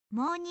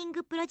モーニン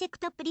グプロジェク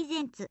トプレ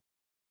ゼンツ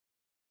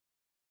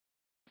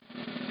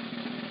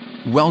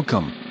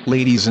Welcome,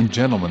 ladies and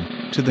gentlemen,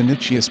 to the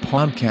nichiest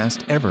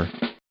podcast ever.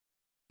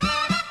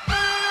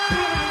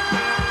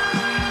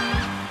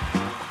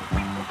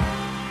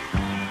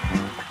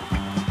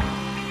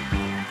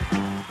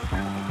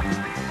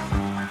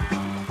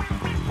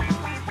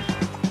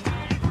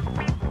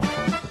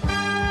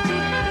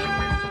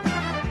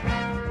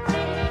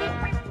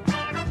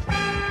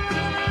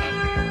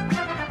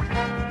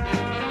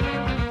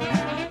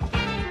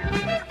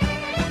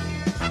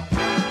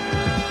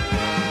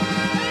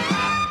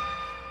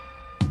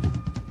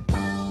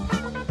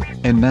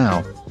 And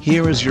now,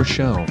 here is your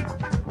show.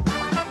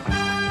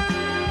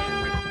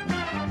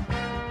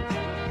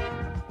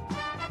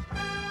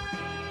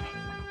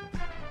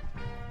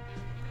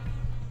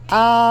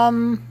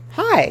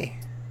 Hi.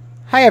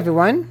 Hi,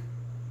 everyone.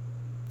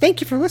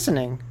 Thank you for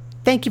listening.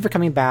 Thank you for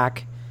coming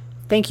back.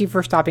 Thank you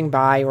for stopping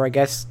by, or I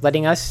guess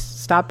letting us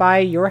stop by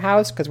your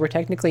house, because we're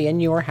technically in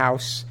your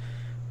house,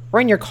 or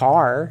in your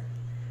car,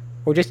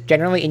 or just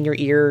generally in your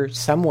ear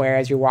somewhere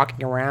as you're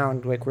walking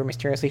around, like we're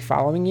mysteriously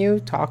following you,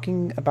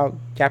 talking about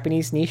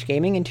Japanese niche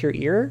gaming into your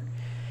ear.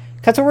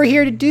 That's what we're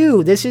here to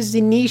do. This is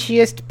the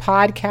nichiest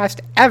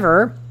podcast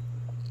ever.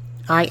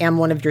 I am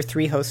one of your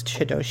three hosts,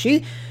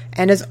 Shidoshi,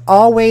 and as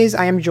always,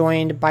 I am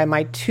joined by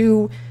my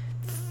two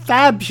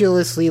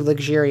fabulously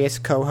luxurious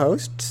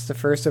co-hosts, the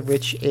first of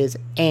which is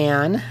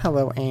Anne.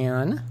 Hello,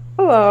 Anne.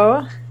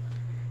 Hello.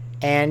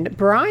 And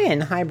Brian.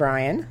 Hi,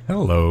 Brian.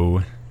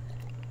 Hello.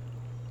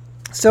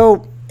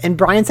 So, and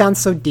Brian sounds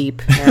so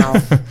deep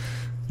now.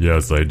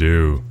 Yes, I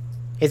do.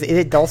 Is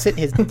it dulcet?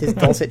 His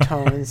dulcet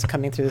tones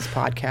coming through this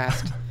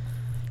podcast.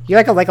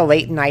 You're like a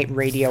late night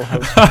radio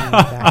host. Like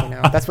that, you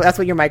know? That's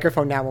what your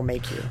microphone now will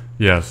make you.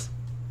 Yes.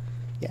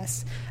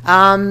 Yes.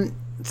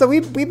 So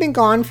we've been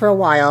gone for a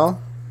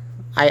while.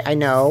 I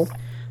know.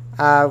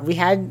 We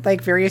had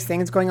like various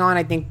things going on.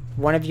 I think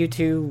one of you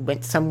two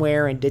went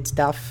somewhere and did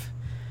stuff.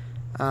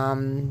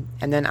 And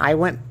then I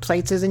went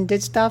places and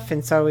did stuff,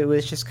 and so it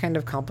was just kind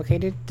of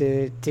complicated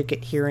to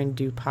get here and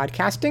do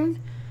podcasting.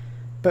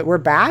 But we're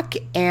back,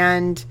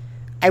 and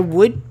I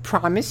would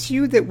promise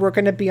you that we're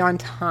going to be on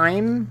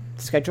time,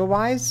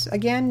 schedule-wise,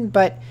 again,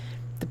 but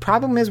the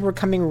problem is we're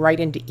coming right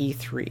into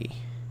E3,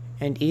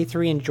 and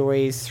E3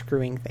 enjoys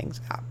screwing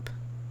things up.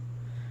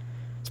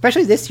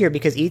 Especially this year,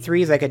 because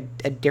E3 is like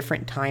a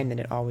different time than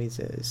it always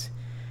is.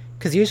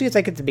 Because usually it's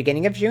like at the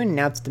beginning of June, and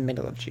now it's the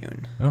middle of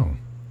June. Oh.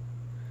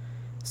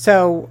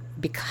 So,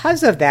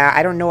 because of that,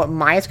 I don't know what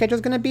my schedule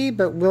is going to be,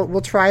 but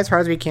we'll try as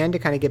hard as we can to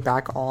kind of get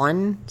back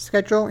on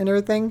schedule and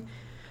everything.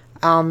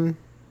 But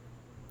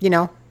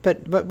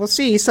we'll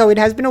see. So, it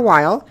has been a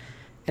while,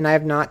 and I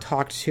have not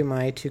talked to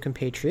my two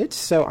compatriots,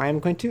 so I'm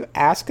going to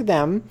ask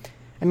them.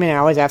 I mean, I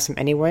always ask them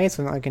anyway,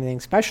 so it's not like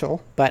anything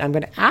special, but I'm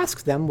going to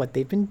ask them what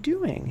they've been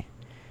doing.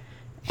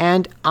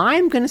 And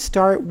I'm going to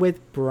start with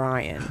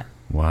Brian.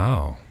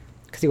 Wow.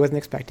 Because he wasn't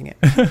expecting it.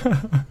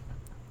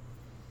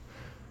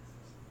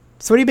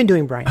 So what have you been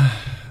doing, Brian?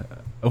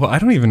 Well, I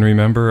don't even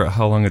remember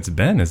how long it's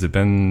been. Has it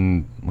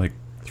been like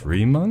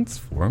 3 months,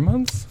 4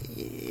 months?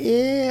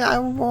 Yeah, I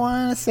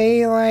want to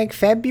say like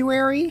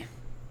February,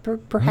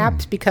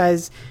 perhaps,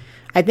 because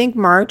I think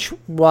March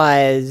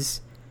was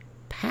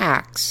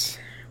PAX,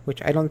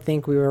 which I don't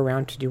think we were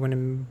around to do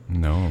one.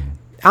 No.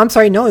 I'm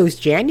sorry, no, it was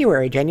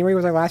January. January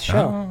was our last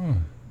show. Oh.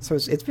 So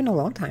it's been a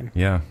long time.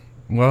 Yeah.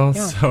 Well,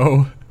 Yeah.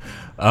 so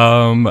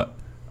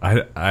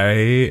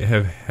I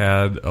have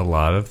had a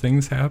lot of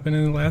things happen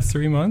in the last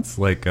 3 months.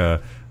 Like,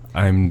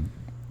 I'm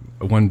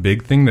one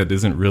big thing that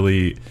doesn't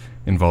really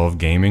involve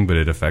gaming, but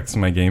it affects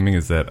my gaming,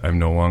 is that I'm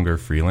no longer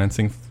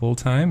freelancing full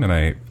time, and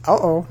I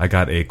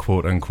got a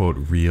quote unquote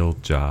real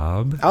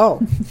job.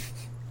 Oh,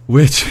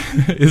 Which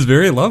is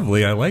very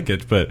lovely. I like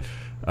it, but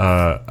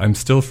I'm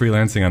still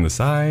freelancing on the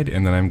side,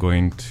 and then I'm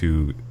going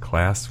to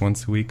class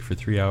once a week for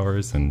 3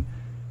 hours and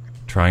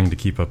trying to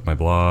keep up my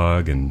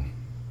blog and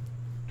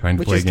trying to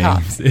which play is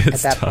games. tough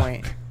It's at that tough.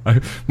 point.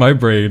 My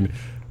brain,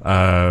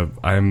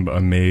 I'm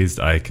amazed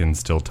I can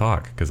still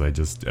talk, because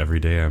every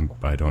day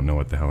I don't know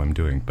what the hell I'm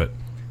doing, but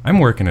I'm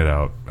working it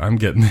out. I'm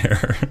getting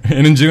there.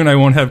 And in June I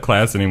won't have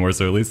class anymore,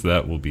 so at least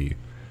that will be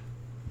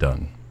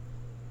done.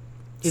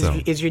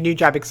 Is your new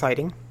job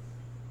exciting?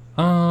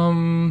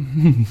 I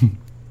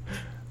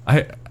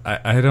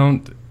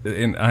don't,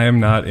 and I am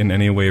not in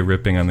any way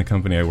ripping on the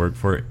company I work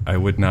for. I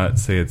would not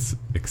say it's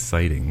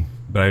exciting,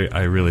 but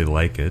I really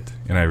like it,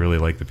 and I really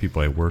like the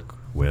people I work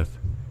with.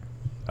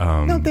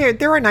 No,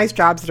 there are nice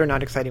jobs that are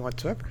not exciting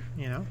whatsoever,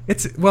 you know?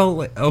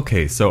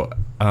 Okay, so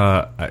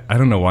I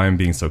don't know why I'm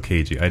being so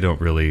cagey. I don't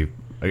really,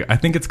 I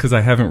think it's because I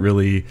haven't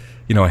really,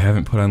 I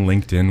haven't put on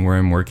LinkedIn where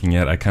I'm working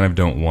yet. I kind of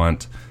don't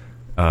want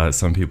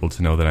some people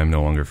to know that I'm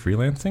no longer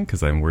freelancing,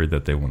 because I'm worried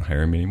that they won't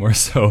hire me anymore.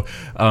 So,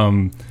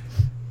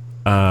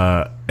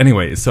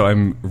 anyway, so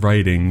I'm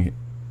writing,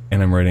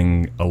 and I'm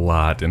writing a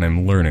lot, and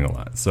I'm learning a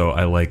lot. So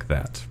I like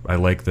that. I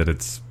like that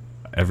it's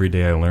every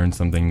day I learn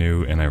something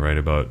new, and I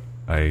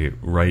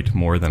write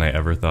more than I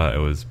ever thought I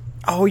was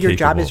Oh, your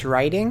job capable. is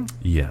writing?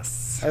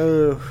 Yes.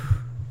 Oh,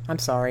 I'm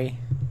sorry.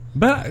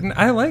 But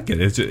I like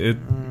it.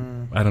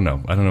 I don't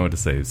know. I don't know what to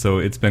say. So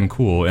it's been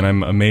cool, and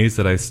I'm amazed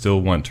that I still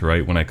want to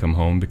write when I come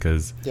home,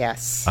 because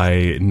Yes.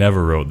 I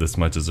never wrote this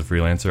much as a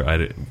freelancer.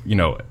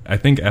 I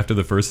think after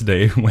the first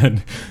day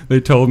when they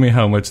told me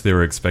how much they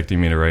were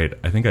expecting me to write,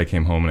 I think I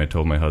came home and I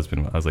told my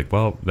husband, I was like,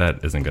 well,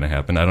 that isn't going to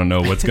happen. I don't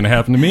know what's going to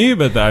happen to me,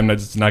 but I'm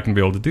just not going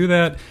to be able to do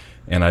that.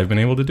 And I've been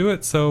able to do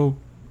it, so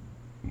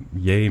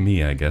yay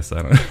me, I guess.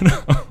 I don't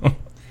know.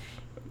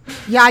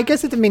 Yeah, I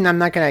guess I'm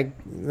not gonna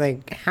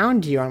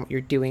hound you on what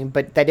you're doing,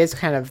 but that is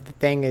kind of the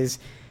thing. Is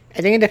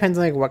I think it depends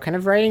on what kind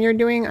of writing you're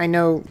doing. I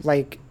know,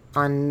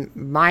 on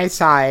my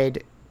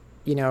side,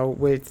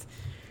 with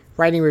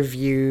writing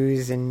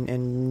reviews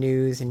and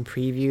news and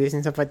previews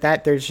and stuff like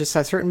that, there's just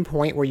a certain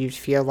point where you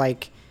feel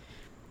like,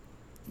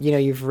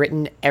 you've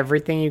written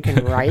everything you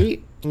can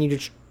write, and you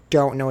just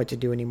don't know what to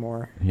do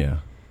anymore. Yeah.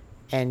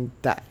 And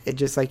that it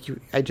just I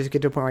just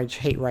get to a point where I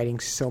just hate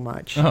writing so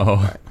much. Oh.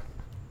 But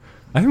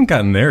I haven't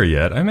gotten there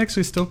yet. I'm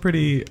actually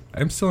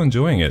I'm still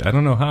enjoying it. I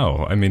don't know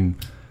how. I mean,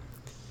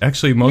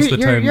 actually, most of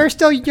the time... You're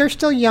still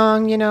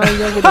young, you'll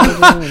get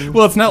older.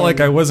 Well, it's not like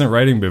I wasn't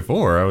writing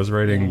before. I was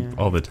writing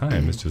all the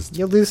time. It's just...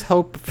 You'll lose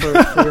hope for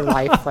your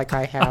life like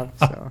I have,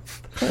 so...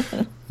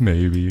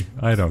 Maybe.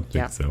 I don't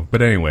think so.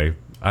 But anyway,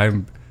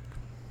 I'm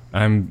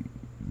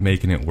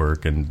making it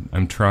work, and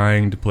I'm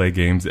trying to play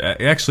games.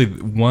 Actually,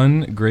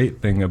 one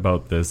great thing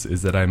about this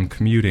is that I'm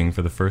commuting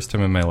for the first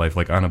time in my life,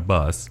 on a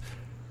bus...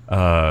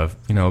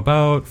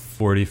 about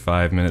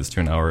 45 minutes to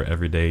an hour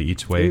every day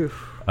each way.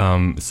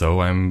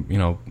 So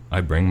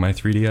I bring my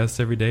 3DS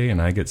every day,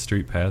 and I get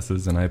street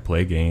passes, and I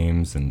play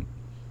games, and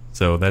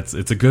so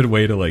it's a good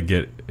way to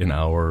get an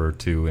hour or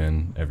two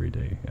in every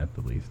day at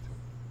the least.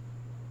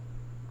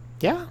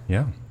 Yeah.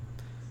 Yeah.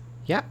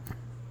 Yeah.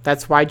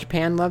 That's why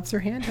Japan loves their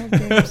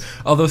handheld games.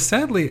 Although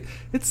sadly,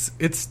 it's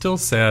still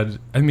sad.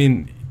 I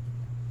mean,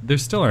 there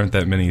still aren't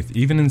that many,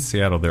 even in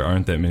Seattle, there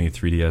aren't that many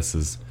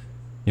 3DSs.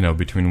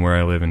 Between where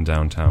I live and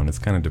downtown. It's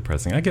kind of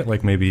depressing. I get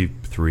maybe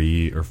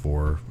 3 or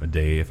 4 a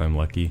day if I'm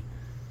lucky.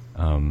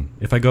 When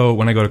I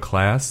go to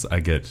class, I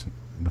get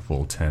the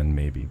full 10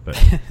 maybe. But,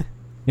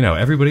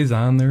 everybody's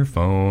on their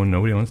phone.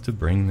 Nobody wants to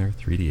bring their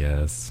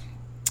 3DS.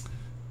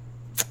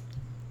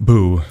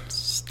 Boo.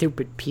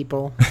 Stupid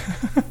people.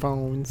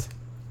 Phones.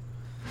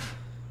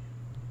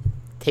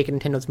 Taking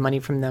Nintendo's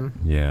money from them.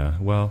 Yeah,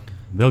 well,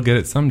 they'll get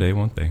it someday,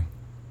 won't they?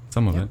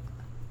 Some of it.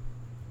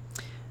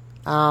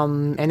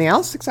 Anything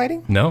else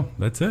exciting? No,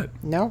 that's it.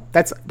 No,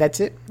 that's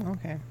it.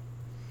 Okay.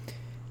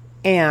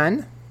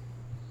 Anne,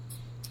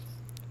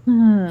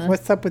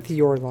 what's up with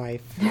your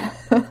life?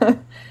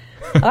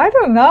 I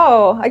don't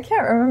know. I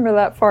can't remember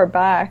that far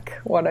back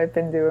what I've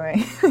been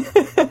doing.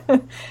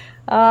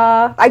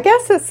 I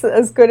guess it's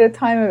as good a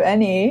time of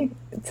any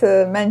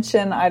to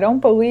mention. I don't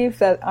believe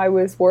that I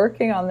was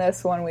working on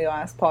this when we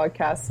last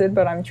podcasted,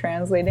 but I'm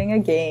translating a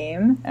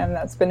game, and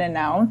that's been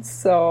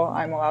announced, so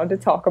I'm allowed to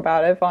talk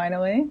about it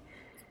finally.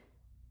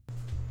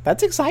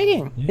 That's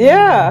exciting.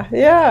 Yeah.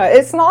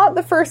 It's not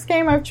the first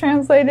game I've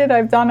translated.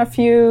 I've done a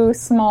few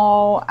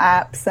small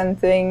apps and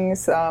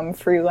things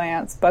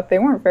freelance, but they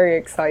weren't very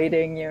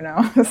exciting,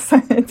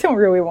 So I don't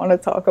really want to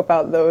talk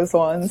about those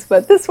ones.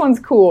 But this one's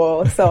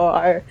cool, so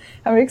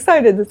I'm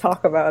excited to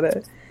talk about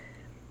it.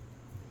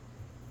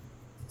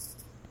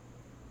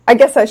 I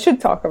guess I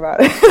should talk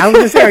about it. I was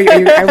going to say,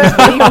 I was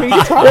waiting for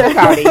you to talk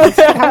about it. You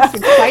said how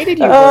excited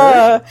you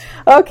were.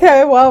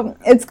 Okay, well,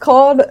 it's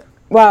called...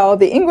 Well,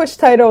 the English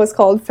title is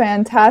called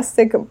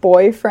Fantastic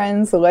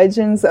Boyfriends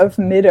Legends of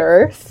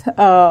Mid-Earth,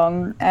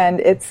 and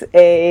it's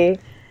a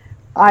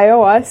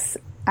iOS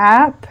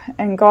app,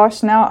 and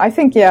gosh, now, I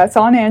think, it's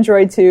on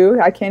Android too.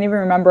 I can't even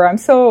remember. I'm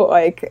so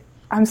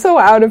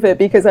out of it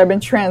because I've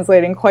been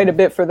translating quite a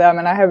bit for them,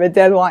 and I have a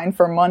deadline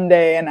for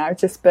Monday, and I've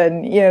just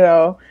been,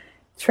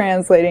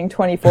 translating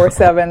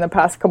 24/7 the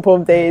past couple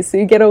of days, so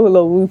you get a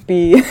little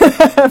loopy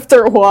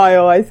after a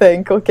while, I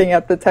think, looking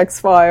at the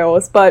text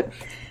files, but...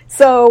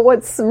 So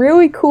what's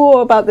really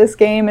cool about this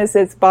game is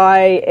it's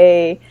by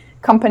a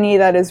company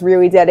that is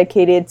really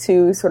dedicated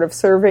to sort of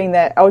serving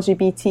the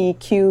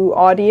LGBTQ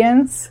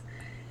audience.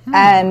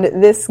 And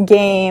this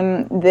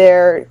game,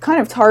 they're kind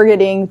of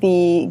targeting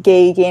the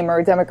gay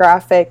gamer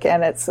demographic,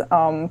 and it's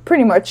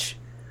pretty much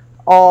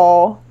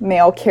all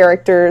male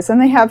characters,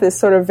 and they have this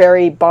sort of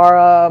very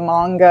bara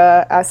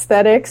manga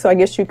aesthetic, so I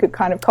guess you could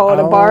kind of call it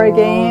a bara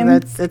game.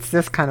 It's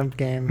this kind of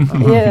game.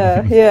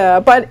 Yeah,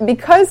 but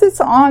because it's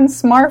on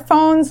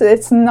smartphones,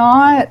 it's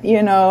not,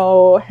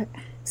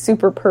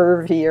 super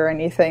pervy or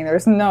anything.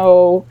 There's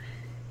no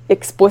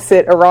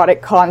explicit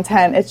erotic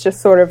content. It's just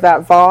sort of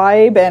that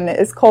vibe, and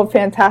it's called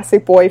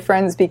Fantastic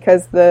Boyfriends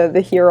because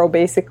the hero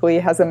basically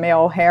has a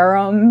male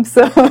harem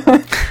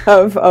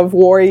of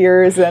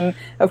warriors, and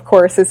of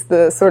course it's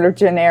the sort of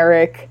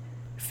generic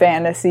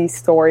fantasy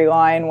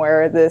storyline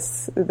where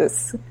this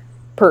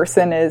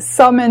person is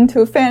summoned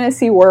to a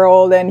fantasy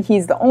world and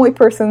he's the only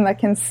person that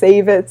can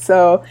save it,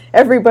 so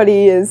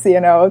everybody is,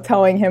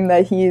 telling him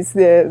that he's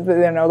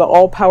the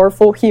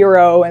all-powerful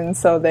hero, and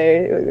so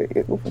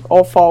they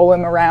all follow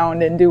him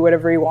around and do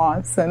whatever he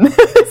wants. And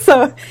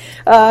so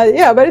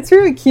but it's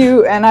really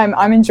cute, and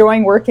I'm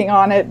enjoying working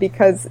on it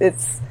because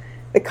it's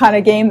the kind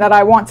of game that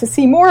I want to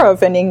see more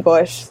of in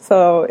English,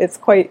 so it's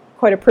quite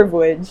a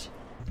privilege.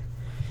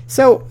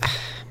 So,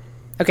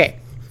 okay.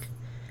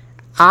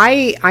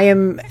 I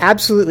am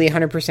absolutely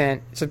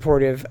 100%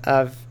 supportive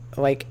of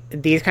like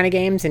these kind of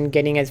games and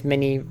getting as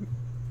many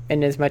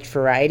and as much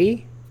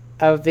variety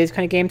of these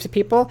kind of games to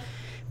people.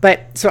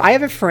 But so I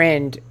have a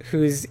friend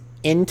who's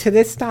into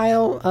this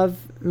style of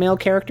male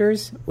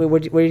characters.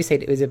 What did you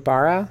say? Was it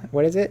Bara?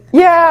 What is it?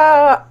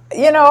 Yeah,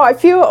 I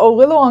feel a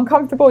little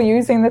uncomfortable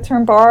using the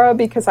term Bara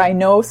because I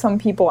know some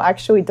people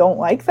actually don't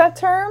like that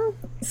term.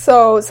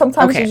 So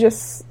sometimes you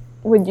just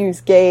would use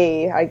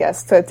gay, I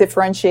guess, to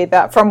differentiate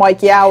that from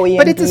like yaoi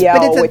and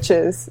BL, which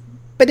is.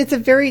 But it's a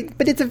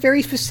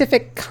very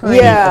specific kind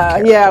of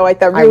character. Yeah, like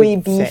that really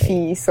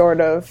beefy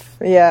sort of.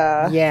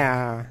 Yeah.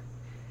 Yeah.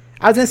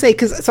 I was gonna say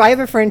so I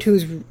have a friend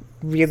who's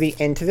really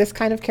into this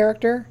kind of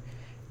character,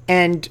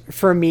 and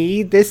for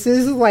me, this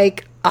is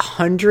like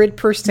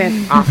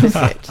 100%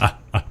 opposite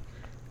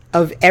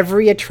of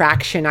every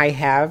attraction I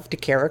have to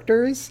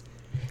characters.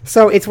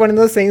 So it's one of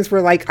those things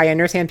where like I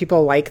understand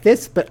people like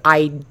this, but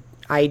I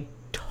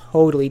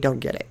totally don't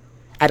get it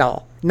at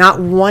all. Not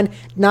one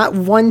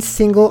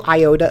single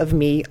iota of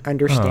me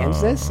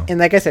understands this. And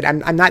like I said,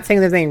 I'm not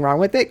saying there's anything wrong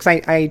with it,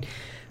 because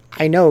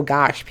I know,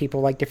 gosh, people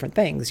like different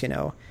things,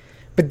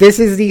 But this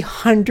is the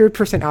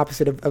 100%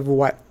 opposite of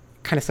what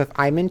kind of stuff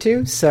I'm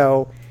into.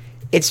 So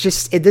it's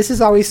just this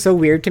is always so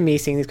weird to me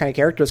seeing these kind of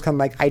characters come.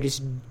 Like I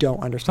just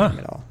don't understand them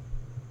at all.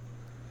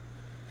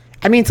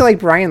 I mean, so like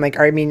Brian, like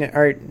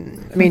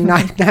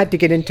not to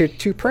get into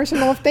too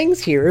personal things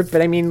here,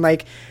 but I mean,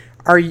 like,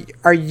 are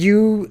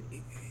you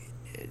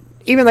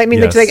even like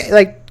Yes.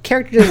 like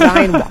character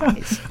design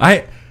wise?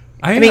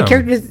 I mean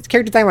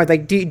character design wise,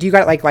 like do you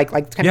got like kind of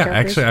characters? Yeah,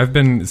 actually, I've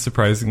been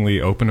surprisingly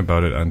open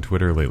about it on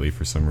Twitter lately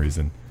for some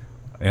reason,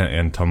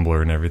 and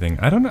Tumblr and everything.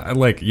 I don't know,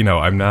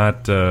 I'm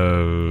not.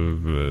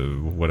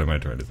 What am I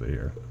trying to say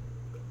here?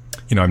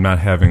 I'm not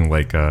having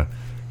like a.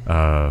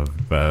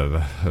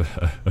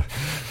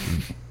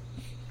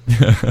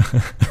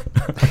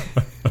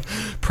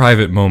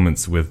 Private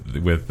moments with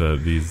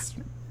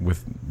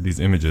these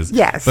images.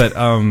 Yes, but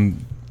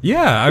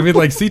yeah, I mean,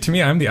 like, see, to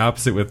me, I'm the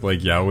opposite with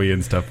like yaoi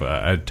and stuff.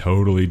 I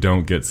totally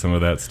don't get some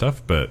of that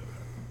stuff,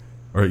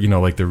 or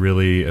like the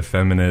really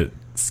effeminate,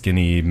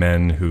 skinny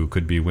men who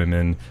could be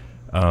women.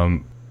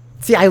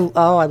 See, I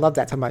love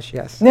that so much.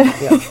 Yes,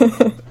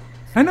 yeah.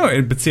 I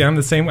know, but see, I'm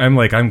the same.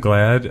 I'm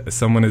glad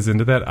someone is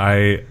into that.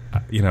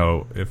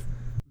 If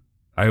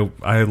I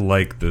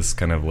like this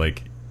kind of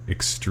like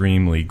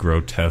extremely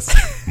grotesque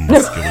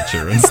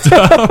musculature and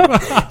stuff.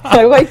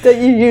 I like that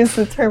you use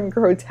the term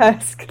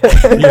grotesque.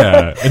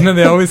 Yeah, and then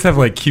they always have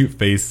like cute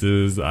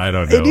faces. I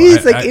don't know. It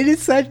is it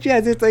is such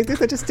it's like there's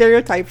such a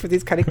stereotype for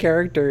these kind of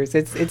characters.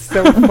 It's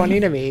so funny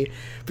to me.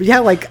 But yeah,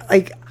 like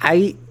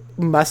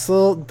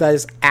muscle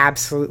does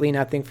absolutely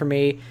nothing for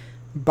me.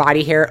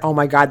 Body hair, oh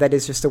my god, that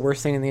is just the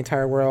worst thing in the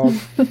entire world.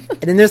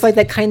 And then there's like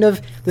that kind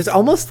of, there's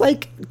almost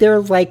like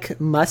they're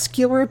like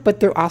muscular, but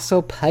they're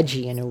also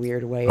pudgy in a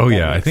weird way. Oh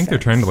yeah, I think they're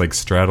trying to like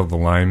straddle the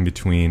line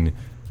between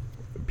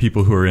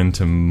people who are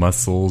into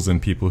muscles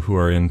and people who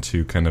are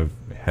into kind of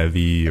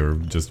heavy or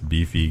just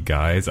beefy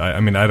guys. I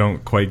mean, I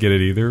don't quite get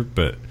it either,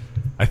 but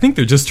I think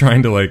they're just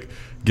trying to like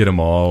get them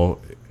all.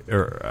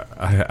 Or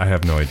I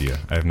have no idea.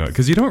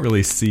 Because you don't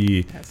really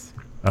see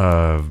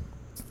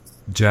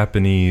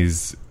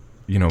Japanese,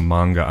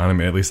 manga, anime,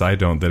 at least I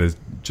don't, that is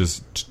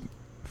just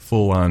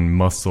full-on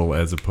muscle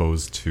as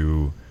opposed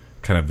to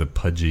kind of the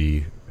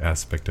pudgy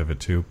aspect of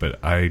it too.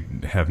 But I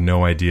have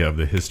no idea of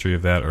the history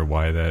of that or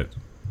why that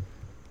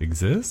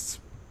exists.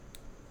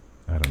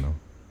 I don't know.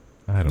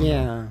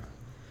 Yeah.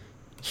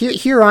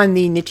 Here on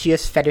the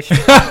nichiest fetish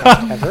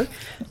podcast ever.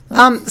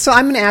 So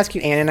I'm going to ask you,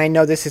 Anne, and I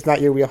know this is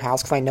not your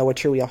wheelhouse because I know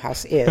what your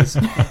wheelhouse is,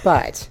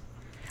 but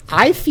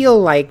I feel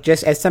like,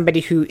 just as somebody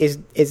who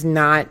is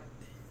not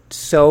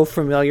so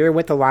familiar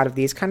with a lot of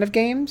these kind of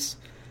games,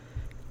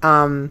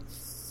 I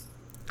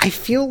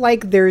feel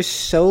like there's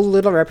so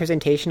little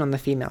representation on the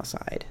female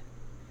side,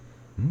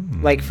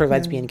 like for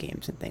lesbian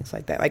games and things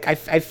like that. Like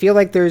I feel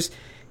like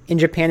in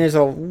Japan there's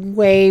a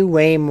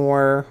way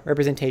more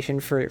representation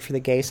for the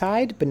gay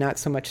side, but not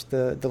so much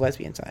the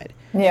lesbian side.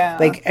 Yeah.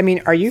 Like, I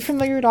mean, are you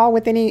familiar at all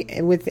with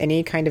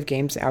any kind of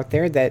games out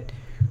there that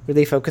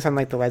really focus on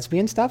like the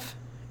lesbian stuff?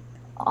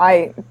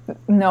 I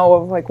know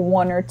of like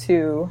one or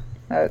two.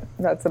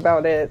 That's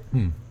about it. I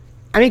mean,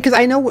 because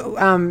I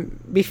know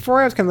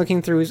before I was kind of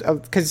looking through,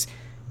 because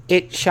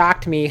it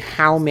shocked me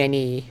how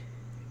many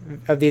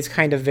of these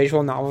kind of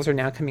visual novels are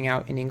now coming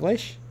out in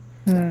English.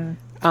 And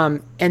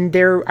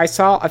I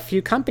saw a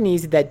few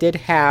companies that did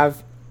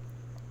have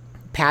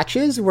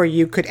patches where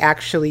you could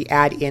actually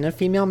add in a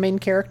female main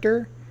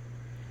character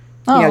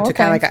To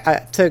kind of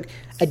like to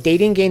a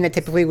dating game that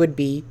typically would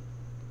be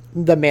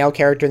the male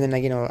character and then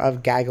like, a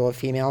gaggle of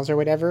females or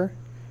whatever.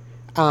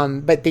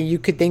 But then you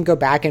could then go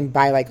back and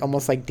buy like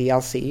almost like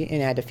DLC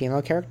and add a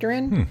female character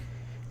in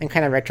and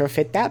kind of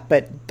retrofit that.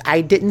 But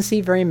I didn't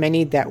see very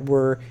many that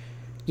were,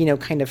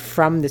 kind of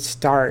from the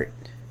start,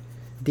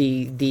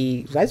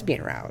 the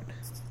lesbian route.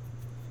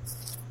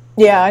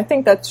 Yeah, I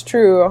think that's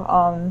true.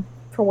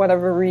 For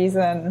whatever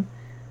reason,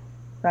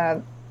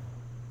 I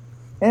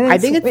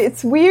think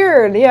it's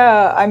weird.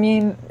 Yeah, I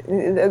mean,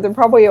 there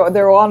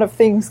are a lot of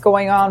things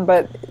going on,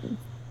 but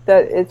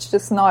that it's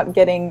just not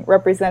getting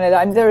represented.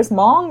 I mean, there's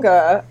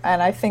manga,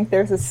 and I think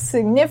there's a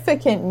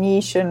significant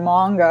niche in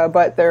manga,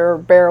 but there are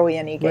barely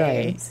any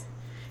games.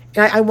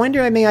 Right. And I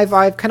wonder. I mean,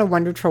 I've kind of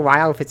wondered for a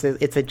while if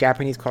it's a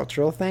Japanese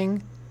cultural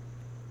thing.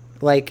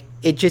 Like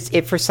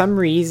it for some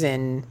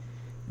reason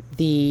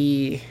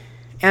and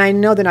I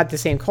know they're not the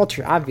same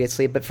culture,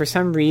 obviously, but for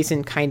some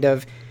reason, kind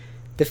of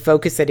the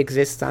focus that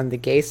exists on the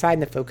gay side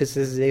and the focus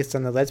that exists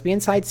on the lesbian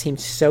side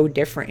seems so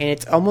different, and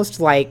it's almost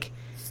like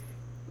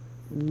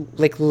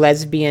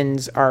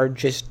lesbians are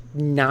just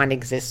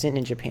non-existent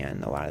in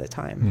Japan a lot of the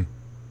time.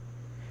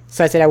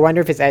 So I said, I wonder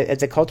if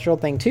it's a cultural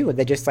thing too,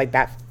 that just like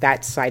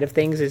that side of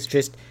things is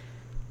just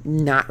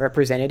not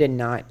represented and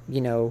not,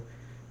 in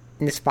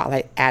the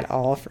spotlight at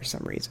all for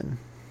some reason.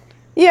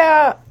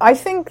 Yeah, I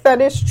think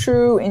that is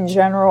true in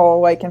general,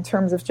 like in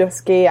terms of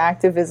just gay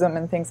activism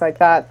and things like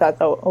that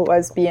the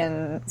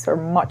lesbians are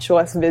much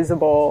less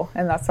visible,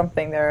 and that's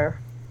something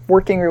they're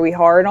working really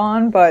hard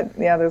on, but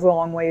yeah, there's a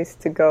long ways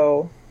to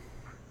go.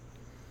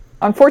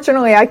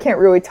 Unfortunately, I can't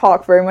really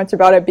talk very much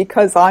about it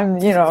because I'm,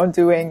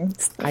 doing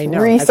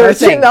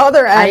research in the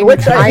other end,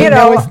 which I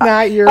know it's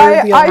not your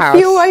wheelhouse. I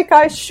feel like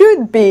I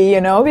should be,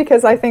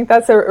 because I think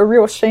that's a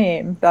real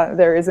shame that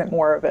there isn't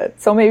more of it.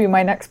 So maybe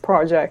my next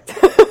project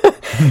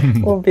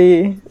will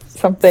be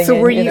something. So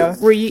were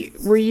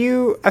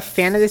you a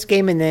fan of this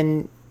game and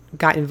then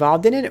got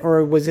involved in it,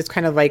 or was this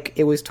kind of like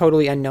it was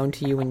totally unknown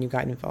to you when you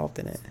got involved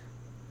in it?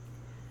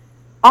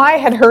 I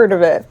had heard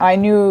of it. I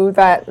knew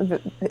that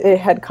it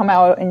had come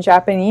out in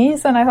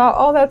Japanese, and I thought,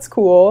 oh, that's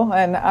cool.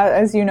 And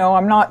as you know,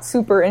 I'm not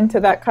super into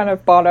that kind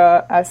of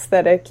Bada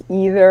aesthetic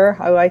either.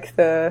 I like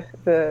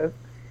the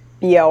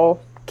BL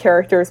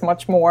characters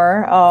much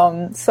more.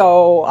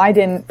 So I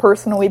didn't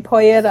personally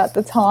play it at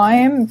the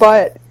time,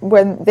 but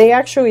when they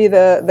actually,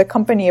 the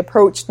company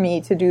approached me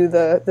to do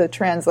the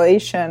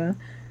translation,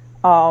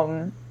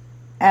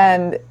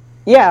 and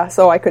yeah,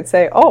 so I could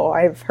say, oh,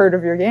 I've heard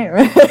of your game.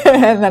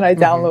 And then I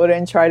downloaded it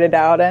and tried it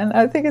out, and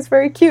I think it's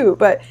very cute.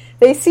 But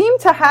they seem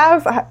to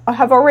have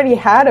already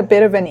had a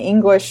bit of an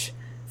English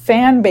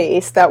fan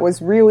base that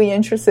was really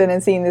interested in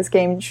seeing this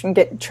game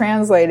get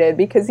translated,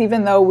 because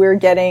even though we're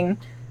getting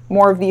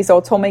more of these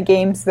Otome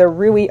games, there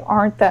really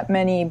aren't that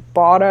many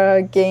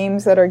Bada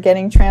games that are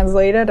getting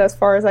translated, as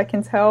far as I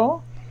can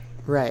tell.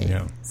 Right.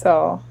 Yeah.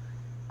 So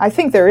I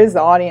think there is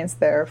the audience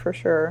there, for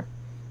sure.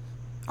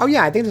 Oh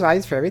yeah, I think there's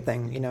audience for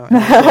everything,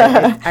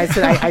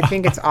 I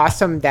think it's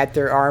awesome that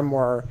there are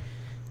more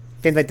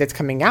things like that's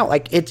coming out.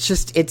 Like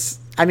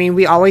I mean,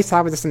 we always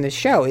talk about this on this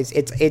show.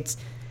 It's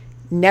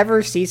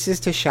never ceases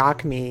to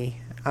shock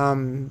me.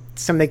 Some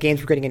of the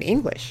games we're getting in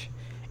English,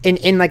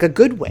 in like a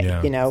good way.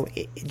 Yeah.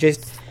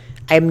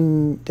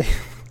 I'm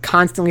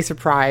constantly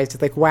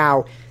surprised. Like,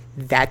 wow,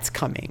 that's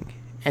coming,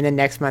 and then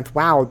next month,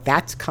 wow,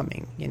 that's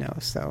coming.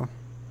 So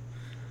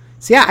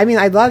yeah. I mean,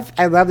 I love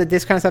that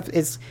this kind of stuff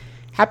is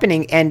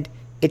happening, and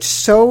it's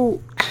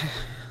so,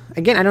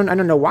 again, I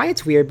don't know why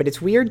it's weird, but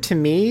it's weird to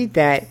me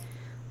that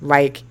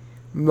like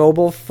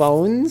mobile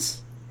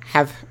phones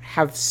have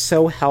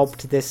so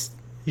helped this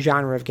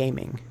genre of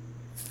gaming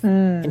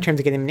in terms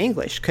of getting them in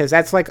English, because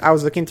that's like, I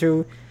was looking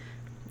through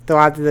a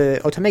lot of the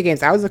Otome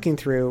games I was looking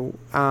through,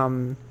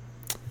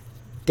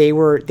 they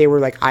were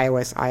like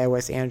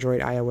iOS,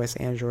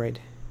 Android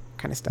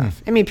kind of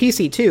stuff. I mean,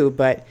 PC too,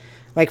 but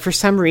like for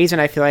some reason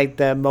I feel like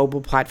the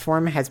mobile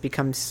platform has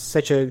become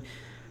such a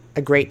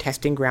great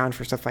testing ground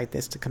for stuff like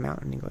this to come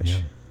out in English.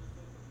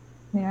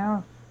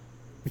 Yeah.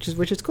 Which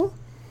is cool.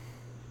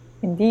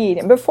 Indeed.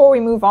 And before we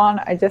move on,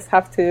 I just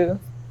have to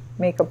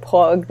make a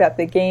plug that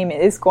the game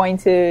is going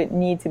to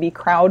need to be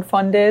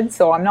crowdfunded.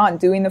 So I'm not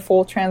doing the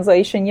full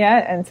translation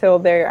yet until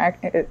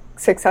they're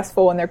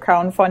successful in their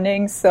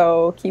crowdfunding.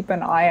 So keep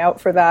an eye out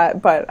for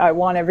that. But I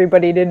want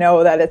everybody to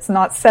know that it's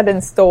not set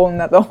in stone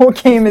that the whole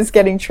game is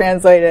getting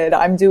translated.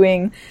 I'm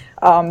doing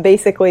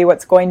basically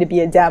what's going to be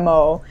a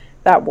demo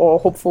that will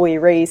hopefully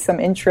raise some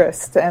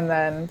interest. And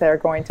then they're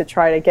going to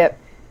try to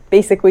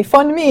basically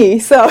fund me,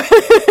 so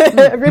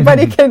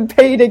everybody can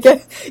pay to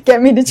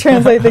get me to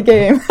translate the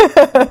game.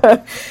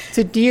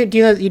 So do you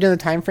know the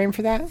time frame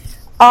for that?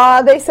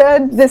 They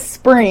said this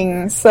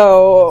spring,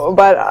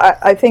 but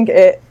I think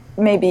it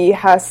maybe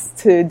has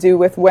to do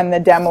with when the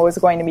demo is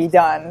going to be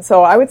done.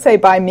 So I would say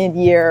by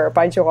mid-year,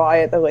 by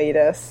July at the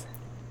latest.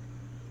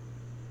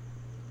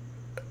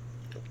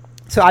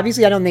 So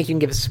obviously I don't think you can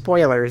give us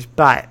spoilers,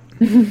 but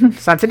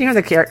so I'm sitting on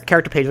the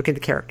character page looking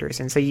at the characters,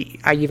 and so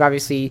you've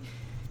obviously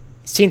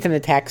seen some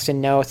of the text and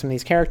know some of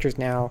these characters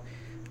now.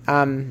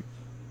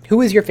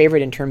 Who is your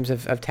favorite in terms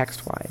of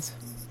text-wise?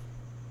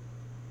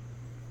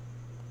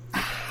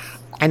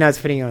 I know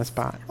it's putting you on a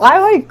spot. I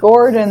like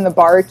Gordon the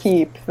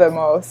barkeep the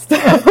most.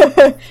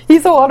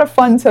 He's a lot of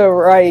fun to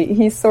write.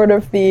 He's sort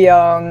of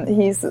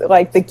he's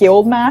like the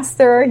guild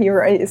master.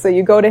 So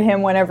you go to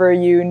him whenever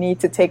you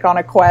need to take on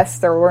a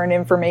quest or learn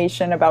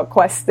information about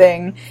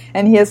questing.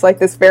 And he has like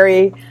this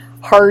very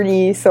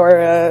hearty sort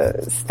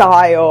of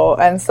style.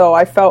 And so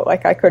I felt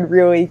like I could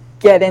really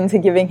get into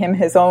giving him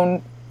his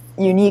own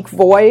unique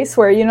voice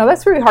where,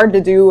 that's really hard to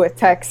do with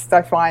text.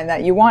 I find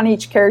that you want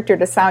each character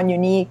to sound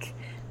unique,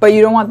 but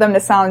you don't want them to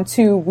sound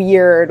too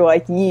weird,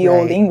 like ye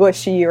old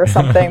Englishy or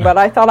something. But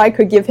I thought I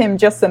could give him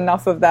just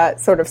enough of that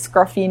sort of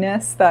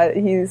scruffiness that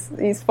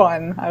he's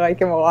fun. I like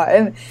him a lot.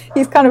 And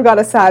he's kind of got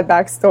a sad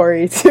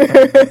backstory,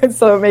 too.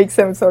 So it makes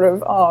him sort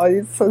of,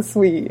 he's so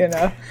sweet,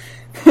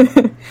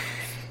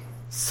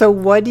 So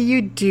what do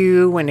you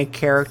do when a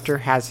character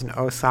has an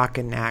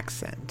Osakan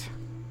accent?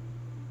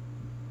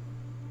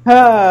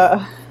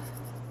 It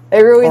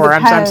really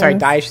depends. I'm sorry,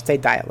 I should say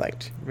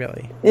dialect,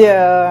 really.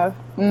 Yeah.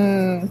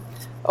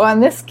 Well,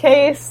 in this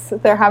case,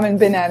 there haven't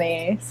been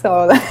any,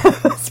 so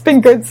that's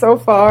been good so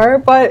far.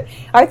 But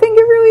I think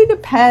it really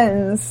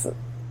depends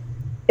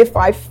if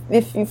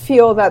you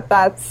feel that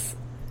that's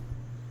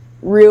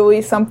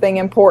really something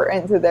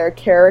important to their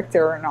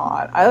character or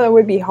not. That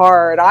would be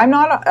hard.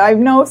 I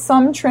know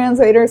some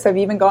translators have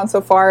even gone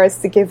so far as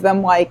to give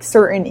them like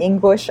certain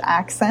English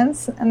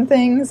accents and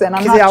things, and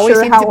I'm not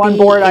sure how on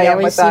board I am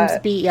with that. It always seems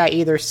to be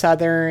either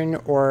Southern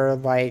or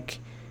like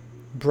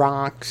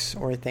Bronx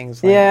or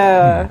things like that.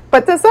 Yeah,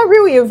 but does that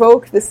really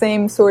evoke the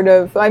same sort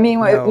of... I mean,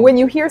 when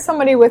you hear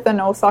somebody with an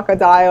Osaka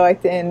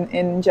dialect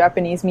in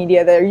Japanese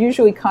media, they're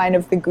usually kind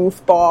of the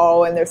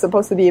goofball, and they're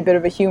supposed to be a bit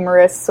of a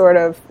humorous sort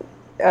of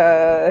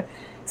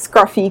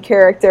scruffy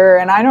character,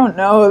 and I don't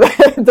know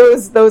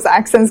that those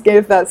accents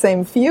give that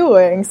same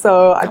feeling,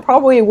 so I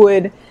probably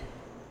would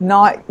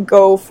not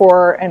go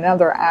for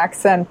another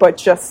accent, but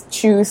just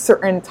choose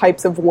certain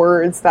types of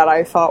words that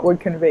I thought would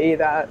convey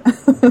that.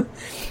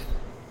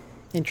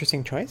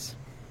 Interesting choice.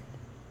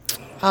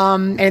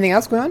 Anything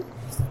else going on?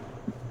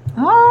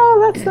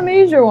 Oh, that's the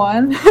major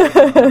one.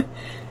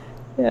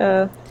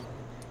 Yeah.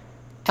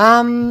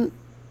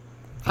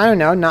 I don't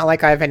know. Not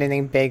like I've had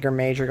anything big or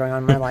major going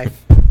on in my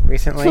life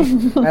recently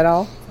at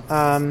all.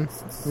 None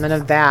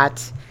of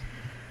that.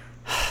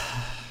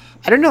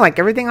 I don't know. Like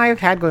everything I've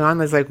had going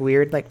on is like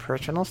weird, like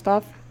personal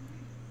stuff.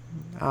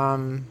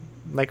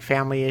 Like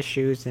family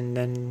issues, and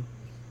then,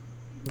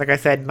 like I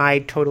said, my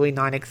totally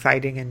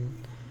non-exciting and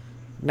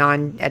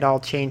non at all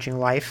changing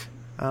life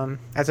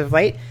as of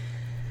late.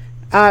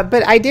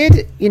 But I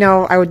did,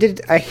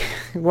 I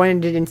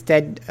wanted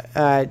instead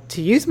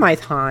to use my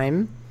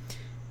time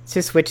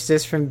to switch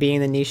this from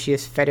being the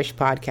nichiest fetish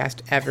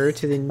podcast ever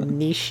to the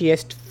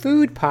nichiest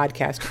food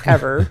podcast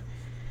ever.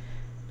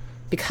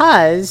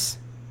 Because,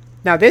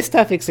 now this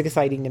stuff is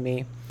exciting to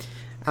me.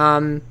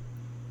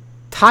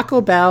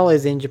 Taco Bell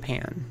is in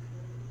Japan.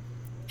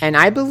 And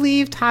I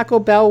believe Taco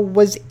Bell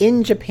was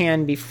in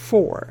Japan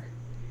before.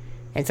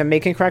 And somebody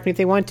can correct me if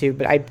they want to,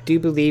 but I do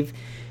believe...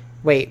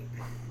 Wait,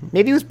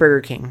 maybe it was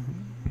Burger King.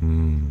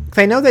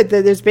 Because I know that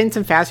there's been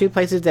some fast food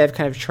places that have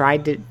kind of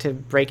tried to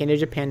break into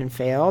Japan and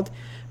failed.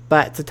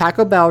 But the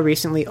Taco Bell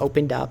recently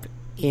opened up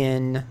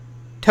in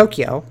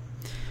Tokyo.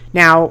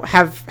 Now,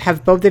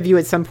 have both of you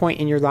at some point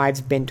in your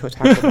lives been to a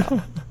Taco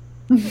Bell?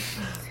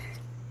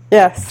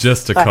 Yes.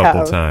 Just a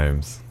couple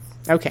times.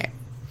 Okay.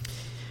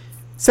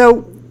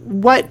 So,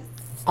 what...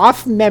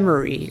 off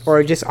memory,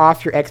 or just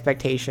off your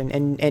expectation,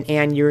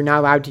 and you're not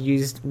allowed to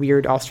use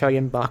weird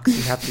Australian bucks.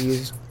 You have to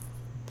use,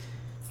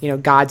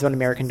 gods on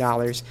American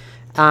dollars.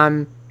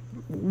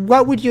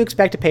 What would you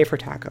expect to pay for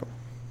taco?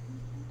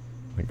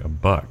 Like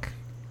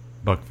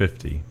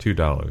 $1.50,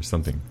 $2,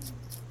 something.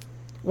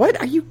 What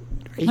are you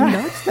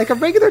nuts? Like a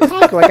regular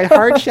taco, like a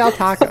hard shell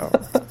taco.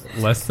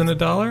 Less than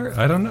 $1?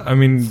 I don't know. I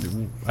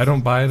mean, I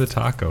don't buy the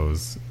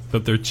tacos,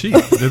 but they're cheap.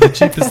 They're the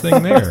cheapest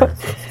thing there.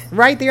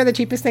 Right, they are the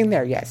cheapest thing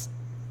there. Yes.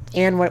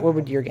 And what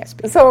would your guess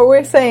be? So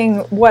we're saying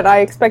what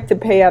I expect to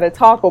pay at a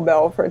Taco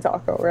Bell for a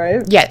taco,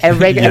 right? Yeah, a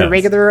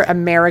regular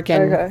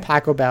American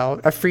Taco Bell,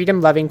 a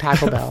freedom-loving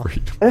Taco Bell.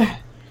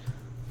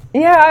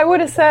 Yeah, I would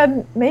have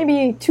said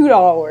maybe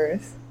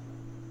 $2.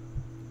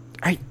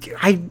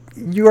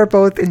 You are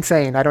both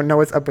insane. I don't know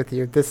what's up with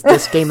you. This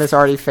game has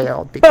already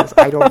failed because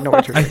I don't know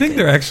what you're I think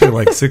they're actually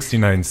like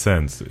 69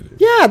 cents.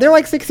 Yeah, they're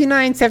like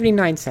 69,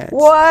 79 cents.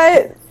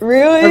 What?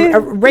 Really? A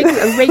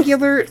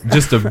regular...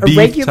 Just a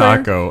beef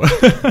taco.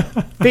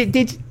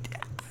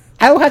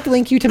 I will have to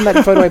link you to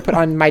the photo I put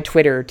on my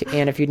Twitter,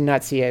 Anne, if you did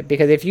not see it.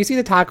 Because if you see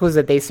the tacos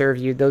that they serve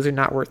you, those are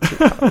not worth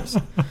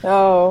 $2.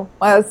 Oh,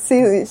 well, see,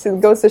 it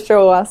goes to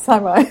show last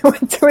time I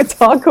went to a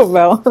Taco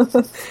Bell.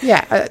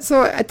 Yeah,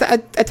 so a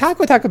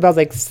Taco Bell is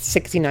like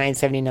 69,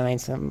 79,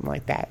 something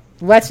like that.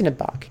 Less than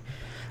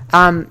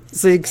 $1.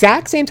 So the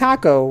exact same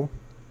taco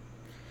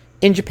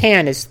in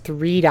Japan is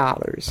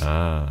 $3.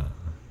 Ah.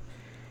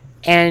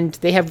 And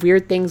they have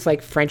weird things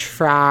like French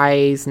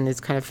fries and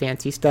this kind of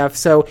fancy stuff.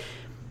 So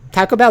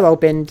Taco Bell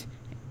opened,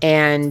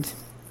 and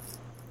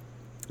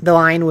the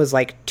line was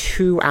like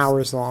 2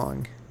 hours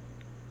long.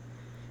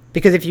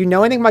 Because if you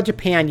know anything about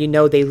Japan, you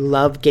know they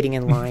love getting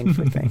in line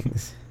for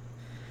things.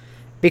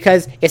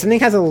 Because if something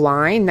has a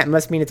line, that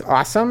must mean it's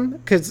awesome.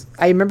 Because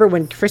I remember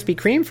when Krispy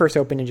Kreme first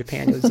opened in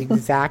Japan, it was the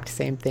exact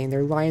same thing.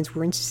 Their lines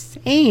were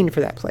insane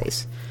for that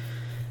place.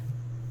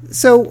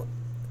 So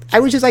I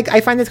was just like,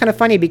 I find this kind of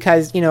funny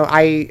because, you know,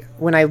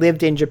 when I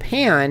lived in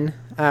Japan,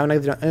 when I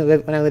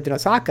lived in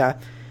Osaka,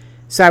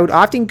 so I would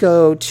often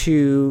go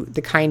to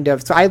the kind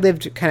of, so I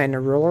lived kind of in a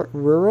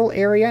rural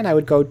area, and I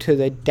would go to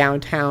the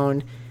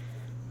downtown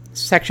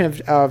section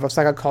of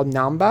Osaka called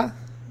Namba.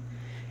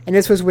 And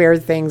this was where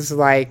things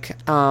like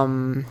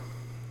America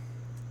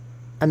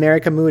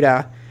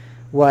Muda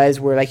was,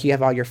 where like you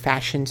have all your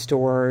fashion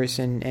stores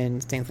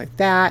and things like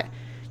that.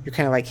 Your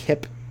kind of like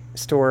hip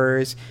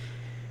stores.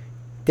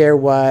 There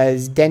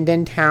was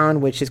Denden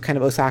Town, which is kind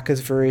of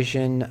Osaka's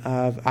version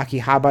of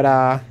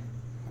Akihabara.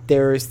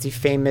 There's the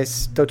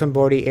famous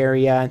Dotonbori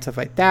area and stuff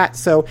like that.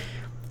 So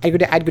I'd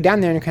go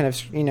down there and kind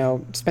of, you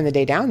know, spend the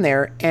day down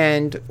there.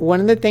 And one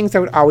of the things I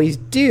would always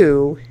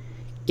do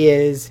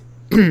is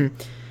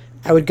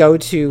I would go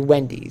to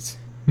Wendy's.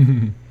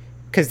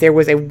 Because there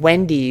was a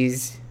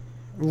Wendy's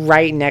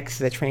right next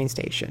to the train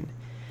station.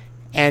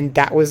 And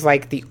that was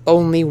like the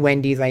only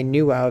Wendy's I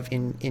knew of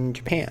in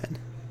Japan.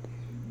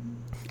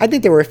 I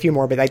think there were a few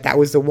more, but like that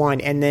was the one.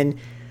 And then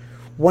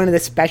one of the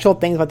special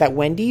things about that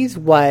Wendy's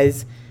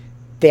was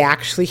they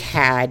actually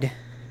had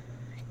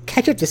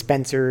ketchup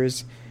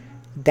dispensers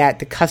that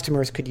the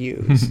customers could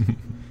use.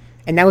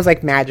 And that was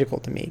like magical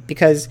to me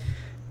because,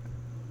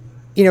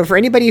 you know, for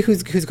anybody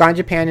who's gone to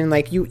Japan and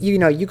like you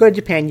know, you go to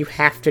Japan, you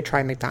have to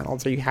try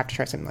McDonald's or you have to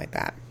try something like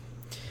that.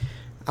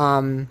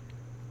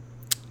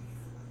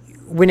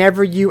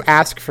 Whenever you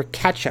ask for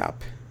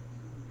ketchup,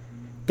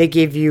 they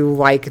give you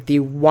like the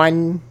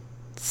one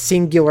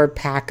singular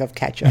pack of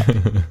ketchup,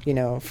 you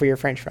know, for your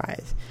French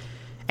fries.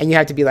 And you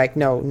have to be like,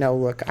 no,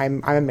 look,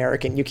 I'm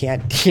American. You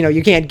can't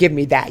give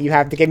me that. You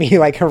have to give me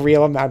like a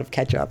real amount of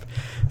ketchup.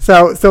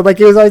 So like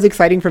it was always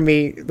exciting for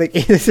me. Like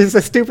this is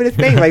the stupidest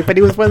thing. Like, but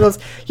it was one of those,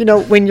 you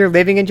know, when you're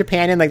living in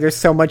Japan and like there's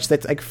so much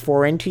that's like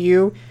foreign to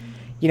you,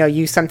 you know,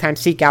 you sometimes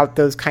seek out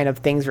those kind of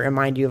things that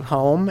remind you of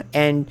home.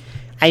 And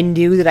I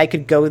knew that I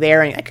could go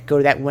there and I could go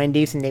to that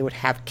Wendy's and they would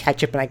have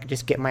ketchup and I could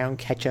just get my own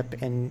ketchup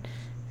and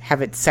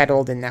have it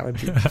settled, and that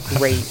would be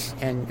great.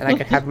 And I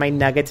could have my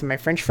nuggets and my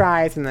French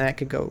fries, and then I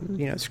could go,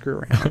 you know, screw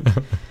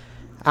around.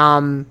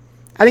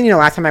 I think, you know,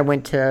 last time I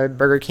went to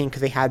Burger King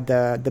because they had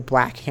the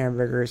black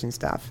hamburgers and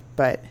stuff.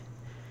 But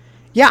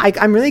yeah,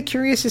 I'm really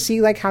curious to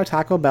see like how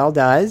Taco Bell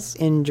does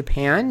in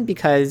Japan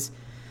because,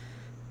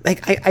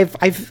 like,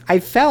 I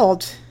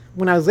felt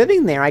when I was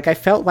living there, like I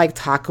felt like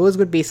tacos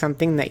would be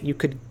something that you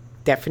could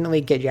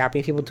definitely get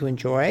Japanese people to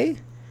enjoy,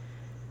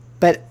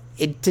 but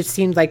it just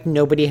seemed like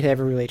nobody had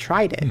ever really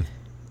tried it.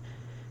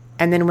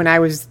 And then when I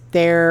was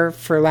there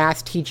for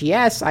last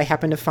TGS, I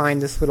happened to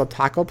find this little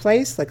taco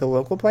place, like a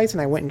local place,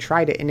 and I went and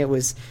tried it, and it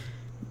was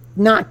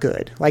not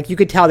good. Like, you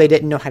could tell they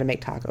didn't know how to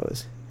make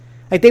tacos.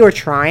 Like, they were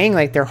trying,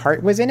 like, their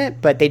heart was in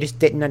it, but they just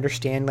didn't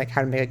understand, like,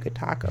 how to make a good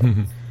taco.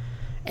 And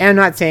I'm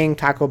not saying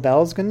Taco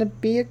Bell's going to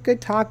be a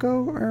good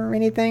taco or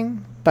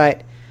anything,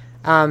 but,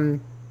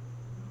 I'm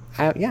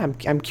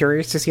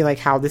curious to see, like,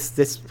 how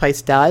this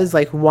place does,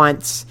 like,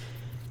 once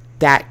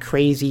that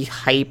crazy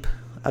hype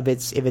of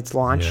its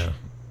launch,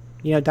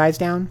 you know, dies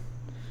down.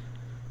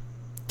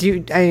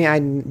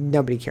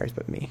 Nobody cares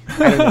but me.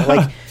 I don't know.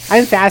 Like,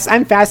 I'm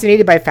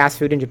fascinated by fast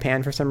food in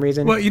Japan for some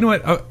reason. Well, you know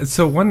what?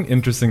 So one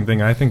interesting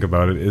thing I think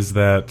about it is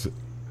that,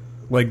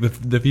 like,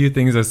 the few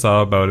things I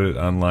saw about it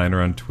online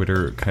or on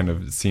Twitter kind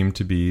of seemed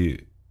to be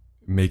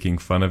making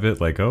fun of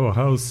it. Like, oh,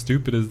 how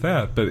stupid is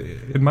that? But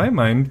in my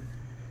mind,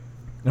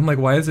 I'm like,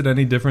 why is it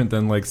any different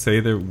than, like, say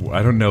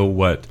I don't know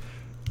what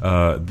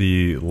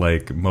the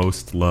like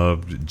most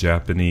loved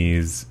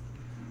Japanese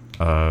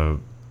the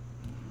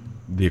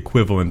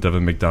equivalent of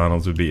a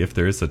McDonald's would be, if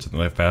there is such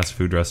a fast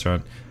food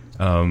restaurant,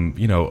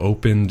 you know,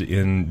 opened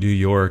in New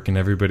York and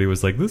everybody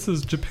was like, this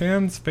is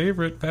Japan's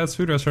favorite fast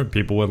food restaurant.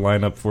 People would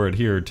line up for it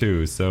here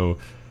too. So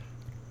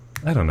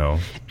I don't know.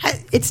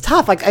 It's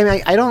tough. Like, I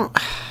mean,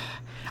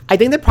 I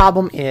think the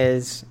problem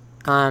is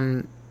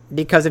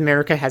because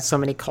America has so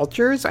many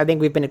cultures, I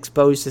think we've been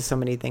exposed to so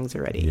many things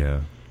already.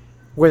 Yeah.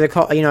 Whereas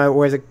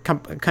a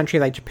country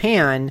like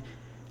Japan,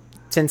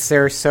 since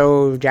they're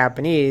so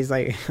Japanese,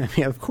 like, I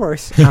mean, of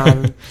course,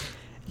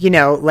 you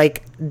know,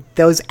 like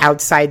those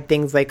outside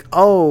things, like,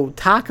 oh,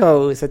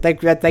 tacos,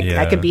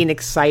 that could be an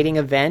exciting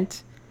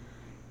event,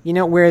 you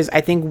know. Whereas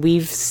I think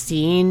we've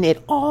seen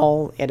it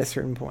all at a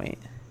certain point.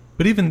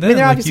 But even then,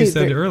 like you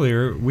said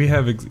earlier, we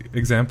have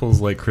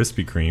examples like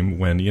Krispy Kreme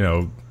when, you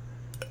know,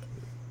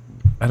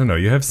 I don't know,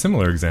 you have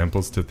similar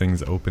examples to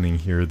things opening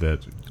here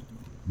that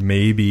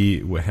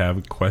maybe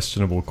have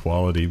questionable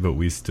quality, but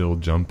we still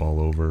jump all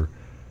over,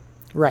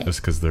 right?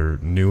 Just because they're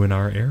new in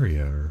our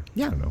area, or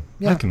yeah, I don't know.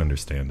 Yeah. I can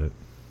understand it.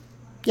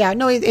 Yeah,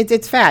 no,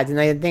 it's fads, and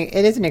I think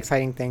it is an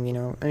exciting thing. You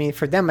know, I mean,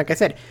 for them, like I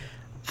said,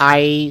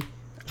 I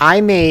I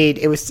made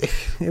it was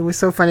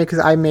so funny because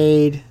I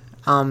made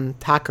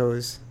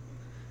tacos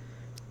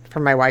for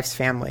my wife's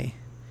family.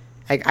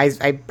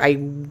 I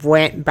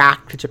went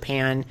back to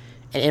Japan,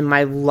 and in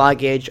my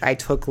luggage I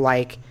took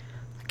like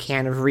a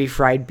can of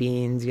refried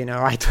beans.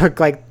 I took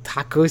like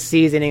taco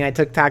seasoning. I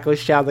took taco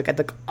shells. Like I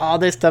took all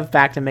this stuff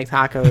back to make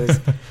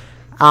tacos.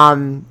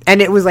 And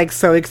it was like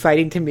so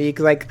exciting to me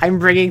because like I'm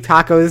bringing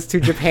tacos to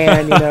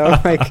Japan.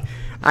 Like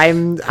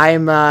I'm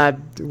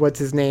what's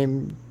his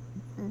name,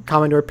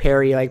 Commodore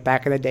Perry, like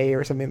back in the day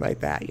or something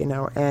like that.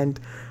 And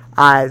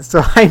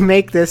so I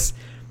make this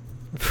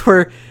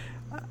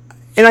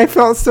and I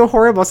felt so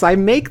horrible. So I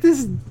make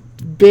this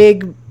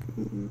big,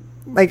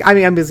 like, I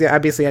mean,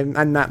 obviously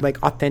I'm not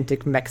like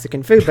authentic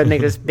Mexican food, but I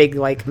make this big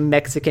like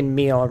Mexican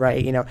meal,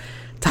 right?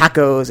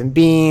 Tacos and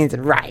beans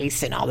and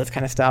rice and all this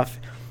kind of stuff.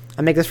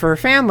 I make this for her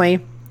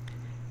family,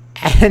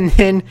 and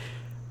then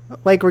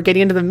like we're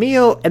getting into the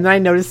meal, and then I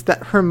noticed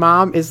that her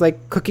mom is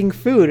like cooking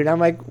food, and I'm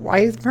like, why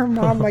is her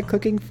mom like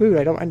cooking food?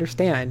 I don't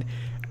understand.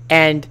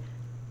 And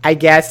I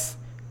guess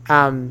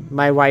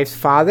my wife's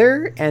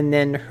father and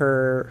then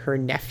her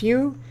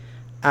nephew,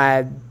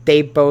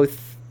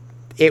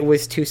 it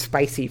was too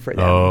spicy for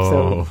them.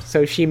 Oh.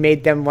 So she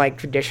made them like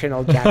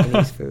traditional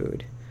Japanese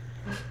food.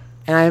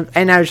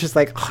 And I was just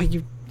like, oh,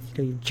 you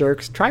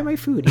jerks, try my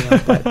food,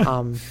 but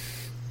so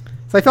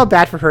I felt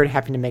bad for her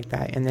having to make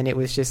that. And then it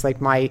was just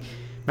like my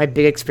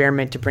big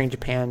experiment to bring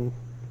Japan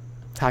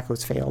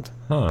tacos failed.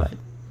 Huh. But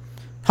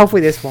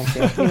hopefully this won't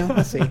fail.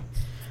 We'll see.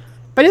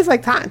 But it's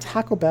like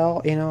Taco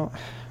Bell,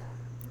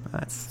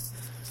 it's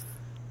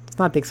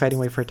not the exciting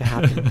way for it to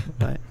happen,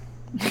 but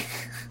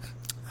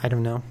I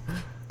don't know.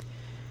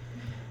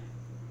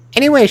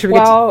 Anyway, should we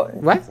get to,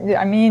 what?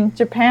 I mean,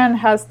 Japan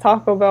has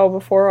Taco Bell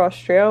before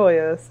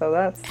Australia, so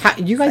that's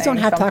you guys don't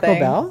have something. Taco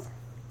Bell?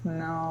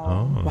 No.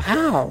 Oh.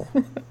 Wow.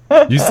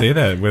 You say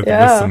that with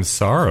some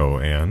sorrow,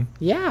 Anne.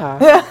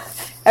 Yeah.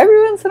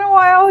 Every once in a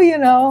while,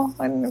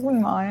 I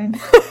wouldn't mind.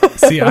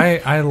 See,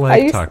 I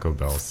like Taco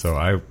Bell,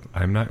 so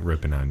I'm not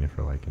ripping on you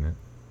for liking it.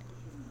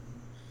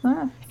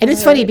 And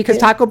it's funny because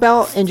Taco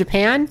Bell in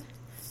Japan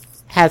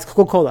has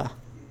Coca-Cola.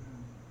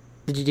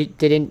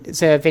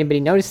 So if anybody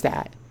noticed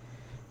that.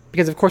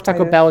 Because of course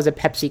Taco Bell is a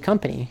Pepsi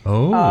company.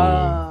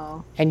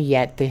 Oh. And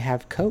yet they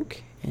have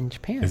Coke in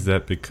Japan. Is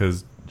that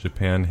because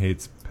Japan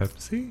hates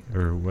Pepsi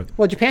or what?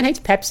 Well, Japan hates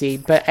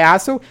Pepsi, but I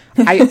also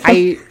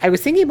I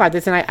was thinking about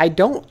this, and I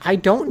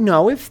don't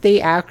know if they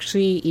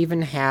actually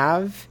even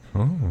have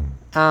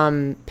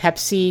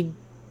Pepsi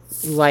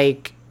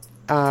like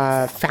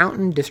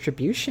fountain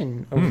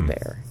distribution over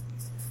there.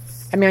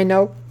 I mean, I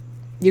know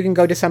you can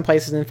go to some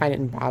places and find it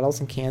in bottles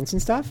and cans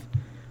and stuff,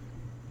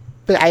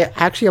 but I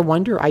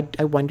wonder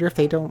if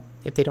they don't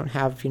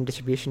have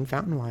distribution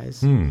fountain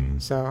wise.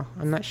 So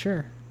I'm not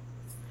sure.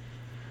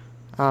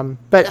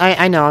 But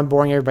I know I'm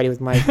boring everybody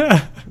with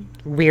my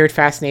weird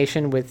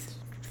fascination with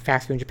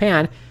fast food in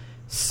Japan.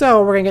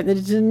 So we're going to get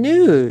into the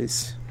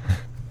news.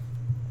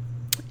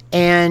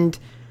 And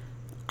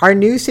our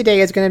news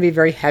today is going to be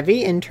very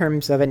heavy in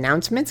terms of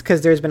announcements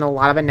because there's been a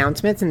lot of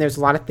announcements and there's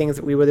a lot of things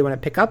that we really want to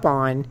pick up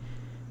on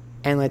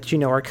and let you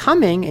know are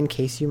coming in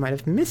case you might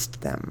have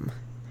missed them.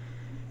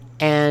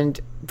 And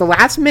the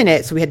last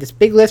minute, so we had this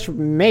big list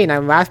made,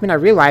 and last minute I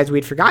realized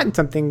we'd forgotten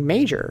something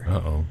major.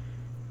 Uh-oh.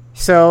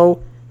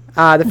 So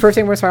the first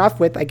thing we're going to start off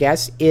with, I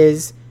guess,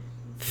 is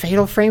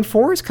Fatal Frame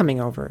 4 is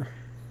coming over.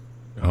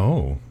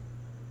 Oh.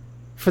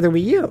 For the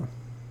Wii U.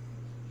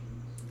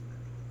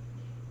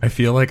 I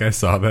feel like I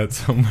saw that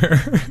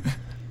somewhere.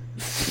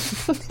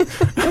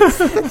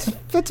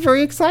 That's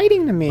very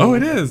exciting to me. Oh,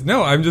 it is.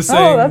 No, I'm just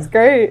saying. Oh, that's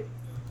great.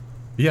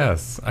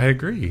 Yes, I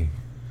agree.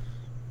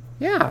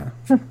 Yeah.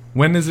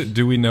 When is it?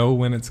 Do we know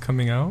when it's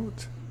coming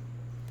out?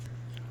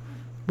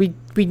 We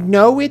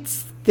know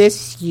it's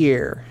this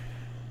year.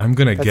 I'm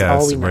going to That's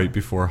guess all we know. right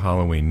before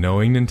Halloween.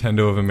 Knowing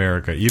Nintendo of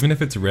America, even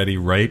if it's ready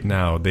right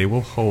now, they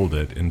will hold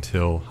it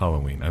until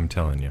Halloween. I'm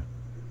telling you.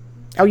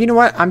 Oh, you know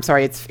what? I'm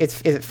sorry. Is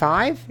it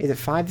 5? Is it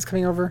 5 that's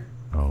coming over?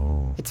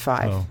 Oh. It's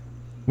 5. Well,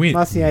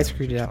 Mostly I know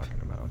screwed what it you're up.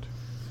 talking about.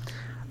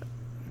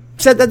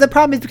 So the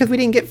problem is because we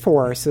didn't get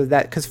 4, so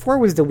because 4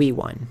 was the Wii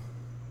one.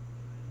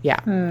 Yeah.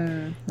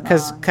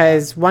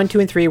 Because 1, 2,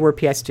 and 3 were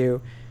PS2.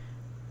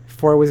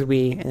 4 was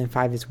Wii, and then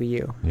 5 is Wii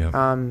U. Yep.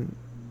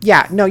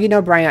 Yeah,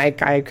 no, Brian,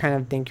 I kind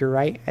of think you're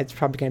right. It's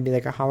probably going to be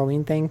like a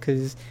Halloween thing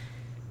because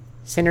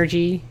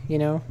synergy,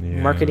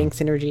 marketing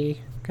synergy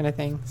kind of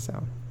thing.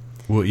 So,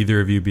 will either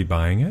of you be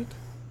buying it?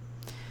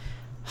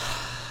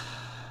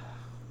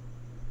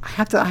 I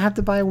have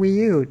to buy a Wii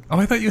U. Oh,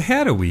 I thought you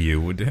had a Wii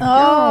U.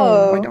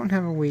 No, I don't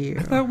have a Wii U.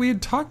 I thought we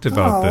had talked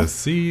about this.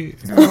 See,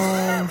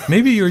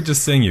 maybe you were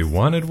just saying you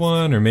wanted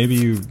one, or maybe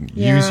you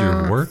use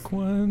your work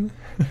one.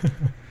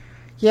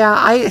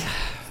 Yeah,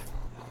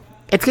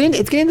 It's getting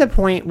to the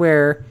point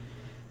where,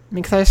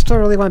 because I still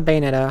really want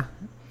Bayonetta,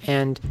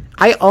 and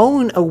I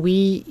own a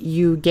Wii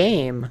U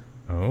game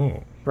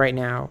right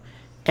now,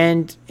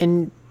 and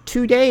in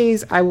 2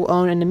 days I will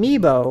own an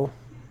Amiibo,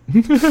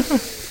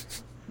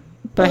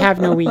 but I have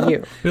no Wii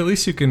U. At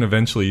least you can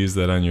eventually use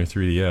that on your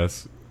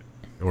 3DS.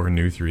 or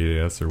new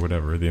 3DS or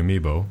whatever, the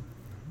Amiibo.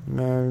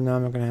 No, I'm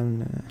not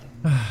gonna.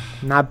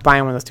 I'm not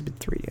buying one of those stupid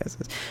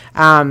 3DSs.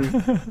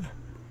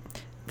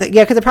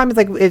 Yeah, because the problem is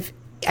like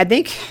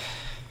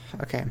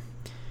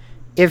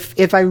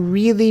if I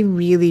really,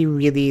 really,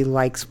 really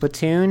like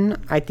Splatoon,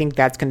 I think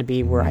that's going to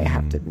be where I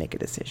have to make a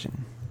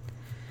decision.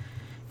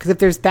 Because if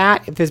there's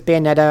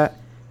Bayonetta,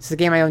 it's the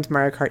game I own.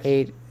 Mario Kart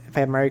 8. If I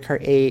have Mario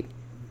Kart 8,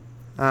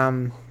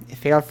 if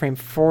Fatal Frame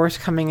 4 is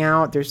coming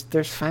out,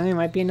 there's finally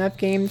might be enough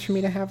games for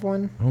me to have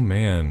one. Oh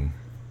man,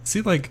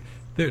 see, like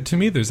to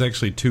me, there's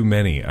actually too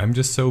many. I'm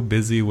just so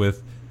busy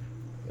with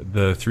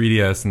the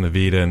 3DS and the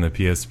Vita and the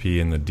PSP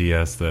and the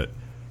DS that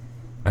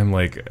I'm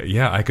like,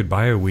 yeah, I could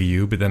buy a Wii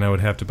U, but then I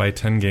would have to buy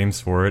 10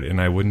 games for it, and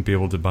I wouldn't be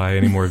able to buy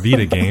any more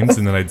Vita games,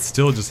 and then I'd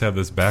still just have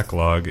this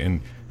backlog. And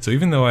so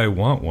even though I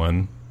want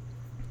one,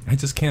 I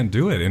just can't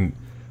do it. And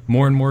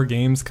more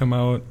games come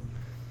out.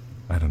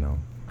 I don't know.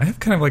 I have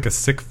kind of like a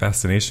sick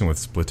fascination with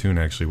Splatoon,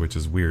 actually, which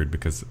is weird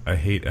because I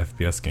hate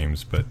FPS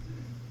games, but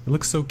it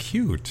looks so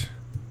cute.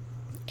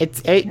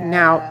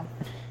 Now.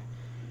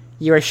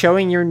 You are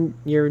showing your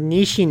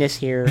nichiness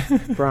here,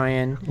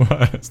 Brian.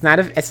 What? It's not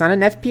an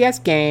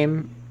FPS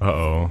game.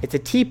 Uh-oh. It's a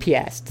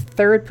TPS,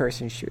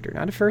 third-person shooter,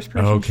 not a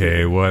first-person shooter.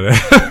 Okay,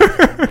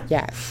 whatever.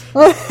 Yes.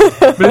 But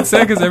it's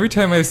sad because every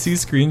time I see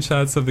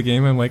screenshots of the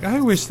game, I'm like,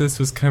 I wish this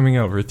was coming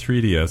out for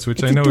 3DS,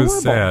 which I know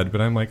is sad,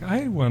 but I'm like,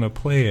 I want to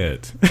play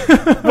it.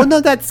 Well, no,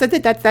 that's the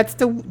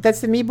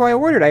Amiibo I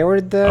ordered. I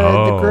ordered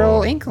the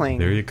girl Inkling.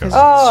 There you go.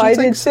 Oh, I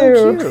did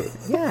so too. Cute.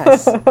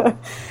 Yes.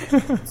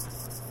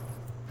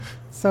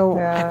 So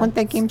Yeah. I want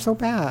that game so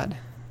bad.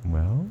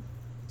 Well,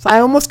 So I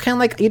almost kind of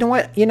like, you know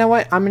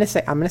what? I'm gonna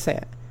say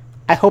it.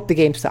 I hope the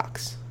game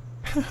sucks.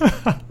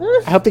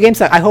 I hope the game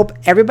sucks. I hope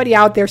everybody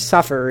out there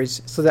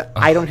suffers so that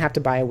I don't have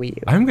to buy a Wii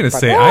U. I'm going to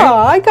say...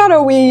 I got a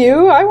Wii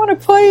U. I want to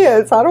play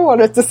it. I don't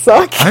want it to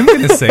suck. I'm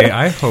going to say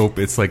I hope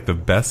it's like the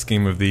best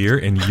game of the year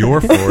and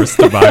you're forced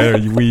to buy a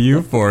Wii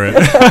U for it.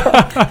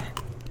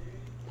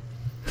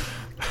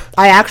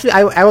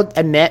 I will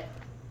admit,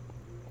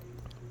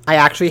 I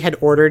actually had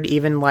ordered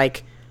even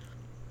like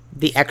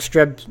the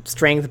extra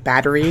strength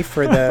battery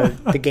for the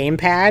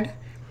gamepad.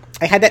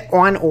 I had that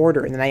on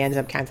order, and then I ended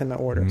up canceling my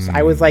order. So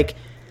I was like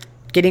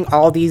getting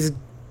all these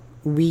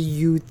Wii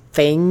U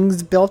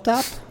things built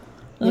up,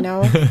 you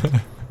know?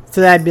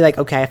 So that I'd be like,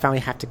 okay, I finally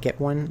have to get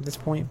one at this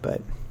point,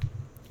 but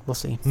we'll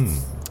see.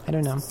 I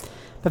don't know.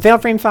 But Fatal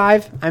Frame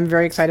 5, I'm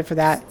very excited for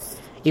that.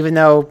 Even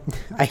though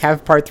I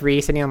have part 3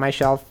 sitting on my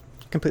shelf,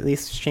 completely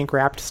shrink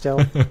wrapped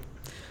still.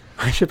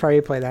 I should probably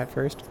play that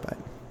first, but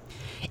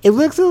it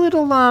looks a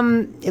little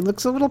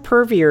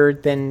pervier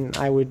than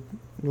I would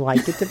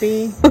like it to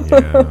be.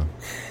 Yeah.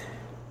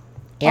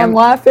 I'm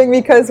laughing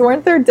because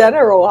weren't there Dead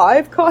or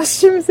Alive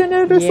costumes in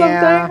it or something?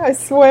 I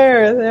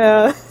swear,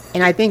 yeah.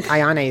 And I think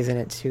Ayane is in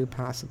it too,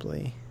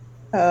 possibly.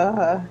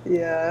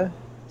 Yeah.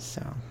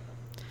 So,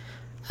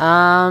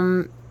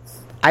 I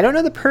don't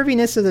know the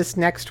perviness of this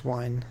next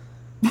one.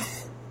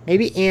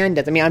 Maybe Anne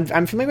does. I mean,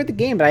 I'm familiar with the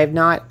game, but I have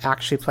not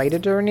actually played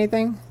it or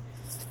anything.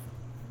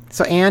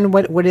 So, Anne,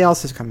 what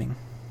else is coming?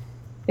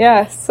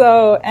 Yeah,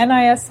 so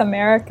NIS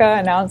America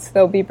announced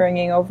they'll be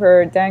bringing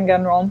over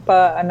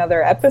Danganronpa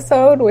Another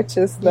Episode, which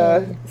is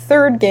the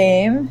third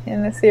game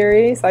in the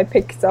series. I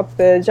picked up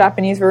the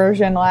Japanese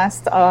version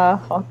last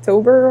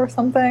October or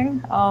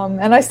something,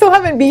 and I still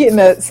haven't beaten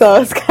it,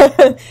 so it's kind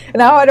of,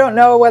 now I don't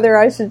know whether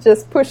I should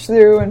just push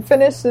through and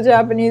finish the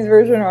Japanese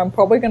version, or I'm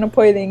probably going to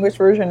play the English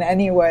version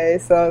anyway,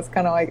 so it's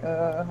kind of like,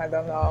 I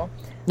don't know.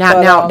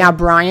 Now,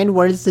 Brian,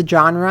 what is the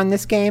genre on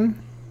this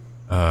game?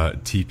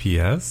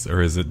 TPS,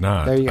 or is it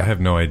not? There you go. I have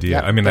no idea.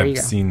 Yep, I mean, there you I've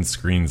go. seen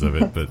screens of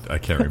it, but I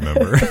can't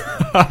remember.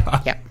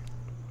 Yep.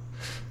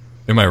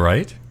 Am I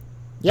right?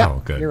 Yep,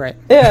 Oh, good. you're right.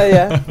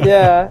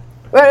 Yeah.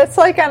 But it's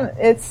like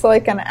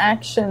an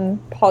action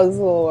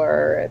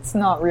puzzler. It's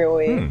not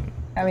really.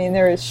 I mean,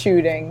 there is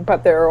shooting,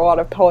 but there are a lot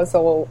of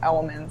puzzle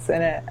elements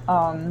in it.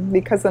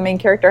 Because the main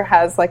character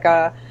has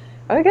I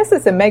guess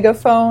it's a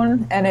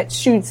megaphone, and it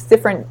shoots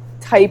different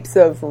types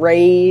of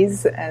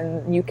rays,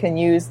 and you can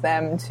use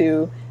them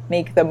to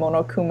make the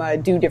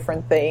Monokuma do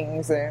different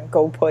things and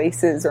go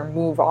places or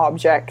move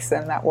objects,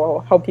 and that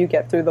will help you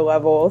get through the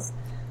levels.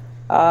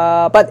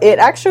 But it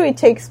actually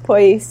takes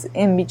place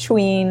in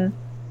between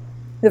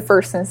the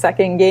first and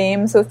second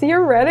game, so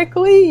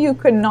theoretically you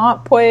could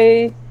not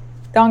play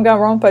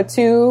Danganronpa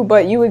 2,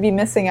 but you would be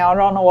missing out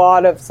on a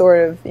lot of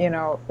sort of,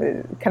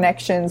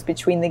 connections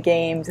between the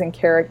games and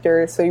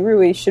characters, so you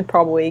really should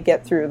probably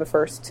get through the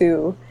first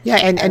two. Yeah,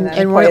 and I'm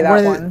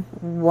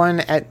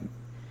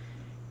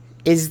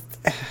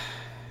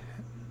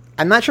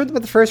not sure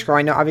about the first girl.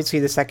 I know obviously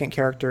the second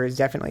character is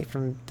definitely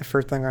from the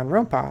first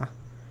Danganronpa.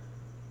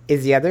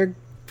 Is the other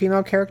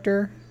female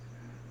character?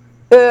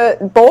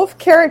 Both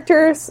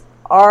characters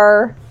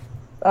are,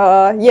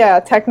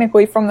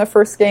 technically from the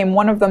first game.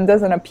 One of them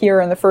doesn't appear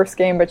in the first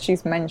game, but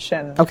she's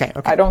mentioned. Okay.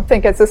 I don't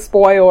think it's a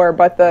spoiler,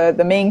 but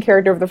the main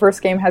character of the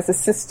first game has a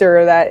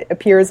sister that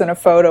appears in a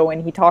photo,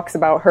 and he talks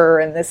about her,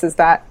 and this is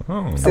that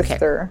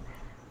sister. Okay.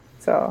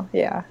 So,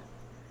 yeah.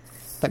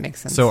 That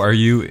makes sense. So are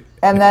you?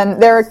 And then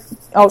there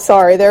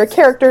are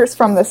characters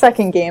from the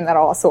second game that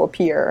also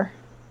appear.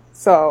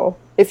 So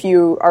if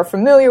you are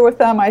familiar with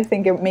them, I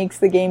think it makes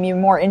the game even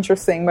more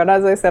interesting. But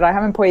as I said, I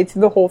haven't played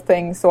through the whole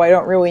thing, so I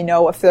don't really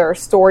know if there are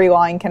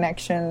storyline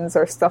connections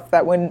or stuff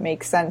that wouldn't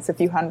make sense if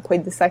you hadn't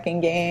played the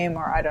second game,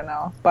 or I don't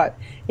know. But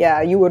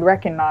yeah, you would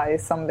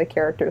recognize some of the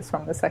characters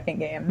from the second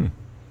game.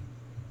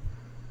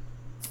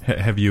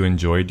 Have you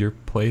enjoyed your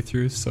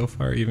playthroughs so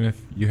far, even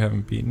if you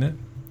haven't beaten it?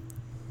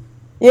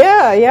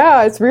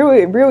 Yeah, it's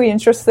really, really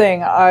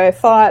interesting. I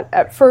thought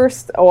at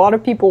first a lot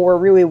of people were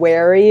really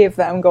wary of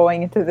them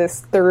going into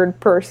this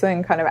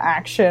third-person kind of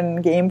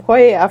action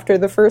gameplay after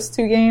the first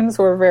two games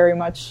were very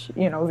much,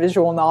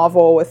 visual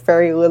novel with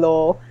very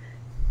little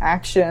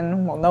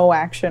action, well, no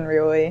action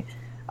really.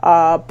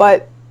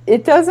 But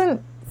it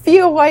doesn't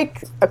feel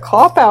like a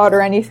cop-out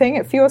or anything.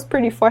 It feels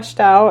pretty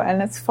fleshed out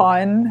and it's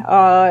fun.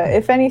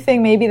 If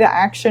anything, maybe the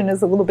action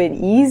is a little bit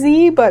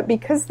easy, but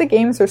because the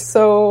games are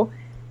so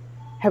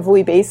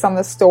heavily based on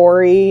the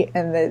story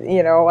and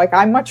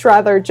I'd much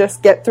rather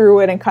just get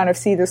through it and kind of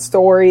see the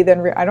story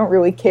than I don't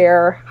really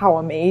care how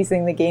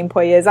amazing the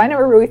gameplay is. I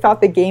never really thought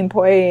the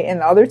gameplay in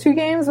the other two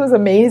games was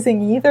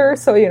amazing either,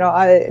 so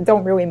I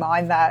don't really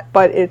mind that,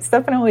 but it's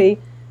definitely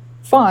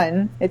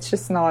fun. It's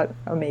just not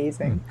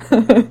amazing.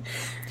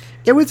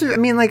 It was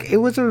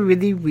a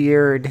really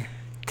weird,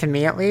 to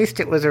me at least,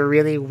 it was a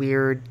really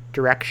weird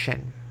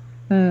direction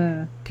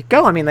to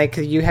go.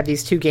 Because you have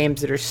these two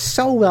games that are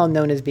so well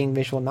known as being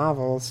visual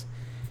novels,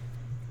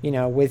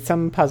 with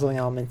some puzzling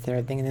elements and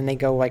everything, and then they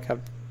go like a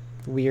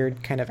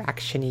weird kind of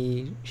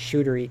action-y,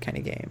 shootery kind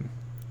of game.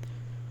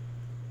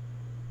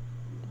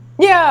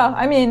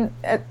 Yeah,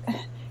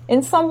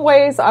 in some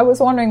ways I was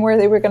wondering where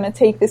they were going to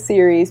take the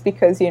series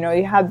because, you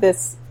had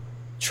this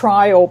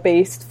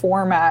trial-based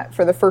format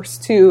for the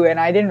first two, and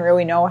I didn't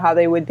really know how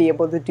they would be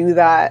able to do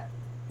that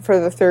for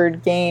the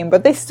third game,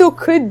 but they still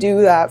could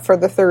do that for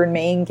the third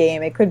main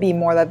game. It could be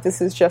more that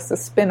this is just a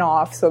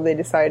spin-off, so they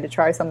decided to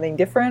try something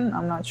different.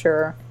 I'm not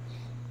sure.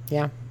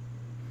 Yeah.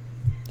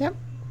 Yep.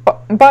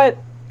 But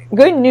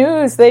good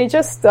news, they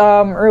just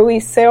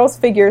released sales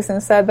figures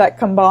and said that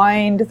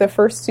combined, the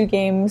first two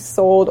games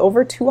sold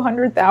over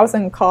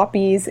 200,000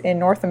 copies in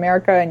North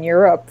America and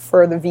Europe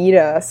for the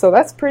Vita, so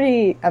that's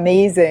pretty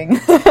amazing.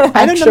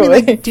 I don't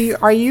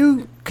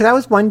know, because I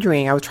was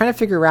wondering, I was trying to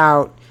figure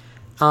out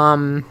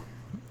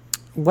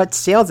what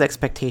sales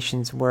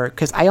expectations were,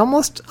 because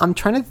I'm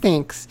trying to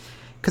think,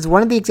 because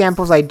one of the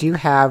examples I do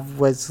have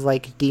was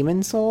like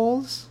Demon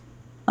Souls.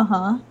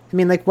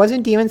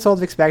 Wasn't Demon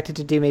Souls expected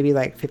to do maybe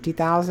like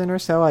 50,000 or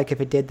so? Like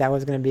if it did, that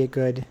was going to be a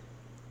good.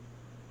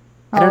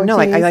 I don't know.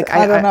 Geez,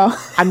 I don't know.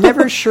 I'm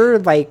never sure.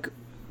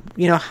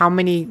 How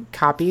many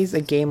copies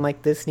a game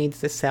like this needs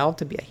to sell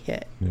to be a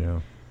hit. Yeah.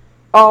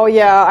 Oh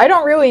yeah, I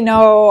don't really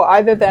know.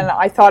 Other than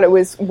I thought it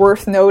was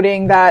worth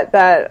noting that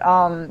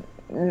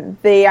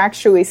they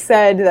actually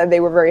said that they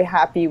were very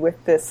happy with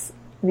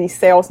these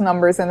sales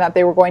numbers and that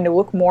they were going to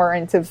look more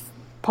into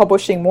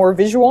publishing more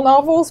visual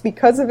novels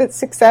because of its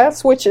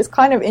success, which is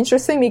kind of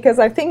interesting because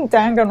I think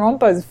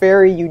Danganronpa is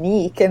very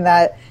unique in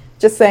that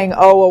just saying,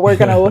 oh, well, we're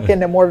going to look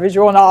into more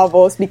visual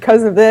novels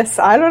because of this.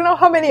 I don't know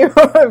how many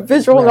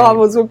visual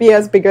novels would be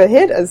as big a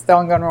hit as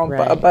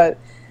Danganronpa, but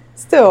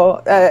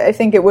still, I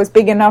think it was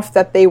big enough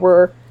that they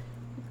were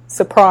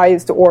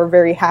surprised or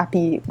very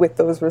happy with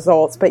those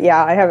results. But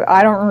yeah,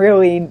 I don't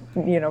really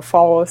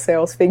follow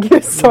sales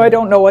figures, so I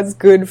don't know what's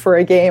good for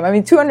a game.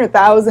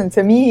 200,000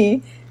 to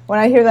me, when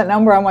I hear that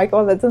number, I'm like,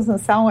 oh, that doesn't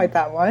sound like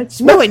that much.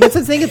 No, that's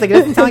the thing. It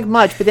doesn't sound like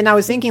much. But then I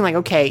was thinking,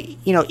 okay,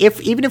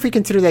 even if we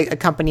consider that a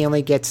company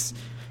only gets,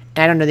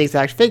 and I don't know the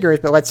exact figures,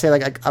 but let's say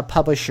like a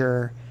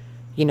publisher,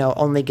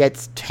 only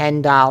gets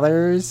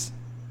 $10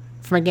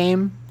 from a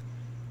game,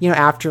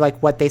 after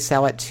like what they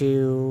sell it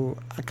to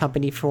a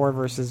company for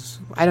versus,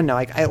 I don't know,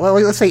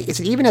 let's say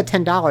it's even at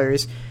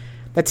 $10,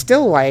 that's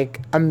still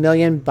like $1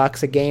 million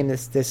a game.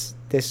 This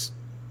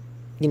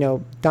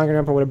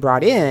Danganronpa would have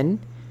brought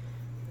in.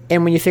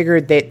 And when you figure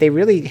they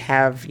really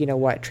have,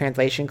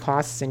 translation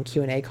costs and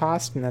Q&A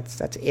costs, and that's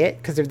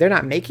it, because they're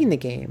not making the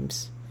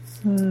games,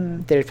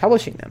 they're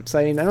publishing them. So,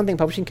 I don't think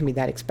publishing can be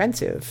that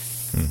expensive.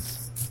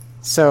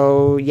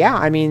 So,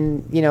 yeah,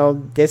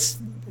 this,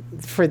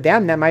 for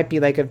them, that might be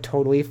like a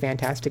totally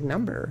fantastic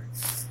number.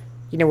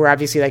 Where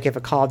obviously, like, if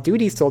a Call of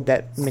Duty sold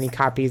that many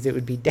copies, it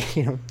would be,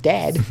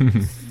 dead.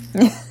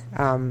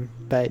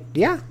 But,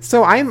 yeah,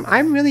 so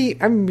I'm really,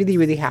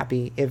 really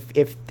happy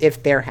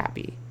if they're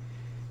happy.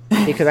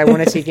 Because I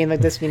want to see a game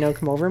like this,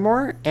 come over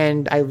more,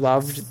 and I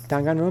loved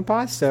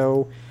Danganronpa,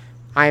 so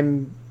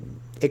I'm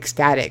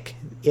ecstatic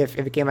if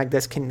a game like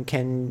this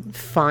can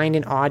find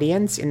an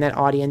audience, and that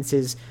audience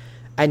is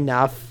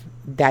enough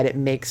that it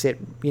makes it,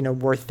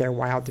 worth their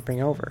while to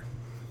bring over.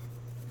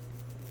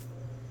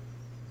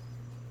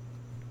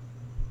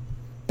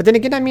 But then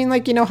again,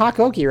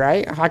 Hakoki,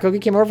 right?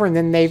 Hakoki came over, and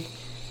then they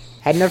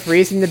had enough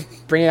reason to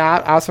bring it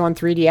out also on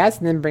 3DS,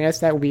 and then bring us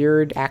that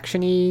weird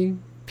action-y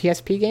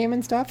PSP game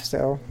and stuff,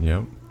 so...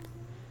 Yep.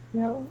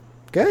 Yeah.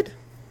 Good.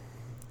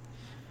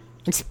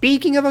 And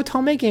speaking of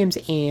Otome games,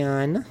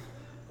 Anne...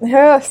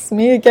 Yes,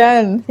 me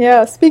again.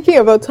 Yeah, speaking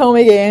of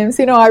Otome games,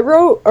 I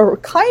wrote I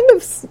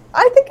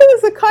think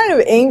it was a kind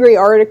of angry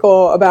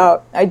article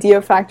about Idea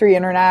Factory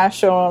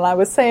International, and I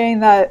was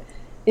saying that,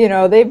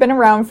 they've been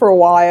around for a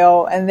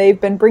while, and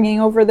they've been bringing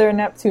over their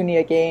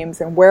Neptunia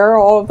games, and where are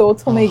all of the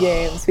Otome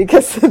games?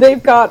 Because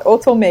they've got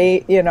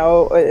Ultimate,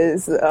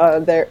 is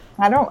their...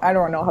 I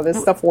don't know how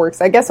this stuff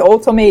works. I guess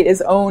Ultimate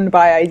is owned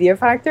by Idea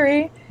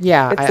Factory.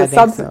 Yeah, it's I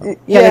think so.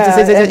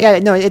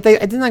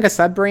 It's like a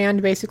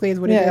sub-brand, basically, is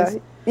what it is.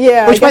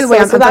 Yeah, which, by the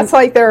way, so that's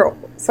like their...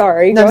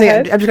 Sorry, go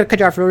ahead. I'm just going to cut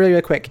you off really,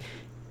 really quick.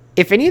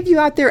 If any of you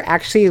out there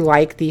actually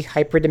like the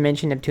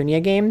Hyperdimension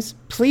Neptunia games,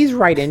 please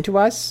write into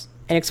us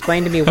and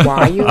explain to me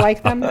why you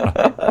like them.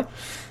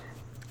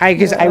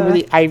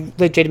 I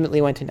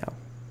legitimately want to know.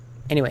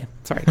 Anyway,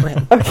 sorry, go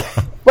ahead.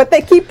 Okay. But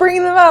they keep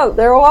bringing them out.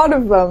 There are a lot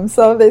of them,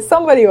 so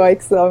somebody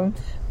likes them.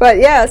 But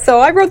yeah, so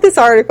I wrote this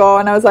article,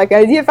 and I was like,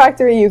 Idea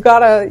Factory, you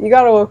gotta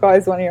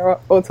localize one of your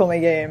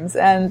Otome games.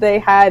 And they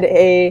had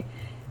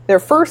their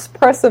first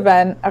press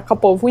event a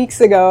couple of weeks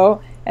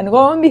ago, and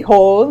lo and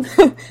behold,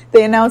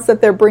 they announced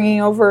that they're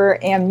bringing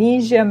over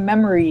Amnesia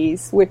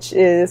Memories, which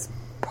is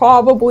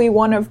probably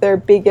one of their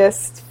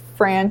biggest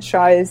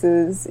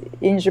franchises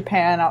in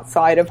Japan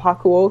outside of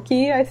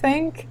Hakuoki, I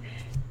think.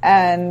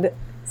 And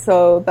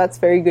so that's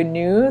very good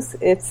news.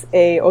 It's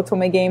a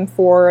Otome game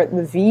for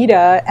the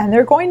Vita, and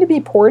they're going to be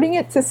porting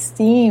it to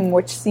Steam,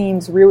 which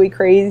seems really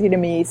crazy to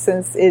me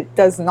since it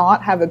does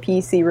not have a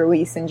PC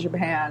release in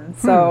Japan.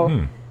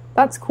 So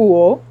that's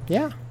cool.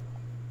 Yeah.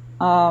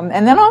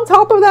 And then on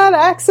top of that,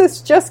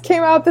 Axis just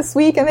came out this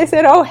week, and they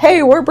said, "Oh,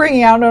 hey, we're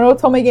bringing out an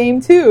Otome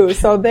game too."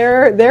 So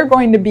they're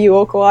going to be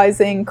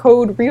localizing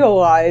Code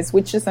Realize,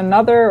 which is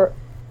another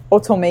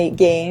Otome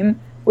game,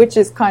 which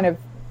is kind of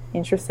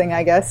interesting,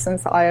 I guess,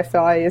 since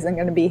IFI isn't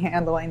going to be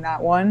handling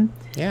that one.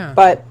 Yeah.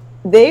 But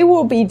they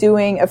will be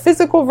doing a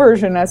physical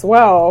version as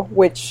well,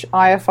 which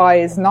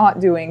IFI is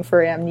not doing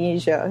for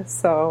Amnesia.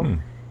 So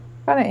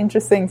kind of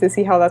interesting to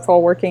see how that's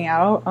all working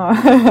out.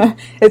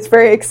 It's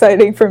very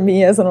exciting for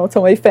me as an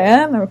Otome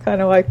fan. I'm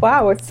kind of like,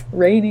 wow, it's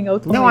raining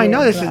Otome. No, I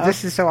know games now.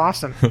 this is so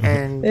awesome.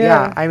 And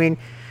yeah, I mean,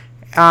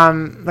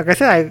 like I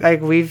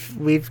said,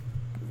 we've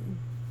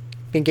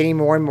been getting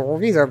more and more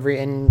reviews over it,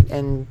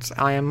 and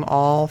I am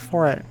all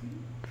for it.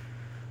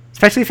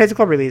 Especially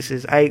physical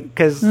releases.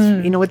 Because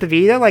with the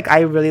Vita, like,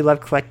 I really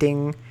love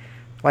collecting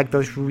like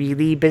those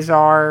really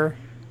bizarre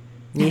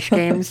niche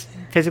games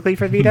physically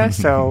for Vita.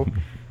 So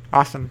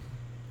awesome.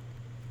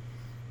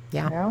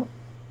 Yeah.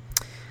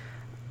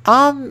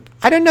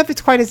 I don't know if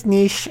it's quite as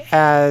niche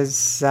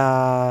as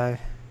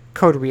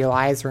Code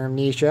Realize or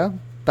Amnesia,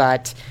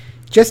 but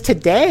just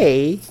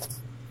today,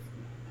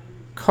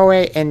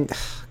 Koei and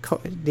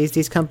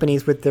these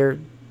companies with their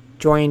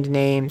joined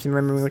names and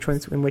remembering which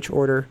ones in which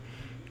order,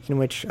 in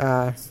which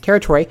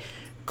territory,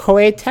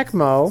 Koei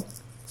Tecmo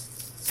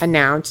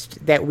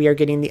announced that we are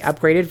getting the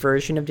upgraded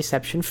version of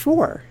Deception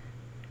 4,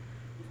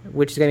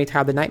 which is going to be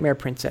titled The Nightmare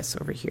Princess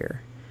over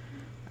here.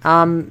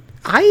 I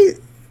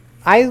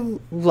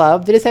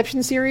love the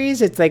Deception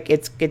series. It's like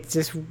it's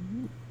this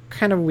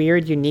kind of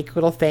weird, unique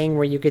little thing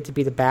where you get to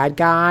be the bad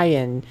guy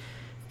and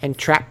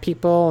trap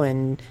people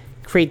and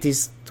create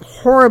these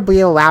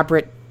horribly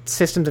elaborate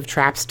systems of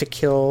traps to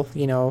kill,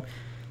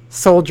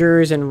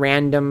 soldiers and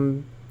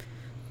random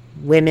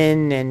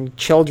women and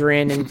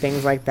children and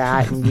things like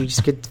that, and you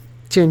just get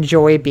to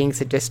enjoy being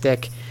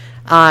sadistic.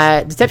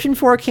 Deception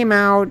 4 came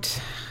out,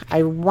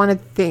 I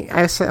want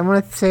to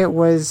say it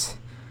was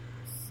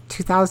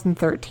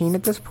 2013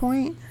 at this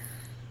point.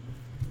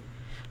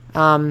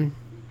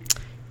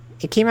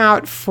 It came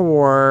out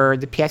for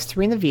the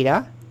PS3 and the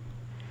Vita,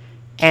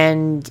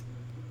 and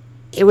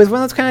it was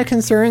one of those kind of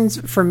concerns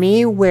for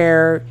me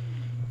where,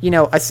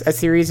 a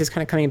series is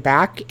kind of coming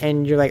back,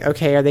 and you're like,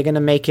 okay, are they going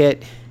to make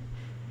it,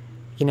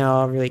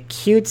 really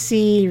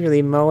cutesy,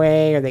 really moe?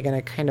 Are they going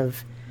to kind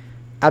of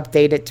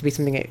update it to be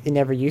something it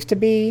never used to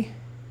be?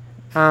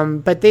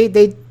 But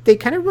they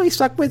kind of really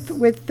stuck with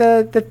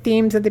the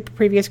themes of the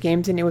previous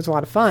games, and it was a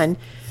lot of fun.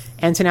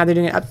 And so now they're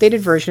doing an updated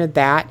version of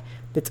that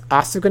that's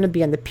also going to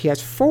be on the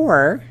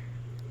PS4.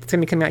 It's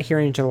going to be coming out here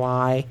in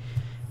July.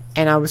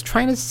 And I was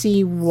trying to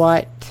see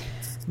what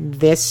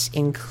this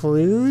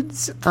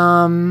includes.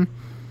 Because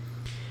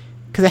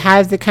it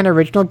has the kind of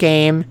original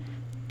game,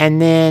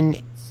 and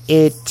then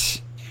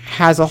it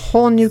has a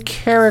whole new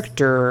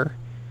character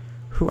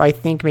who I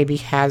think maybe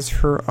has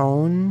her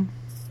own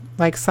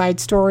side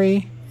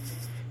story,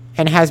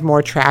 and has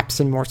more traps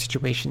and more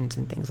situations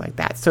and things like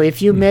that. So if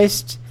you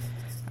missed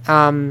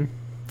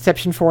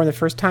Deception 4 the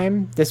first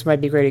time, this might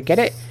be great to get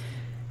it.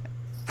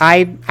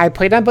 I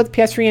played on both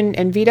PS3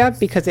 and Vita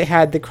because it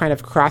had the kind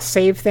of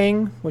cross-save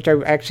thing, which I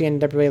actually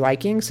ended up really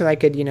liking. So I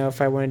could,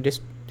 if I wanted to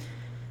just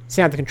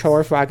sit on the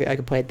controller for, I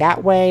could play it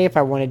that way. If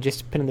I wanted to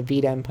just put on the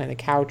Vita and play on the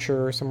couch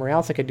or somewhere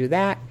else, I could do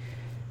that.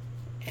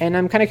 And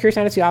I'm kind of curious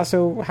now to see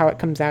also how it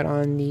comes out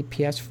on the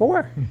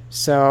PS4.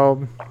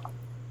 So,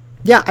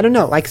 yeah, I don't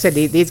know. Like I said,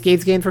 these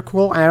games were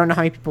cool, and I don't know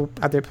how many people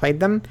out there played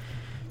them.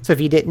 So if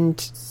you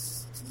didn't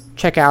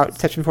check out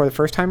Section 4 the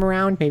first time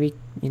around, maybe,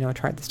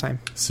 try it this time.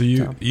 So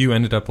you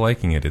ended up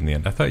liking it in the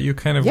end. I thought you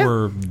kind of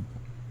were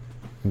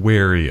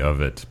wary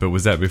of it, but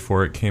was that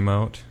before it came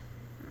out?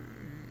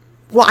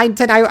 Well,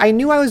 I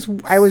knew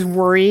I was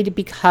worried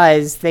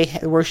because they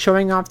were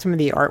showing off some of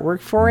the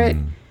artwork for it,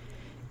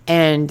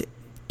 and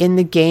in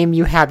the game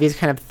you have these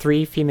kind of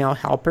 3 female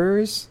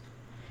helpers,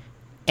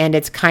 and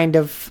it's kind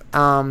of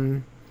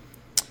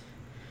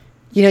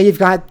you've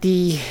got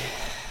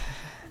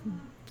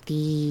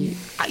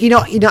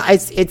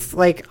it's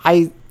like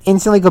I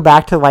instantly go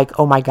back to like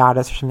Oh My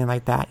Goddess or something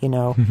like that,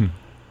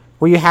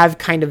 where you have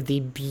kind of the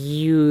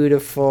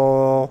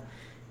beautiful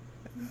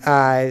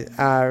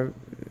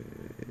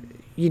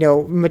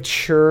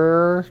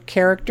mature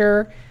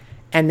character,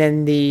 and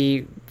then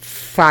the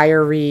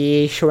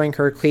fiery, showing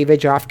her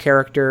cleavage off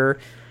character,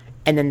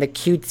 and then the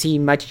cutesy,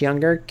 much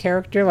younger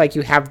character. Like,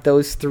 you have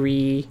those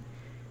 3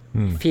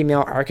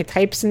 female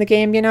archetypes in the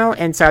game,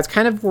 and so I was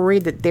kind of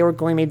worried that they were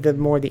going maybe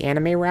the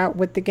anime route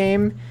with the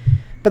game.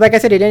 But like I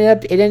said, it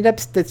ended up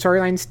the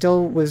storyline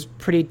still was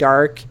pretty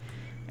dark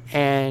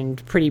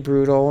and pretty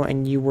brutal,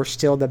 and you were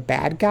still the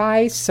bad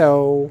guy.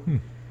 So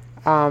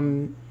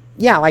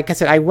yeah, like I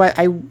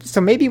said,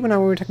 so maybe when we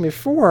were talking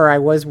before, I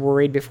was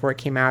worried before it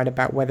came out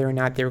about whether or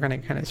not they were going to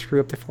kind of screw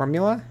up the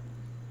formula.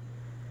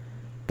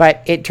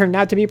 But it turned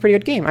out to be a pretty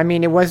good game. I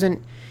mean, it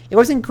wasn't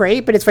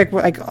great, but it's like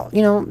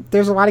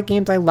there's a lot of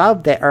games I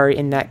love that are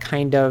in that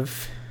kind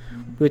of,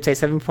 we would say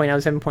 7.0,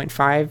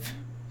 7.5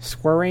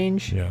 score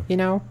range,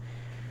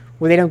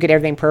 where they don't get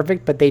everything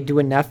perfect, but they do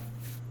enough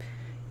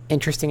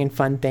interesting and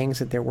fun things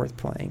that they're worth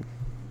playing.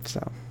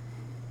 So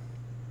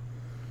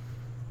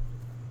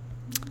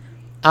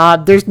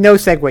there's no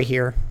segue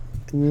here.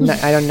 No,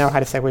 I don't know how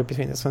to segue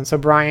between this one. So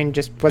Brian,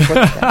 just what's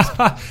next?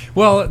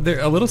 Well,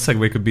 a little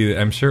segue could be that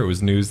I'm sure it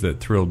was news that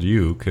thrilled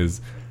you, because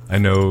I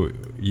know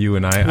you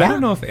and I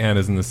don't know if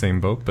Anna's in the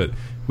same boat, but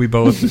we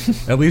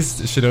both, at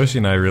least Shidoshi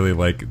and I, really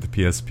like the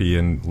PSP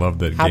and love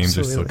that games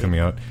are still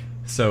coming out.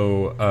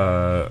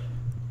 So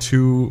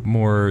 2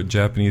 more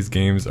Japanese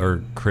games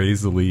are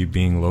crazily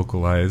being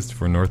localized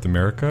for North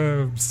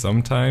America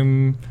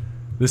sometime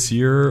this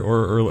year,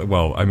 or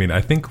well, I mean, I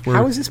think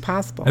how is this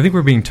possible? I think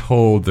we're being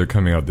told they're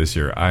coming out this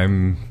year.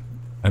 I'm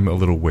a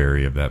little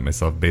wary of that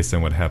myself based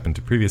on what happened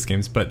to previous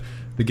games, but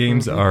the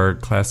games are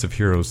Class of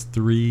Heroes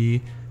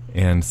 3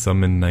 and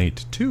Summon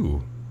Night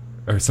 2,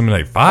 or Summon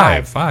Night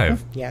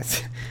 5.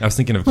 Yes, I was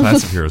thinking of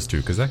Class of Heroes 2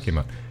 because that came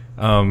out.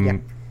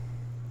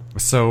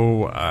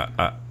 So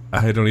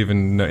I don't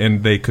even know,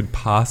 and they could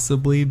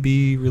possibly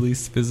be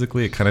released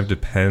physically. It kind of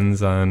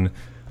depends on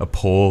a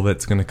poll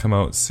that's going to come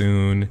out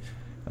soon.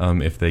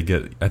 If they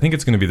get, I think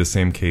it's going to be the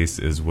same case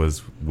as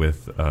was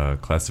with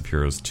Class of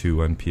Heroes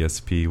 2 on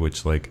PSP,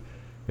 which, like,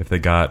 if they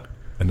got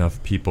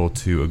enough people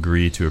to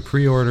agree to a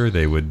pre-order,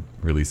 they would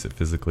release it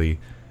physically,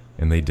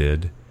 and they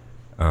did.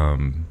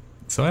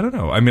 So I don't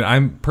know. I mean,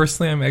 I'm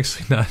actually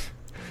not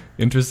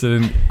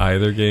interested in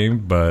either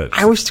game, but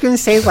I was just going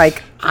to say,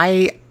 like,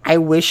 I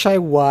wish I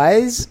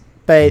was,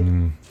 but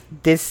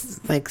this,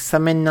 like,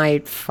 Summon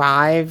Night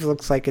 5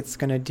 looks like it's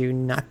going to do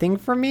nothing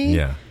for me.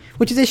 Yeah.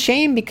 Which is a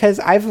shame, because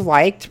I've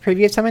liked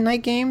previous Summon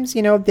Night games.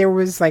 There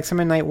was like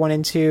Summon Night 1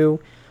 and 2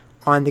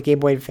 on the Game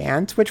Boy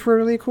Advance, which were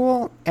really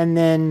cool. And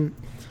then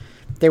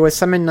there was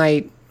Summon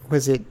Night,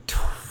 was it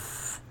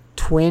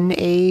Twin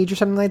Age or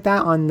something like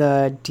that on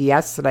the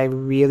DS that I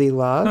really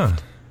loved.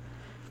 Huh.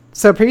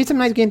 So previous Summon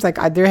Night games, like,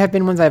 there have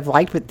been ones I've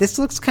liked, but this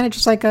looks kind of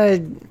just like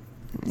a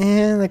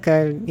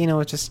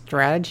just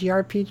strategy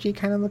RPG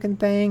kind of looking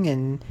thing.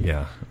 And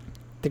yeah.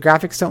 The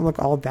graphics don't look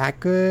all that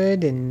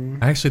good,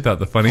 and I actually thought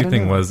the funny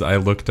thing was I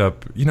looked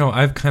up.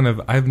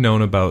 I've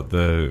known about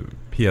the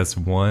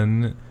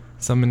PS1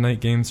 Summon Night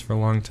games for a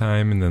long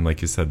time, and then,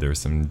 like you said, there were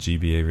some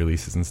GBA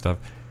releases and stuff.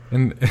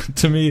 And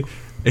to me,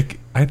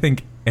 I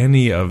think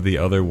any of the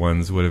other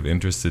ones would have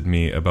interested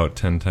me about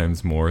 10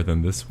 times more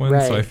than this one.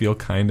 Right. So I feel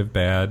kind of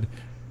bad.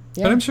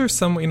 Yeah. But I'm sure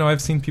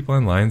I've seen people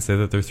online say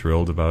that they're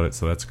thrilled about it,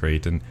 so that's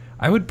great. And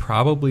I would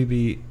probably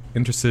be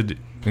interested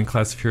in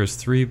Class of Heroes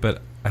 3,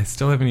 but I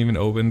still haven't even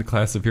opened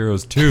Class of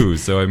Heroes 2,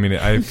 so I mean,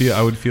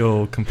 I would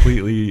feel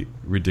completely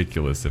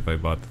ridiculous if I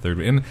bought the third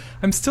one. And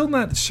I'm still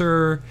not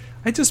sure.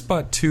 I just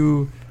bought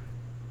 2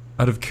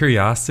 out of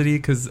curiosity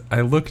because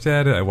I looked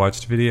at it, I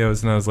watched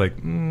videos, and I was like,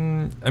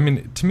 I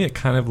mean, to me it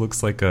kind of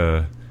looks like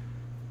a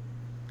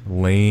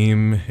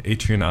lame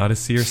Atrian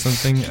Odyssey or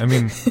something. I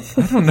mean,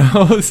 I don't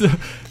know.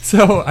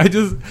 So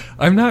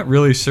I'm not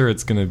really sure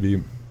it's going to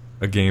be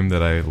a game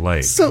that I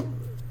like. So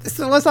let's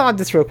talk about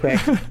this real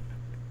quick.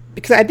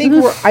 Because I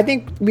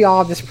think we all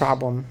have this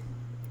problem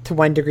to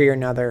one degree or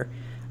another.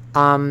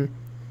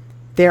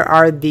 There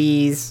are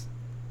these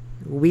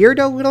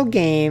weirdo little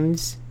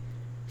games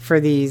for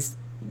these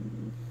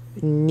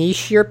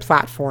nichier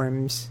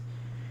platforms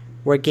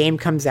where a game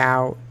comes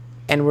out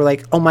and we're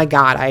like, oh my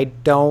god, I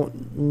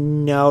don't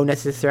know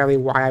necessarily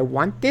why I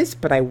want this,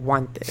 but I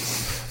want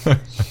this.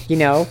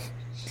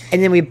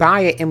 And then we buy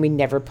it and we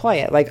never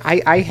play it. Like,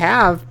 I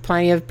have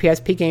plenty of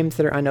PSP games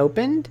that are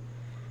unopened,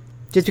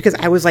 just because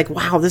I was like,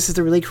 wow, this is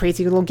a really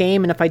crazy little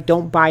game, and if I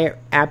don't buy it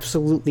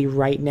absolutely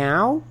right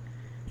now,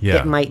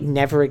 it might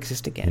never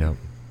exist again. Yeah.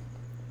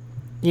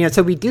 You know,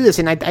 so we do this,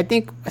 and I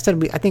think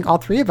all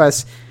three of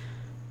us,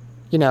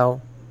 you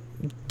know,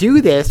 do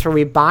this where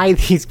we buy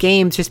these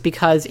games just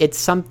because it's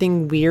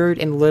something weird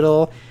and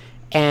little,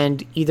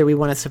 and either we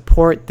want to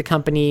support the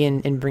company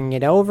and bring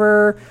it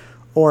over,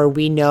 or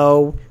we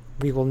know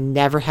we will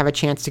never have a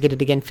chance to get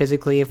it again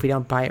physically if we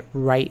don't buy it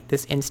right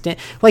this instant.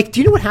 Like,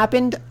 do you know what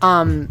happened?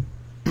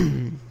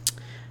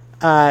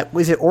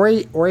 Was it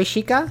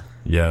Orishika?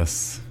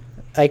 Yes.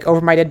 Like,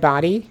 Over My Dead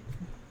Body?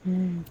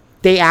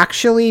 They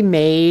actually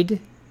made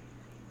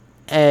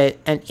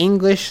an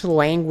English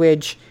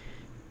language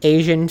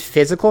Asian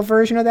physical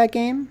version of that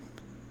game,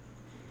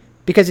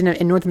 because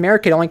in North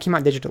America it only came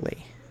out digitally,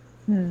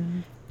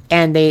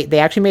 and they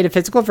actually made a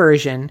physical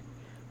version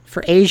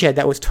for Asia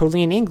that was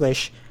totally in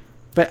English,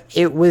 but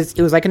it was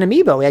like an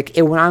amiibo. Like,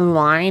 it went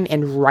online,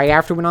 and right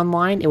after it went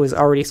online, it was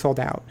already sold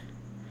out.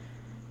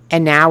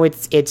 And now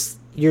it's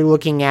you're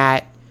looking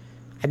at,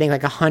 I think,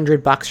 like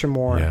 $100 or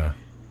more to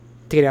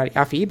get it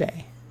off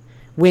eBay,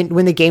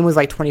 when the game was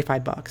like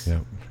 $25.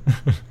 Yeah.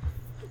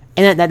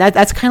 And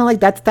that's kind of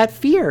like that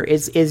fear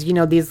is you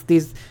know,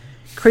 these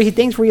crazy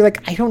things where you're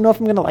like, I don't know if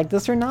I'm gonna like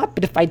this or not,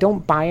 but if I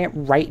don't buy it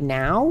right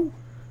now,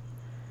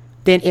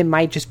 then it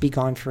might just be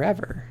gone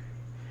forever.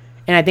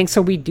 And I think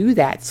so we do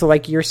that. So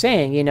like you're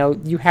saying, you know,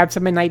 you have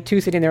Summon Night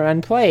 2 sitting there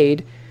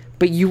unplayed,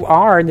 but you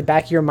are in the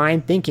back of your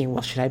mind thinking,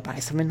 well, should I buy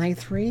Summon Night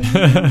 3?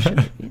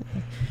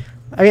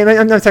 I mean,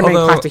 I'm not talking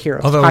about Classic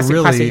Heroes.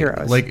 Classic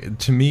Heroes. Like,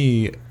 to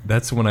me,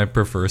 that's when I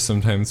prefer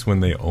sometimes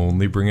when they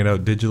only bring it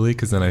out digitally,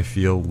 because then I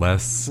feel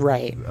less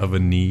of a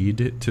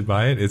need to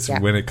buy it. It's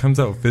when it comes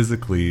out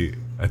physically,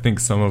 I think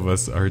some of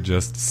us are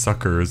just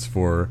suckers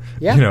for,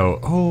 you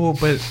know,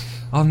 but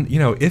you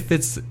know,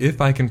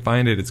 if I can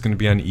find it, it's going to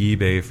be on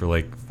eBay for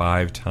like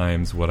 5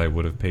 times what I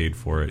would have paid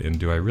for it. And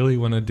do I really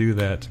want to do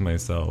that to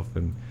myself?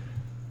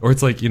 Or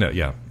it's like, you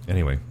know,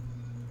 anyway.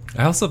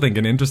 I also think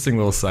an interesting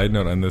little side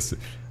note on this,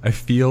 I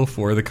feel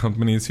for the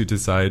companies who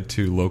decide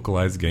to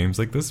localize games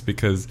like this,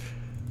 because,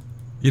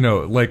 you know,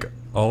 like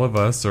all of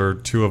us, or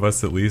 2 of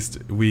us at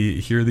least, we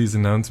hear these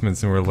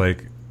announcements and we're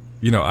like,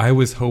 you know, I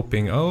was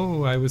hoping,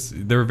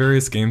 there were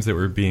various games that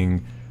were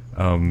being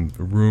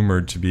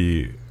rumored to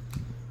be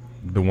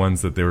the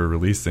ones that they were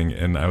releasing,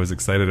 and I was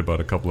excited about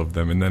a couple of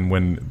them, and then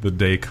when the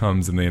day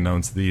comes and they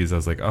announce these, I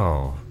was like,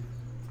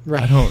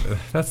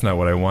 that's not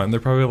what I want. And they're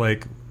probably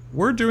like,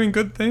 we're doing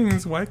good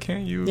things. Why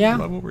can't you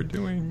love what we're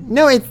doing?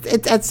 No,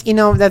 it's you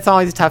know, that's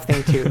always a tough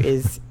thing too.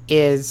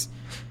 is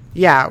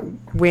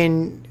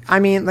when, I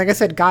mean, like I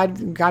said,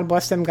 God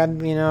bless them. God,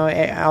 you know,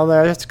 all the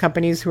other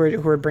companies who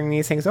are bringing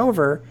these things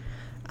over.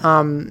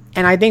 And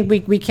I think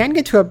we can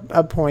get to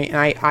a point, and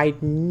I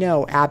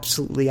know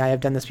absolutely I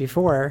have done this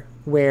before,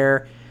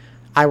 where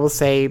I will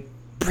say,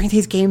 bring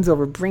these games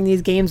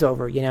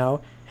over, you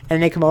know.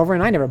 And they come over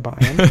and I never buy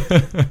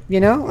them. You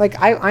know, like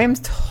I am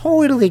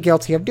totally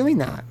guilty of doing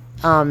that.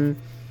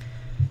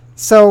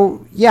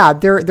 So yeah,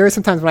 there are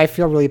some times when I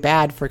feel really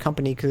bad for a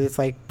company, because it's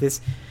like this,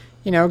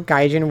 you know,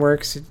 Gaijin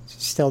Works,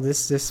 still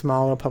this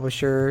small little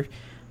publisher.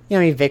 You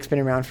know, I mean, Vic's been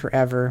around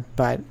forever,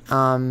 but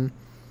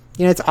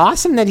you know, it's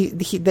awesome that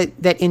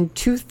that in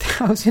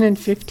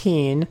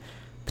 2015,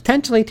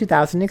 potentially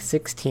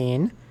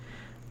 2016.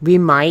 We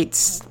might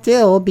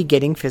still be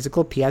getting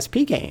physical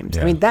PSP games.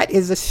 Yeah. I mean, that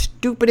is the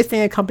stupidest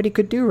thing a company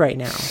could do right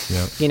now.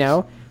 Yep. You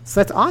know? So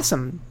that's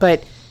awesome.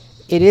 But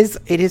it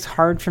is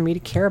hard for me to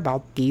care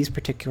about these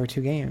particular 2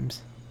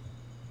 games.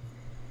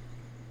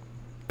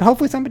 But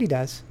hopefully somebody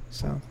does.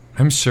 So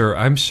I'm sure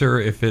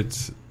if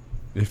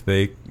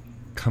they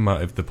come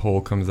out, if the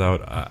poll comes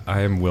out,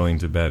 I am willing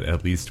to bet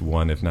at least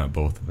one, if not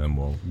both of them,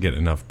 will get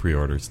enough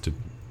pre-orders to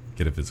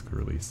get a physical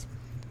release.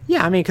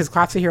 Yeah, I mean, because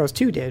Classic Heroes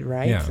 2 did,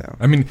 right? Yeah. So.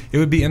 I mean, it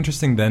would be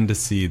interesting then to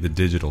see the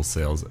digital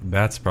sales.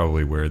 That's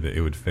probably where it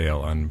would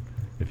fail on,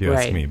 if you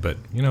ask me. But,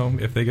 you know,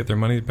 if they get their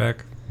money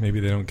back, maybe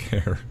they don't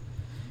care.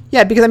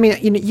 Yeah, because, I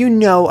mean, you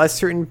know a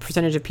certain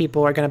percentage of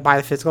people are going to buy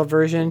the physical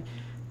version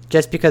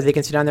just because they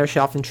can sit on their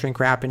shelf and shrink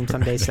wrap and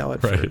someday sell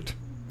it for, you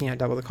know,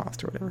 double the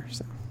cost or whatever.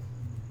 So,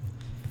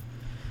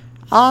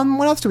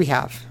 what else do we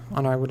have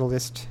on our little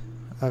list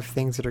of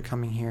things that are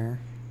coming here?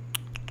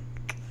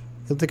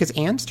 It looks like it's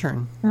Anne's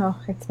turn. Oh,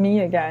 it's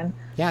me again.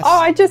 Yes. Oh,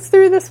 I just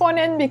threw this one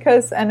in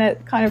because, and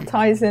it kind of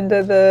ties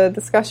into the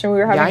discussion we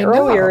were having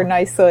earlier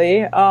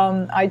nicely.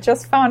 I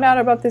just found out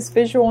about this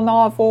visual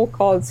novel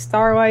called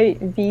Starlight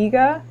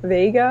Vega.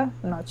 I'm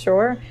not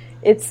sure.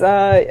 It's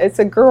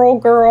a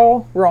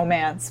girl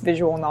romance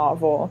visual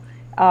novel.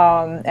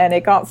 And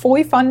it got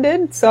fully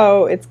funded,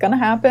 so it's going to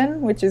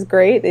happen, which is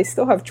great. They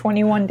still have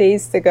 21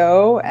 days to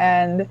go,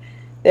 and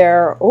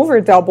they're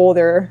over double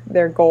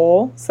their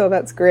goal, so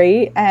that's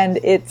great. And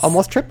it's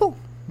almost triple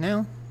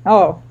now.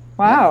 Oh,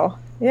 wow.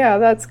 Yeah,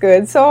 that's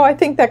good. So I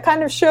think that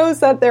kind of shows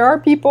that there are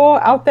people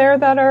out there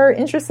that are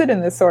interested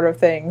in this sort of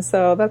thing.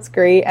 So that's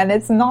great. And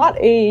it's not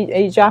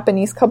a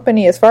Japanese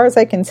company, as far as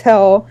I can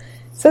tell.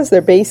 says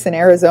they're based in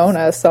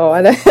Arizona, so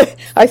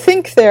I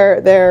think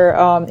they're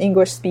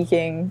English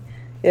speaking,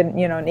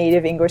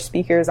 native English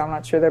speakers. I'm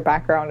not sure their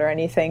background or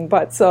anything,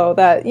 but so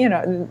that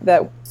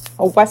that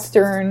a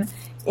Western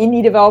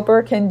indie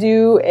developer can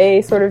do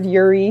a sort of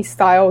Yuri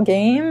style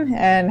game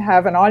and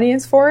have an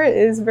audience for it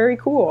is very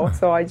cool.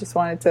 So I just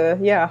wanted to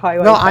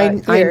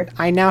highlight that here.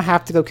 I now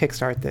have to go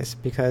kickstart this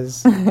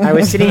because I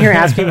was sitting here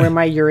asking where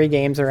my Yuri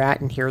games are at,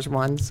 and here's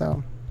one.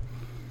 So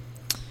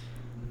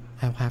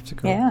I'll have to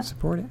go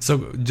support it.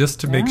 So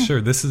just to make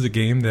sure, this is a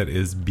game that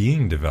is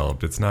being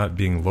developed. It's not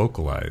being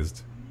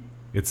localized.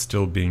 It's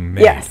still being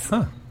made. Yes.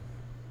 Huh.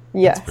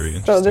 Yes. That's very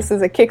interesting. So this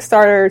is a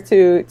Kickstarter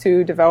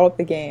to develop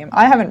the game.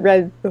 I haven't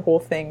read the whole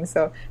thing,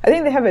 so I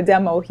think they have a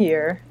demo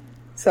here.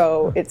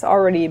 So it's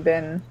already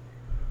been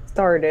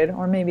started,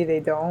 or maybe they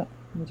don't.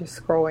 I'm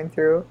just scrolling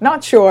through.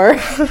 Not sure,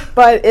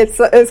 but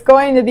it's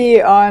going to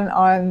be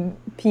on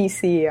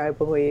PC, I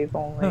believe,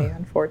 only,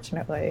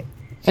 unfortunately.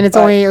 And it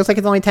looks like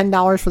it's only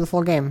 $10 for the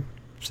full game.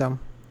 So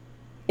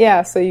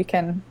yeah, so you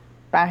can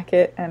back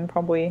it and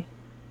probably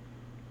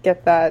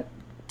get that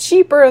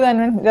cheaper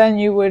than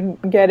you would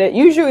get it.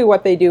 Usually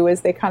what they do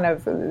is they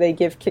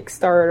give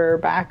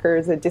Kickstarter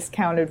backers a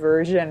discounted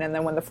version, and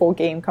then when the full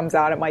game comes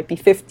out it might be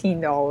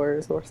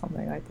 $15 or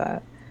something like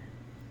that.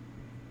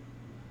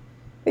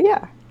 But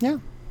yeah.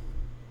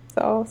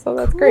 So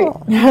that's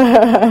cool.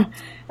 Great.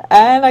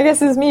 And I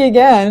guess it's me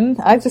again.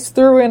 I just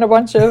threw in a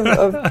bunch of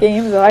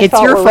games that I it's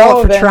thought your were fault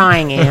relevant. for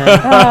trying, Anne.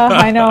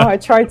 I know, I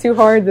tried too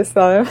hard this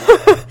time.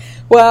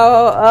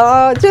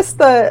 Well, just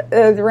a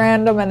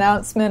random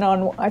announcement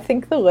on, I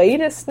think, the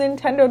latest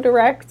Nintendo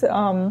Direct.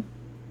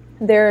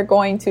 They're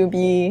going to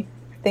be,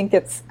 I think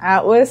it's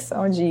Atlas.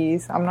 Oh,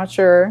 geez, I'm not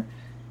sure.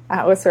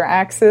 Atlas or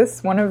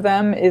Axis. One of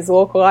them is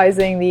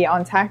localizing the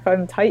Attack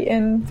on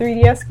Titan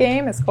 3DS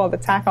game. It's called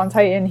Attack on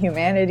Titan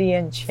Humanity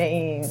in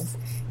Chains.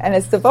 And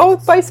it's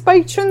developed by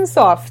Spike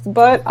Chunsoft,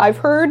 but I've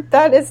heard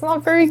that it's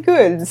not very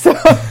good, so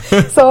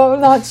I'm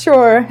not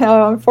sure,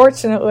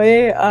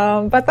 unfortunately.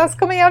 But that's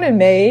coming out in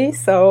May,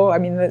 so I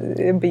mean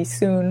it'll be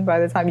soon by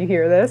the time you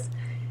hear this.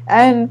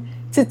 And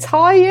to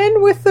tie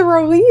in with the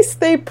release,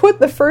 they put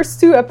the first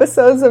 2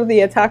 episodes of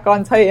the Attack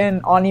on Titan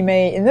anime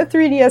in the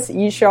 3DS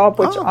eShop,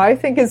 which I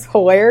think is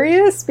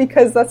hilarious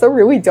because that's a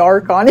really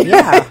dark anime.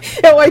 Yeah.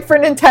 And like for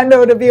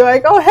Nintendo to be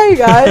like, oh hey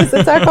guys,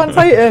 Attack on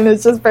Titan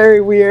is just very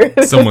weird.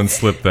 Someone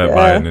slipped that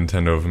by at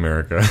Nintendo of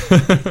America.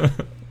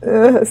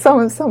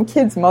 Some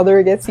kid's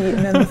mother gets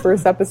eaten in the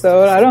first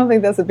episode. I don't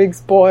think that's a big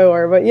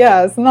spoiler, but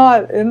yeah, it's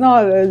not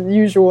a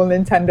usual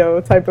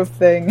Nintendo type of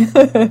thing.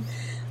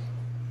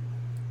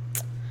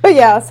 But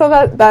yeah, so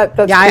that's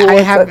cool.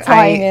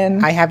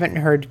 I haven't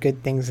heard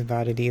good things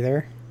about it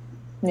either.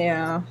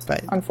 Yeah,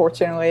 but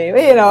unfortunately,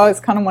 it's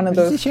kind of one of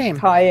those shame.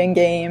 tie-in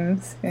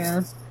games.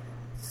 Yeah.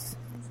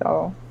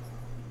 So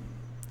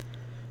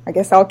I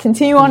guess I'll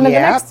continue on to the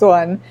next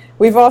one.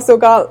 We've also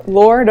got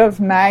Lord of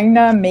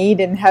Magna Made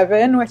in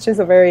Heaven, which is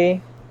a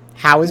very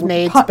how is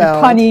made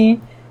spelled punny.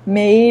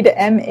 Made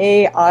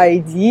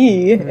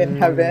M-A-I-D in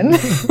heaven.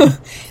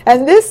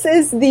 And this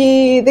is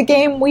the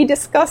game we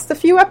discussed a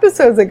few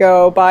episodes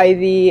ago by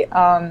the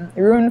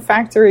Rune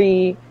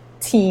Factory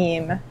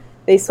team.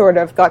 They sort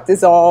of got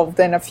dissolved,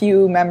 and a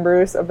few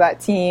members of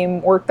that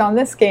team worked on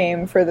this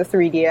game for the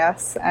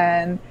 3DS,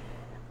 and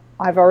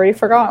I've already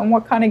forgotten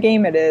what kind of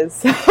game it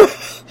is.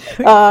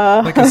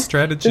 Like a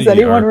strategy does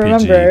anyone RPG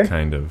remember?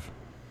 kind of.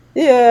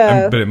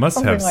 Yeah. But it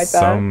must have like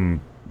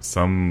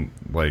some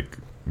like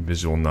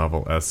visual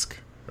novel-esque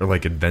or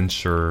like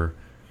adventure.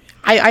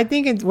 I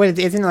think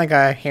isn't it like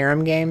a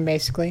harem game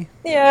basically?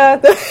 Yeah,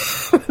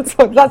 that's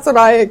what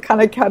I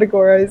kind of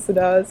categorize it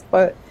as,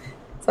 but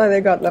that's why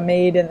they got the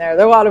maid in there.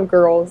 There are a lot of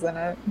girls in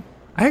it.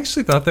 I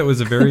actually thought that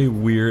was a very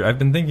weird. I've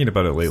been thinking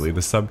about it lately.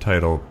 The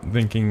subtitle,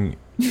 thinking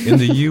in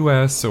the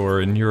U.S. or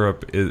in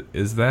Europe,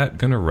 is that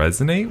going to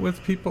resonate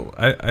with people?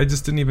 I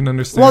just didn't even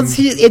understand. Well,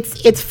 see,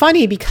 it's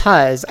funny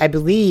because I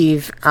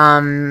believe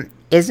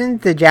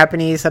isn't the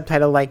Japanese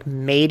subtitle like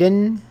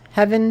Maiden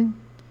Heaven,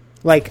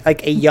 like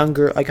a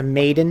younger, like a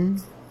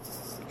maiden,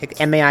 like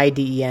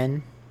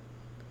M-A-I-D-E-N.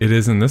 It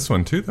is in this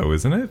one too, though,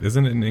 isn't it?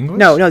 Isn't it in English?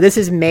 No, this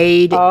is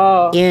Made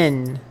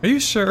in. Are you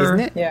sure? Isn't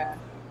it? Yeah.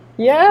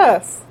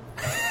 Yes.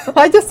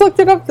 I just looked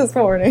it up this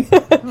morning.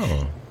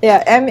 Oh.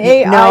 Yeah,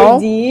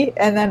 M-A-I-D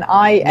and then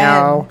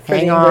I-N for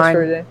the English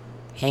version.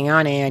 Hang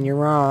on, Anne, you're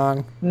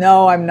wrong.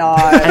 No, I'm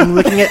not. I'm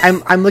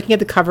looking at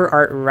the cover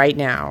art right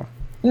now.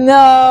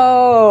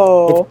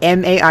 No. It's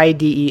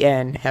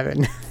M-A-I-D-E-N,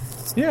 Heaven.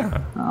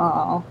 Yeah.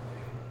 Oh.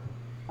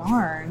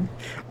 Darn.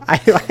 I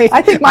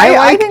think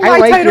my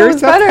title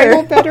is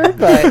better.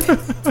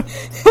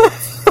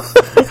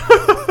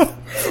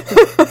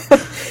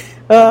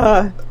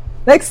 But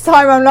next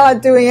time I'm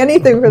not doing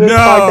anything for this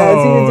podcast.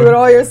 You can do it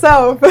all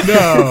yourself.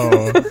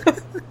 No.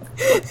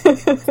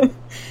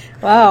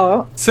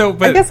 Wow. So,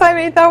 but I guess I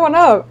made that one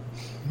up.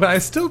 But I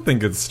still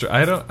think it's.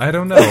 I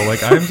don't know.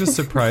 Like, I'm just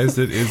surprised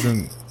it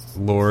isn't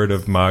Lord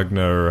of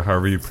Magna or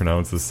however you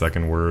pronounce the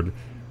second word.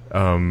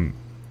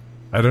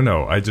 I don't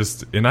know. I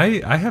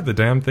have the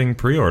damn thing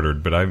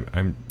pre-ordered, but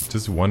I'm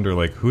just wonder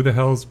like who the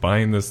hell's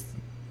buying this,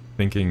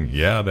 thinking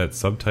that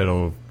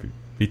subtitle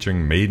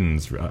featuring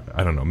maidens.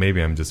 I don't know.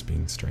 Maybe I'm just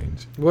being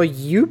strange. Well,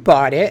 you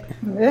bought it.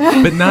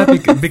 But not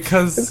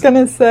because I was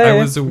gonna say.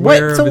 I was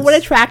aware. What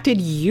attracted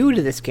you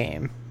to this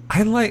game?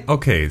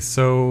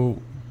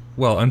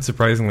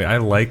 Unsurprisingly, I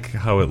like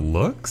how it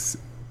looks.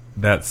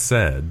 That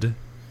said,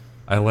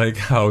 I like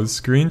how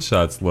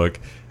screenshots look.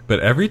 But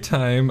every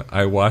time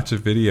I watch a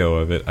video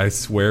of it, I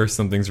swear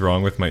something's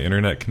wrong with my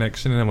internet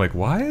connection, and I'm like,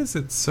 why is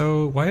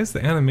the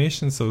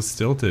animation so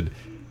stilted?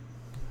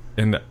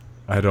 And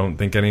I don't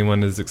think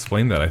anyone has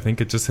explained that. I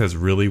think it just has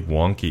really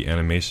wonky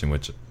animation,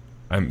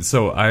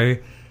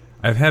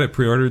 I've had it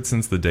pre-ordered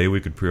since the day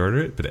we could pre-order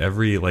it, but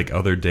every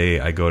other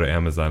day I go to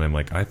Amazon, I'm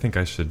like, I think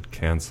I should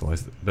cancel,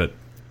 but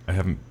I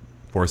haven't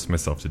forced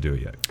myself to do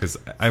it yet because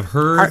I've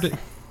heard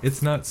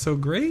it's not so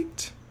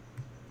great.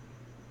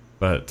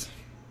 But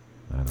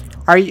I don't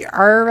know.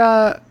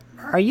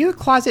 Are you a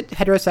closet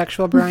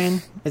heterosexual,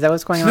 Brian? Is that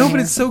what's going on? No, here?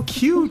 but it's so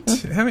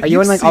cute. Are you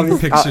wanting all these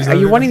pictures? Are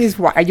you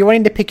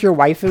wanting to pick your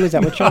waifu? Is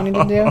that what you're wanting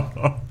to do?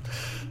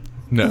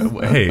 No.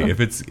 Hey,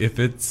 if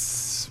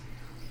it's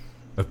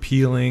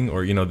appealing,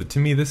 or to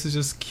me, this is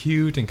just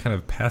cute and kind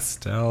of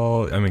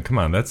pastel. I mean, come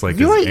on, that's like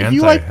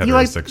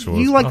anti-heterosexual.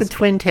 You like the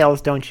twin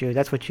tails, don't you?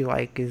 That's what you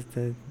like. Is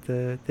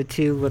the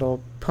two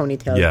little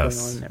ponytails going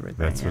on and everything?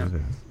 That's what it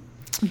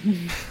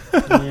is.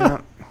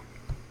 Yeah.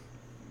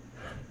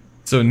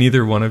 So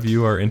neither one of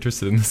you are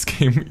interested in this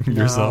game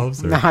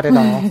yourselves? Or? Not at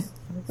all.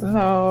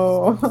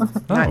 No.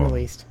 Not in the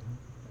least.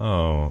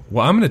 Oh.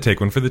 Well, I'm going to take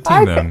one for the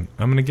team then.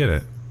 I'm going to get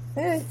it.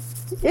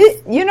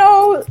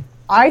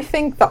 I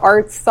think the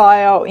art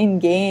style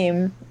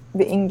in-game,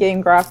 the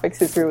in-game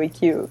graphics is really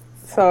cute.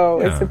 So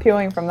it's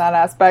appealing from that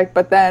aspect.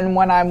 But then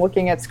when I'm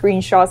looking at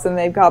screenshots and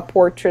they've got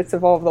portraits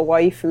of all of the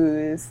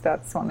waifus,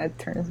 that's when it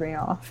turns me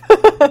off.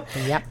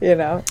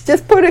 Yep.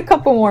 Just put a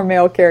couple more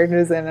male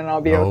characters in and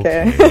I'll be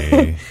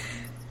okay.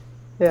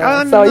 You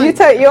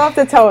have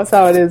to tell us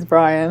how it is,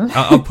 Brian.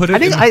 I'll put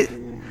it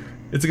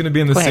it's going to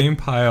be in the same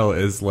pile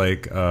as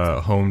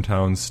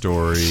Hometown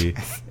Story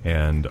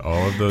and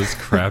all of those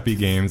crappy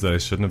games that I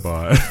shouldn't have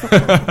bought.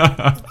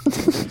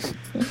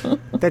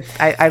 That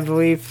I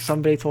believe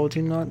somebody told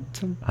you not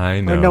to.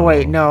 I know.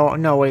 Oh,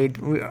 no, wait.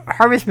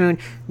 Harvest Moon.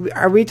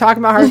 Are we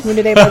talking about Harvest Moon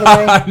today, by the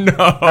way? No.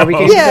 Are we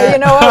you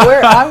know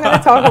what? I'm going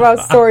to talk about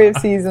Story of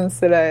Seasons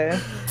today.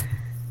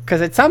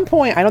 Because at some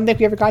point, I don't think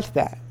we ever got to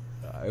that.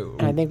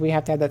 And I think we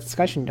have to have that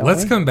discussion, don't we?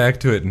 Let's come back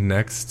to it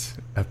next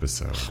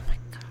episode. Oh, my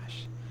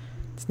gosh.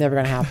 It's never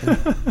going to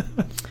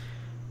happen.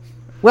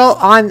 Well,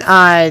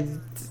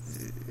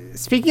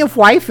 speaking of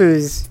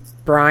waifus,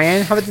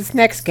 Brian, how about this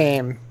next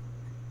game?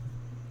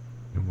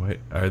 What,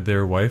 are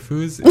there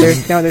waifus?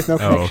 There's no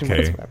connection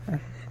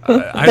whatsoever.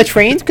 The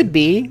trains could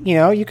be,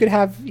 you could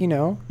have,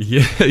 Yeah.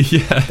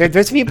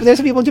 There's people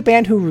in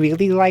Japan who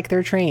really like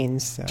their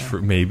trains. So.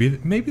 Maybe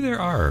there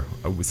are.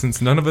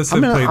 Since none of us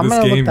have played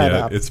this game yet,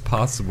 up. it's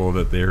possible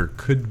that there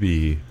could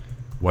be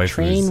waifus.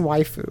 Train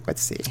waifu.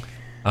 Let's see.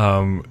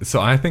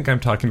 So I think I'm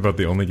talking about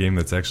the only game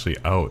that's actually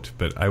out,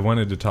 but I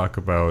wanted to talk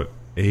about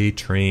A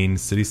Train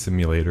City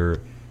Simulator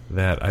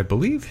that I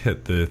believe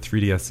hit the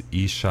 3DS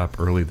eShop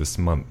early this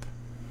month.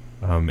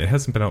 It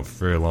hasn't been out for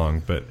very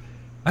long, but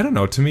I don't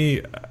know. To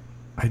me,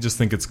 I just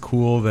think it's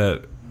cool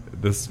that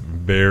this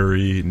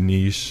very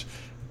niche,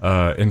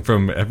 and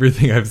from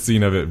everything I've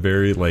seen of it,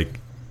 very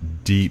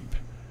deep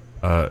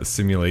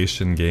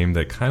simulation game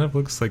that kind of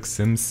looks like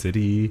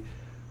SimCity,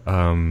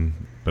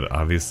 but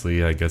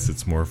obviously I guess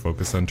it's more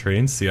focused on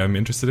trains. See, I'm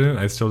interested in it.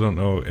 I still don't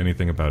know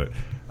anything about it,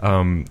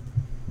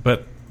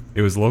 but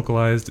it was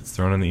localized. It's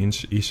thrown on the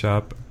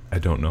eShop. I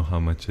don't know how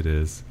much it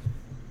is.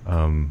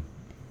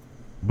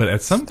 But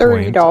at some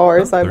point,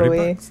 $30, I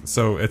believe. $30.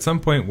 So at some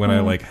point, when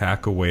I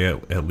hack away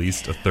at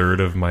least a third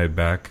of my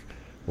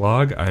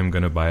backlog, I'm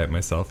going to buy it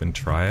myself and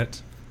try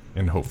it,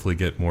 and hopefully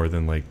get more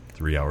than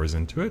 3 hours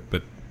into it.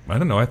 But I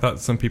don't know. I thought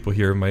some people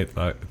here might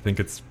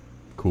think it's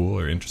cool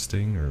or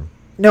interesting. Or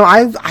no,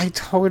 I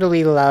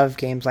totally love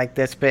games like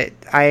this, but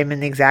I am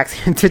in the exact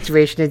same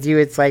situation as you.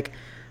 It's like,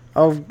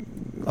 oh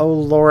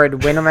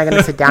Lord, when am I going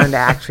to sit down to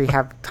actually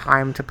have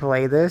time to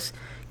play this?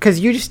 Because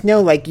you just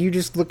know, you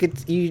just look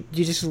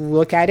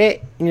at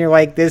it, and you're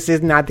like, this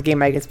is not the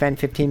game I can spend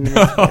 15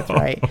 minutes with,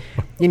 right?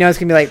 It's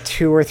gonna be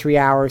 2 or 3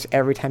 hours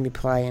every time you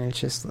play, and it's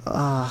just,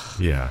 ugh.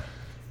 Yeah.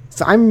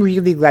 So I'm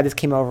really glad this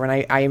came over, and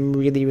I am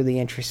really, really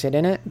interested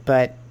in it.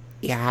 But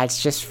yeah,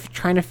 it's just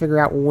trying to figure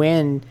out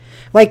when.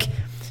 I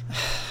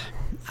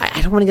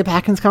don't want to get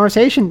back in this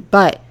conversation,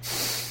 but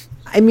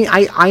I mean,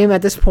 I am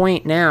at this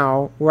point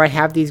now where I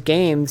have these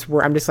games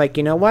where I'm just like,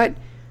 you know what?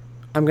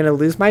 I'm gonna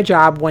lose my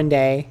job one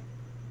day.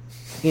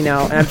 And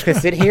I'm just going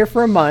to sit here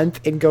for a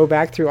month and go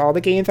back through all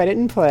the games I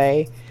didn't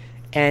play.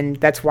 And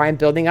that's why I'm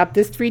building up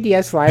this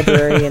 3DS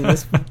library and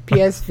this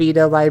PS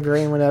Vita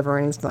library and whatever.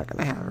 And it's not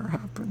going to ever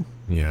happen.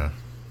 Yeah.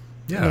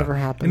 It never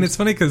happens. And it's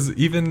funny because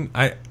even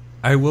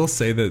I will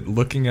say that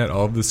looking at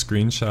all of the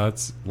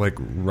screenshots, like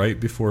right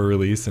before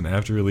release and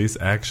after release,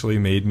 actually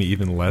made me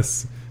even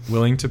less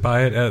willing to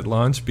buy it at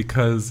launch,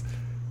 because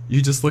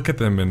you just look at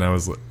them and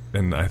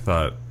I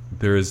thought,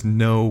 there is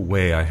no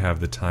way I have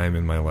the time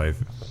in my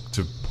life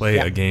to play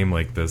a game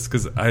like this,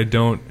 because I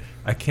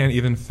can't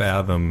even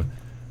fathom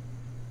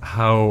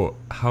how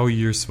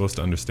you're supposed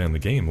to understand the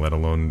game, let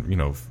alone,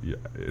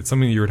 it's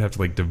something you would have to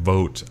like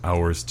devote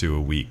hours to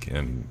a week,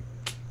 and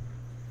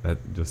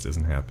that just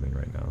isn't happening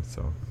right now.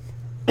 So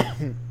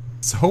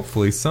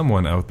hopefully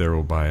someone out there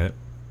will buy it.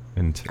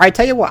 And I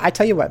tell you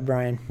what,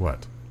 Brian.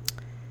 What?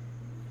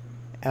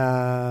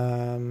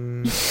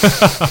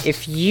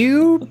 If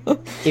you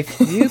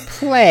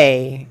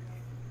play,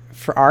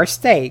 for our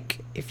stake,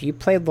 if you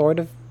play Lord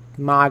of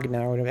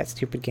Magna, or whatever that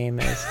stupid game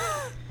is,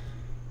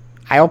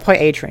 I will play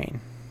A-Train.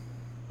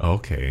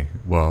 Okay,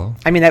 well,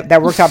 I mean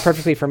that works out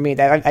perfectly for me.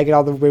 That I get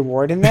all the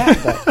reward in that,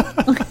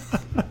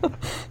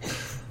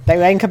 but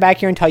I can come back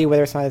here and tell you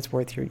whether or not it's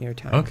worth your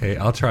time. Okay,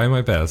 I'll try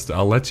my best.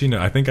 I'll let you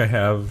know. I think I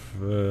have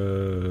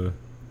a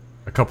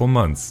couple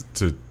months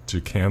to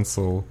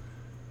cancel.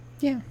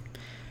 Yeah.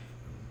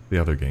 The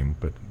other game,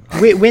 but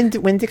when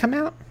did it come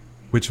out?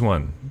 Which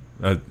one?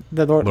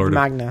 The Lord of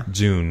Magna.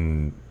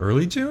 June,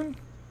 early June.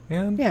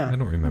 And yeah, I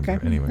don't remember.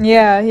 Okay. Anyway.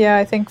 Yeah,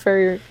 I think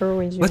very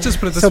early June. Let's just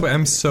put it this way: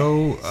 I'm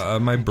so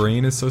my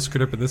brain is so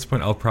screwed up at this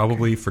point. I'll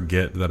probably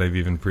forget that I've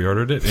even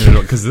pre-ordered it,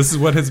 because this is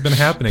what has been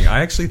happening.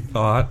 I actually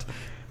thought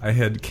I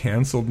had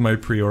canceled my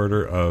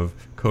pre-order of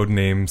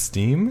Codename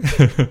Steam,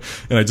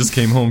 and I just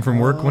came home from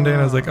work one day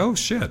and I was like, "Oh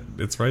shit,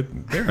 it's right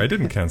there. I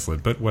didn't cancel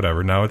it, but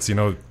whatever. Now it's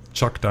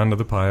chucked onto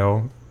the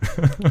pile."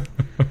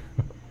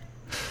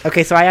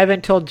 Okay, so I have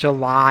until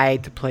July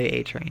to play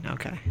A-Train.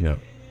 Okay. Yep.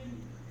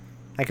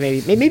 Like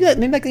maybe like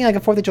a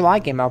 4th of July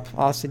game.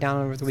 I'll sit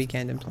down over the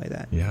weekend and play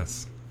that.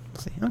 Yes.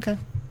 We'll see. Okay.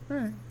 All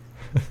right.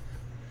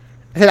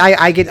 I said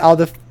I get all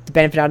the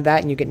benefit out of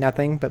that, and you get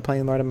nothing but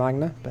playing Lord of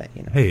Magna. But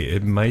Hey,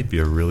 it might be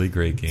a really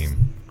great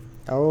game.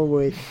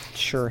 Oh,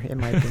 sure, it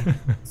might be.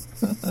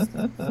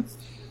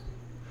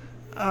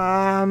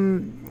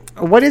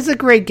 What is a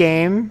great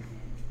game?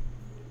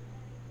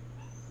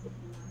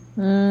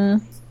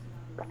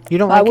 You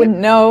don't like I wouldn't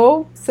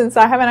know, since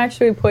I haven't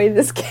actually played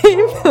this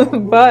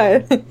game,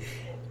 but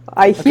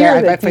I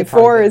hear that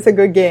D4 is a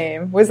good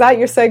game. Was that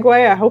your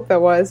segue? I hope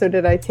that was, or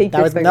did I take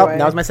your segue? Nope,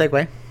 that was my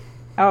segue.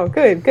 Oh,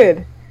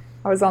 good.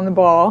 I was on the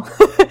ball.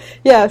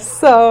 Yes,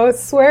 so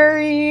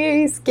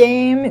Swery's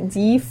game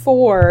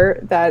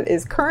D4 that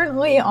is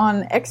currently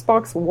on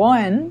Xbox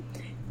One,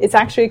 it's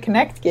actually a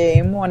Kinect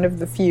game, one of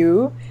the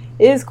few,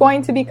 is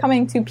going to be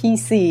coming to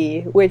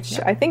PC, which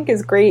I think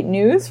is great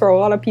news for a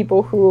lot of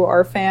people who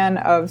are a fan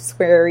of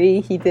Swery.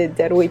 He did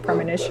Deadly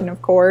Premonition,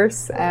 of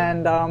course,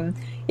 and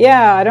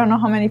I don't know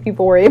how many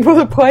people were able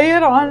to play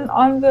it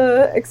on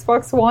the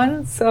Xbox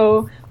One,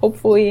 so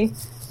hopefully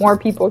more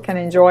people can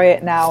enjoy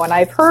it now. And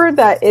I've heard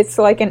that it's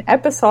like an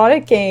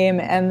episodic game,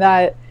 and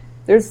that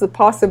there's the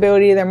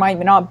possibility there might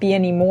not be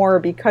any more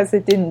because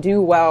it didn't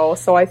do well.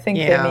 So I think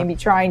they may be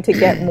trying to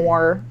get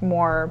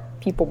more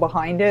people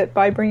behind it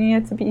by bringing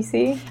it to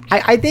PC.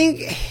 I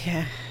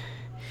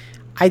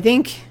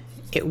think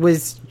it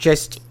was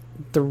just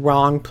the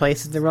wrong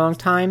place at the wrong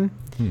time.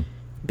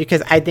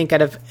 Because I think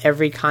out of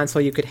every console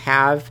you could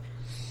have,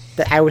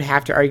 that I would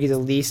have to argue the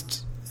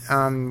least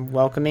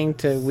welcoming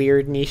to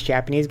weird niche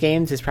Japanese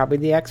games is probably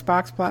the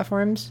Xbox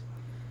platforms.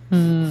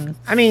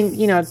 I mean,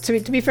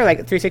 to be fair, like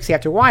 360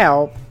 after a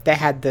while, they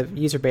had the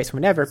user base,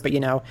 whatever, but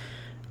I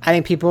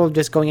think people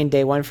just going in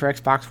day one for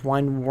Xbox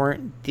One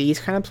weren't these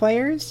kind of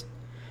players.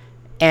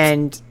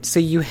 And so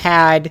you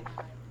had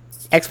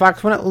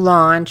Xbox One at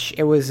launch.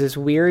 It was this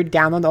weird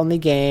download-only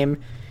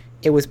game.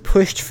 It was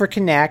pushed for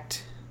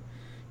Kinect.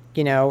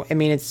 I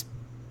mean,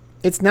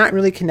 it's not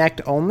really Kinect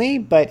only,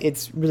 but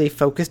it's really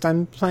focused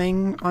on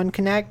playing on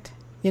Kinect,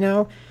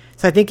 So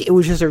I think it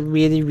was just a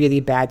really,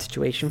 really bad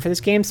situation for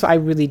this game. So I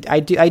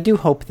do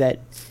hope that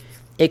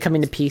it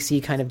coming to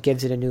PC kind of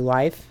gives it a new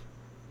life.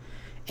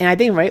 And I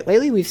think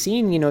lately we've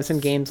seen, some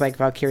games like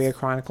Valkyria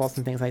Chronicles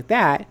and things like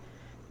that,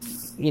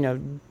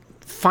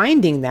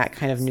 finding that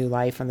kind of new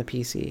life on the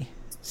PC.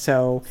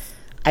 So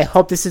I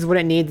hope this is what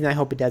it needs, and I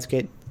hope it does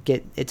get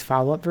its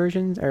follow-up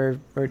versions or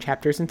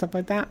chapters and stuff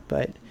like that.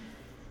 But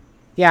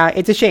yeah,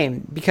 it's a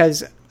shame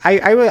because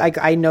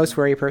I know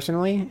Swery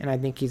personally, and I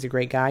think he's a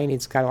great guy and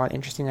he's got a lot of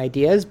interesting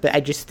ideas, but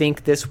I just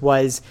think this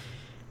was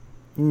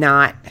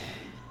not...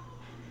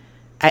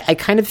 I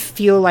kind of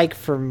feel like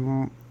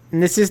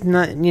and this is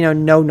not,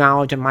 no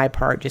knowledge on my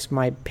part, just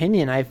my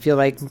opinion. I feel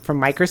like from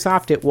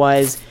Microsoft it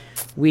was,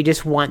 we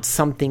just want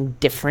something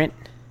different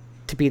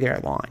to be there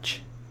at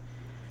launch.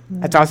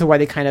 That's also why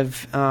they kind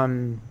of,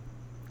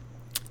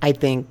 I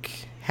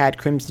think, had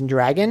Crimson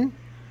Dragon,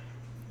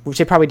 which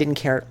they probably didn't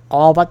care at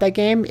all about that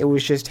game. It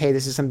was just, hey,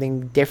 this is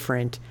something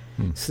different,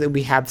 so that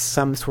we have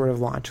some sort of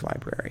launch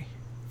library.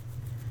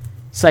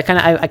 So I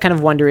kind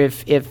of wonder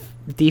if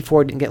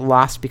D4 didn't get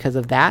lost because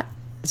of that.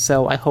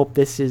 So I hope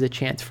this is a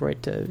chance for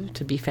it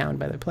to be found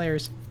by the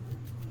players.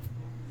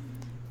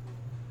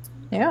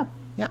 Yeah.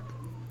 Yeah.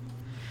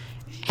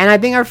 And I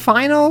think our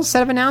final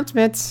set of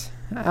announcements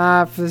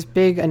for this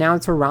big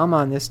announcer-rama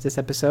on this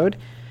episode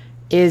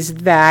is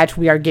that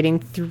we are getting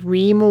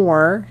 3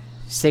 more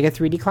Sega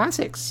 3D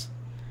Classics,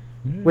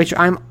 which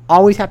I'm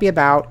always happy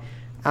about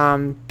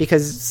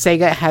because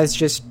Sega has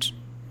just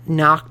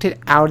knocked it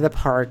out of the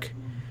park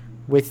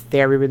with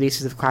their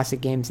re-releases of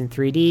classic games in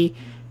 3D.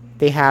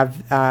 They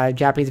have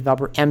Japanese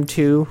developer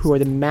M2, who are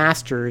the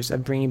masters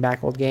of bringing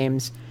back old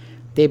games.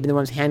 They've been the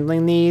ones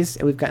handling these,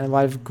 and we've gotten a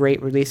lot of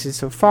great releases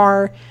so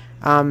far.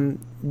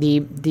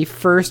 The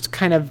first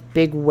kind of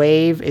big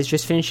wave is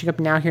just finishing up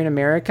now here in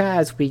America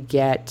as we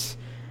get,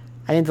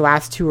 I think the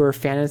last 2 are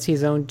Fantasy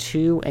Zone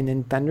 2 and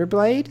then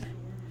Thunderblade.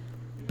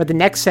 But the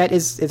next set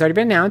is already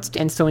been announced,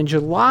 and so in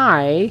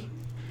July,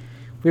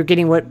 we're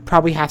getting what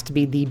probably has to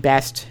be the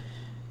best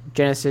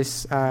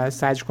Genesis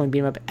side-scrolling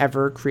beat-em-up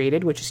ever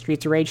created, which is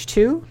Streets of Rage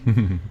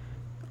 2.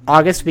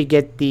 August, we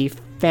get the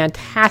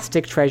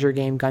fantastic treasure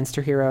game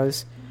Gunster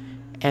Heroes.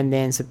 And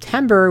then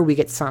September, we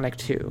get Sonic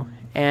 2.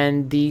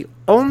 And the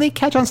only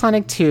catch on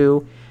Sonic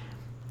 2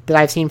 that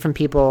I've seen from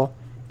people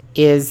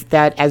is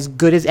that as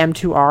good as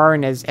M2 are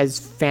and as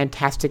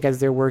fantastic as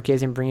their work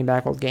is in bringing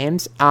back old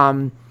games,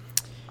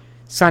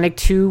 Sonic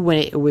 2, when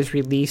it was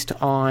released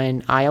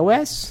on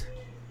iOS,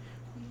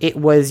 it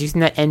was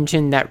using that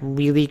engine that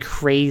really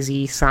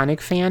crazy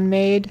Sonic fan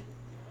made,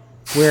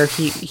 where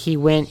he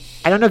went,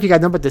 I don't know if you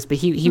guys know about this, but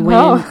he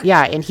went in,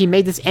 yeah, and he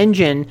made this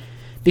engine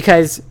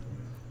because,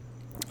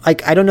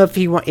 like, I don't know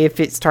if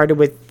it started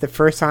with the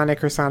first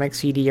Sonic or Sonic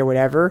CD or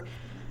whatever,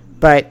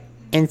 but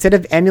instead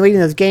of emulating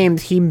those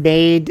games, he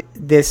made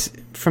this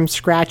from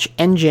scratch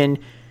engine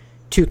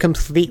to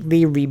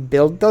completely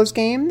rebuild those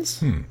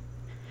games.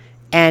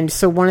 And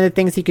so one of the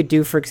things he could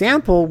do, for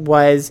example,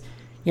 was,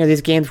 you know,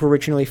 these games were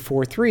originally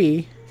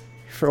 4:3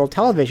 for old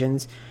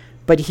televisions,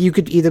 but you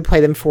could either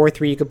play them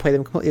 4:3, you could play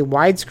them completely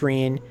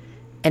widescreen,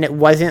 and it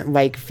wasn't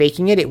like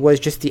faking it, it was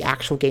just the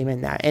actual game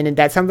in that. And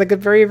that sounds like a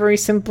very, very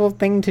simple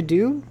thing to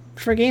do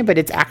for a game, but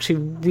it's actually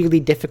really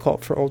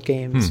difficult for old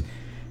games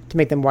to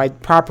make them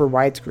proper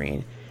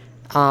widescreen.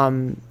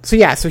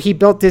 So he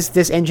built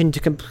this engine to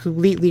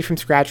completely from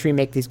scratch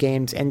remake these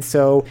games, and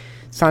so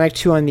Sonic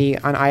 2 on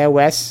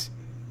iOS,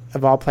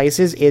 of all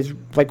places, is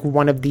like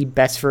one of the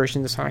best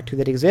versions of Sonic 2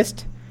 that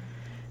exist.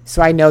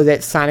 So I know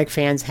that Sonic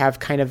fans have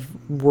kind of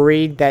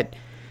worried that,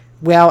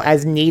 well,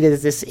 as neat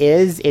as this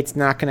is, it's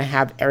not going to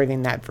have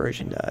everything that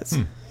version does.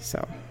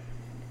 So,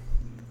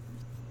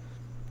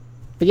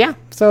 but yeah,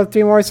 so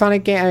 3 more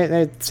Sonic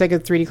Sega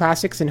 3D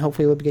Classics, and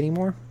hopefully we'll be getting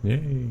more.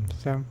 Yay.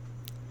 So,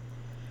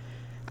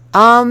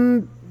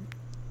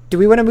 do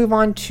we want to move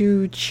on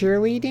to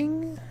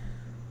cheerleading?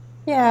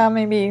 Yeah,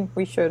 maybe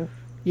we should.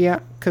 Yeah,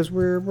 because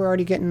we're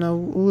already getting a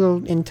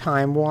little in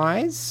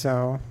time-wise,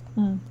 so...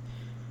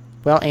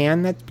 Well,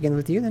 Anne, that begins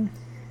with you, then.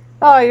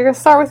 Oh, you're going to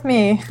start with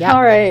me? Yeah.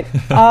 All right.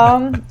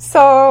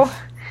 So,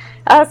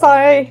 as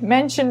I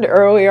mentioned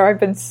earlier, I've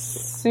been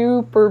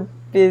super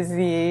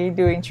busy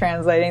doing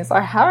translating, so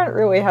I haven't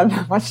really had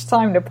that much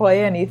time to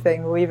play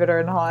anything, believe it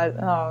or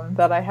not,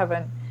 that I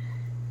haven't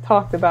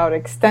talked about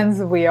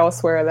extensively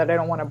elsewhere that I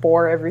don't want to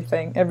bore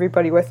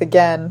everybody with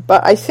again.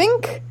 But I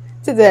think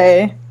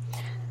today,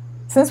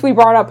 since we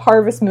brought up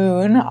Harvest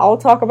Moon, I'll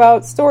talk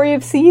about Story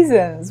of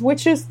Seasons,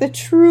 which is the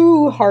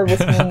true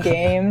Harvest Moon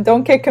game.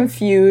 Don't get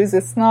confused.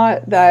 It's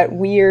not that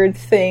weird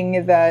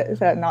thing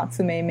that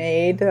Natsume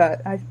made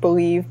that I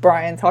believe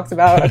Brian talked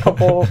about a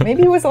couple,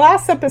 maybe it was the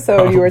last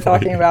episode you were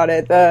talking about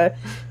it. The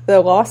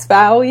Lost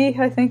Valley,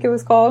 I think it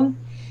was called.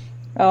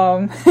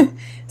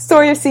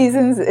 Story of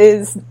Seasons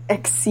is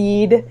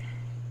Exceed,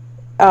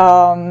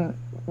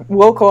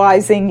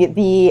 localizing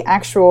the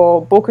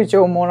actual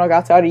Bokujo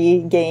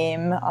Monogatari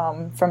game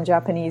from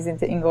Japanese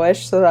into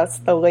English. So that's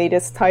the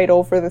latest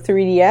title for the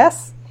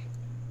 3DS.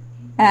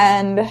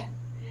 And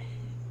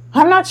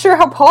I'm not sure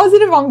how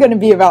positive I'm going to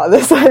be about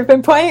this. I've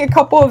been playing a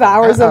couple of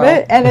hours of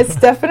it, and it's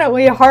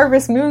definitely a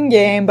Harvest Moon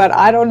game, but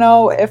I don't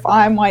know if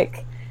I'm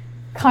like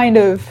kind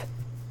of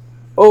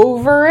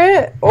over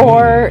it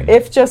or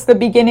if just the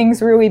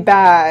beginning's really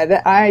bad.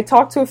 I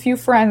talked to a few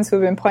friends who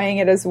have been playing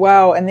it as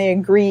well, and they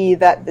agree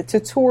that the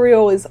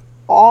tutorial is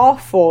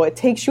awful. It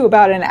takes you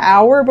about an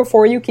hour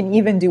before you can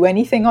even do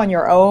anything on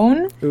your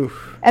own.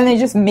 Oof. And they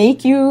just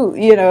make you,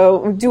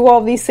 do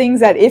all these things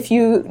that if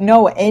you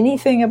know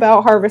anything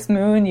about Harvest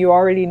Moon, you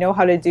already know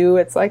how to do.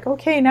 It's like,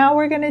 okay, now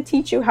we're going to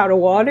teach you how to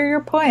water your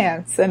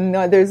plants. And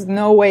there's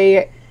no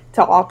way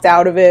to opt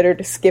out of it or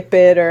to skip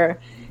it, or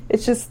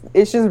it's just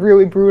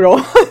really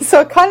brutal.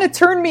 So it kind of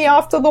turned me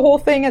off to the whole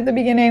thing at the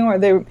beginning, where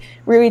they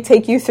really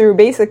take you through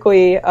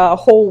basically a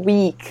whole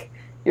week.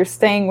 You're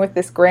staying with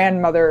this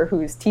grandmother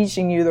who's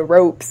teaching you the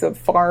ropes of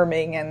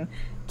farming and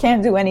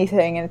can't do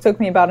anything, and it took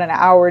me about an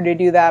hour to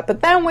do that.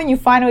 But then when you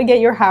finally get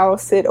your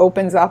house, it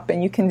opens up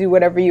and you can do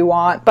whatever you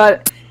want.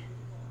 But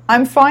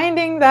I'm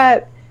finding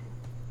that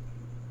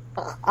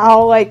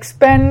I'll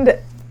spend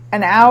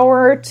an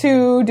hour or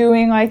two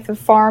doing like the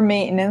farm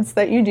maintenance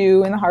that you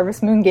do in the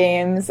Harvest Moon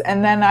games,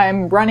 and then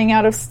I'm running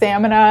out of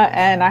stamina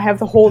and I have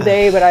the whole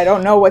day, but I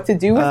don't know what to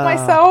do with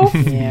myself.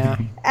 Yeah.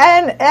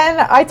 And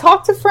I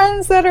talk to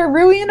friends that are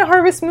really into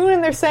Harvest Moon,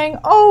 and they're saying,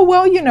 oh,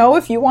 well, you know,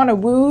 if you want to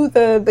woo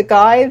the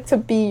guy to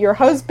be your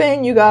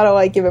husband, you gotta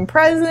like give him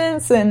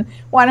presents, and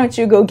why don't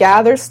you go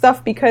gather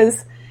stuff,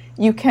 because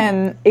you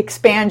can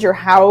expand your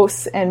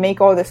house and make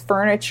all this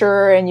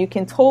furniture, and you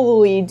can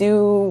totally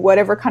do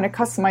whatever kind of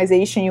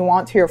customization you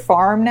want to your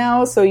farm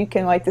now. So you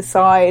can like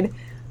decide,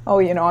 oh,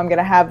 you know, I'm going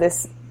to have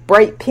this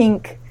bright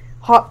pink,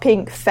 hot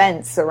pink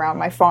fence around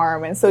my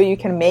farm. And so you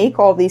can make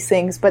all these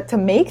things. But to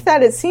make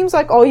that, it seems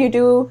like all you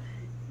do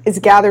is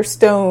gather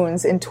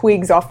stones and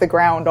twigs off the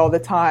ground all the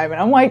time.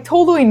 And I'm like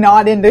totally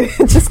not into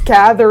just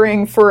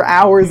gathering for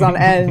hours on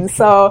end.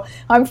 So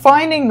I'm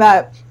finding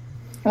that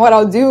what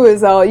I'll do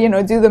is I'll, you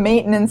know, do the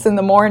maintenance in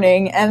the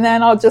morning, and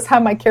then I'll just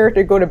have my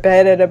character go to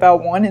bed at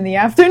about 1 in the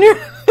afternoon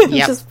and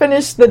just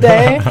finish the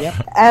day.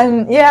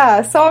 And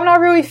yeah, so I'm not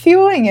really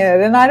feeling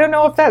it. And I don't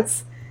know if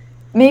that's,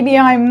 maybe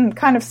I'm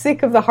kind of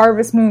sick of the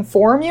Harvest Moon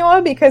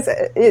formula, because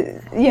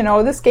it, you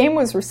know, this game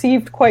was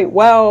received quite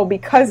well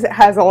because it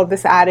has all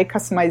this added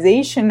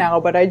customization now,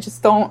 but I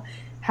just don't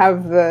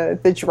have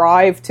the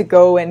drive to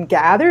go and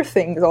gather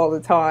things all the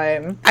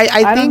time.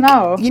 I think, don't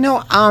know. You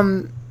know,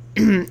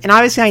 and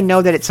obviously I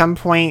know that at some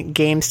point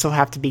games still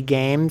have to be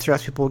games, or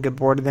else people will get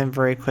bored of them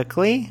very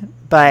quickly.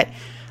 But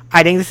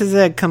I think this is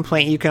a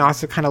complaint you can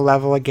also kind of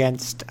level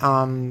against,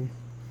 you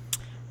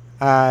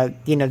know,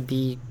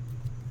 the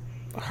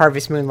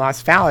Harvest Moon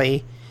Lost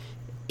Valley,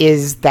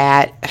 is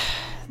that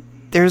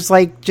there's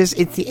like just,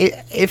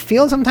 it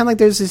feels sometimes like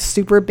there's this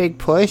super big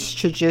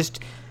push to just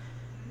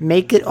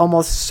make it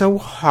almost so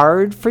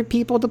hard for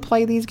people to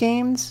play these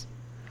games.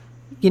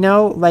 You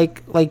know,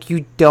 like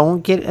you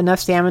don't get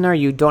enough stamina, or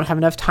you don't have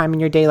enough time in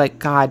your day. Like,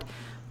 God,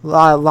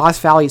 Lost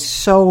Valley is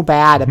so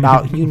bad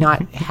about you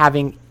not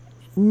having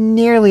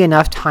nearly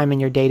enough time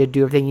in your day to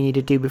do everything you need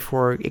to do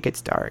before it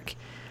gets dark.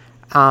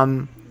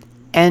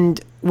 And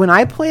when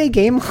I play a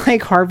game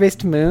like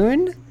Harvest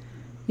Moon,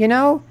 you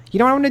know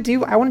what I want to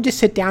do? I want to just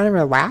sit down and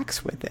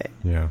relax with it.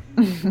 Yeah.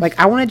 Like,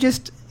 I want to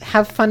just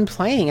have fun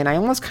playing, and I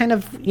almost kind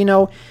of, you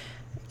know,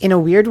 in a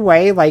weird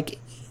way, like,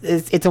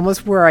 it's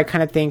almost where I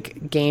kind of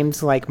think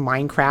games like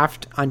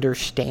Minecraft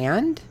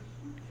understand,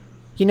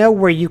 you know,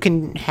 where you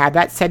can have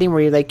that setting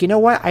where you're like, you know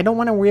what, I don't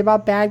want to worry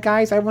about bad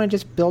guys, I want to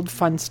just build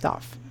fun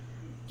stuff,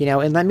 you know,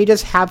 and let me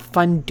just have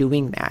fun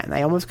doing that. And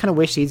I almost kind of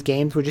wish these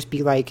games would just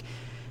be like,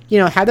 you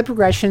know, have the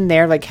progression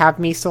there, like have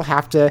me still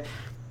have to,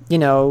 you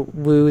know,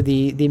 woo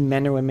the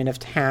men or women of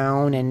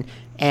town,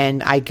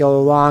 and I go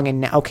along,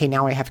 and okay,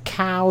 now I have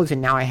cows,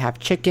 and now I have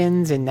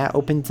chickens, and that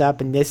opens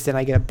up, and this, and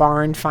I get a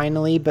barn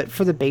finally. But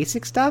for the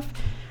basic stuff,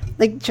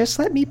 like, just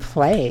let me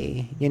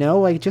play, you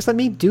know, like, just let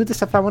me do the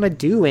stuff I want to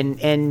do,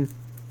 and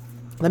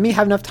let me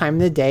have enough time in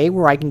the day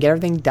where I can get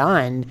everything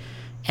done,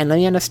 and let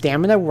me have enough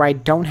stamina where I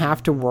don't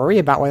have to worry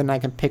about whether or not I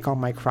can pick all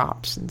my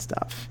crops and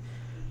stuff.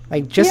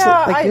 Like, just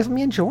let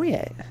me enjoy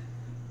it.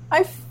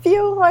 I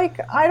feel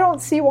like I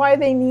don't see why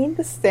they need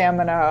the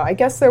stamina. I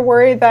guess they're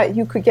worried that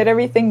you could get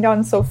everything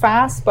done so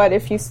fast, but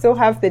if you still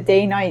have the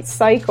day-night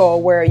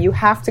cycle where you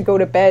have to go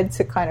to bed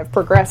to kind of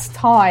progress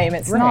time,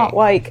 it's not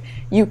like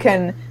you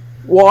can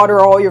water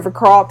all your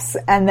crops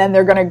and then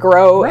they're going to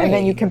grow and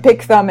then you can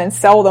pick them and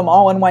sell them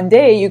all in one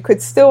day. You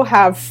could still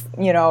have,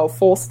 you know,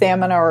 full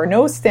stamina or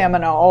no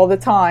stamina all the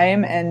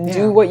time and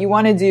do what you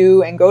want to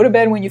do and go to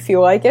bed when you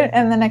feel like it,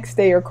 and the next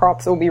day your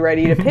crops will be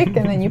ready to pick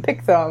and then you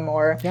pick them.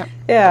 Or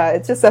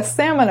it's just that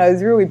stamina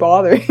is really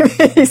bothering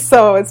me,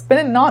 so it's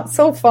been not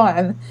so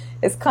fun.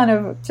 It's kind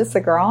of just a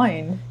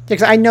grind.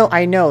 Because I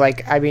know,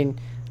 like, I mean,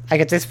 like,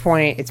 at this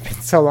point, it's been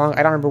so long,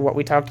 I don't remember what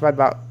we talked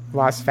about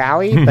Lost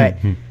Valley, but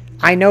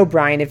I know,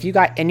 Brian, if you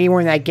got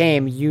anywhere in that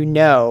game, you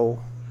know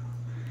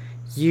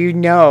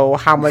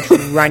how much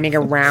running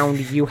around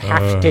you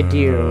have to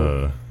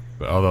do.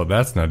 Although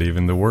that's not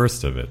even the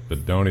worst of it,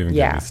 but don't even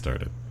get me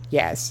started.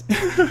 Yes.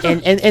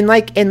 and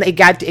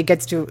it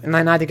gets to, and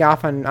not to get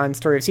off on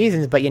Story of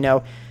Seasons, but, you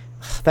know,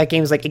 that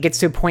game's like, it gets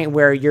to a point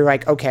where you're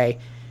like, okay,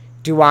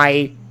 do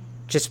I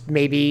just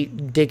maybe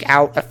dig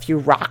out a few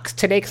rocks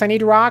today because I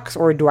need rocks,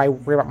 or do I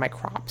worry about my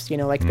crops? You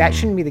know, like, that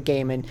shouldn't be the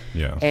game.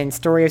 And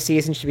Story of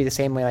Seasons should be the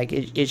same way. Like,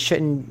 it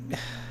shouldn't.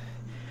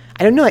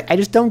 I don't know. Like,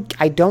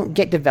 I don't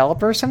get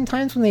developers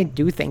sometimes when they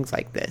do things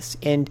like this,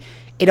 and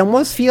it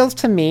almost feels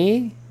to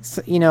me,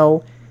 you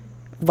know,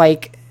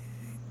 like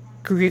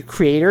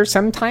creators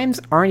sometimes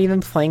aren't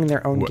even playing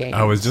their own game.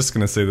 I was just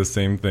gonna say the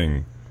same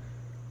thing.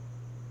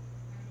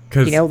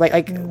 You know, like,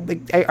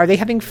 are they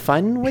having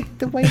fun with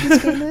the way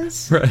this game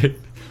is? Right.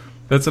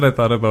 That's what I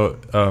thought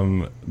about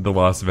the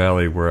Lost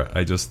Valley, where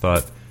I just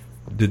thought,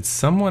 did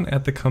someone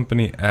at the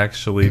company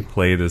actually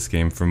play this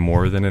game for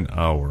more than an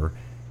hour?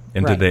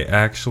 And did they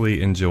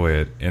actually enjoy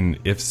it? And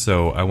if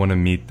so, I want to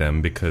meet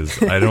them,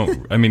 because I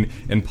don't... I mean,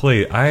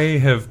 I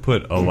have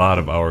put a lot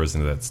of hours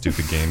into that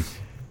stupid game.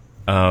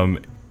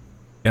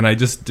 And I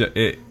just...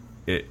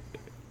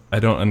 I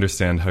don't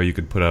understand how you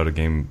could put out a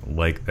game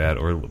like that,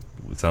 or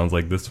it sounds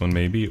like this one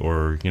maybe,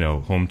 or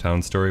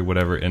Hometown Story,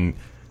 whatever, and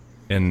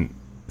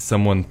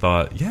someone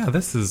thought, yeah,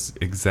 this is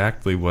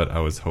exactly what I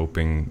was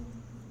hoping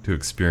to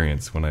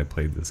experience when I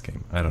played this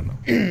game. I don't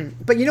know.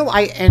 But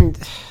and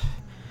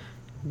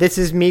this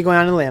is me going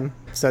on a limb,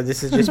 so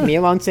this is just me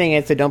alone saying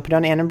it, so don't put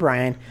on Ann and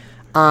Brian.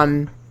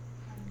 When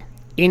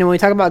we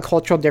talk about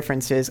cultural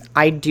differences,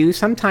 I do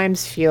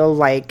sometimes feel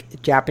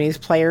like Japanese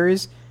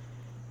players,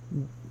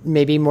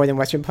 maybe more than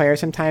Western players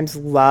sometimes,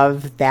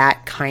 love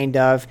that kind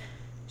of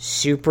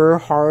super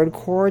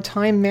hardcore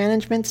time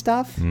management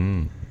stuff.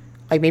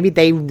 Like, maybe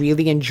they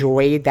really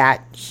enjoy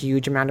that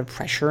huge amount of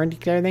pressure to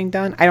get everything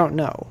done. I don't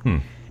know.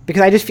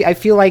 Because I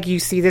feel like you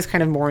see this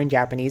kind of more in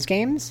Japanese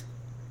games.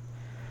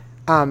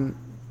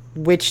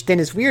 Which then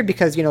is weird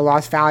because,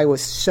 Lost Valley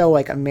was so,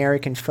 like,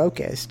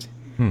 American-focused.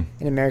 And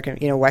American,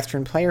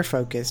 Western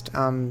player-focused.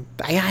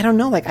 I don't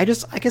know. Like I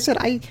said,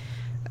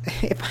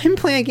 if I'm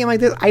playing a game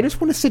like this, I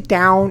just want to sit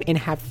down and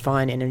have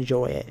fun and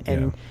enjoy it.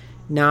 And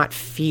not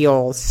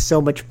feel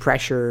so much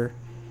pressure.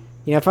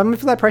 If I'm going to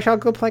feel that pressure, I'll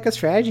go play like a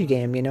strategy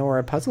game, or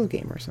a puzzle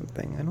game or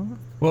something. I don't know.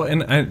 Well,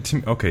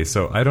 and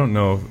so I don't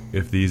know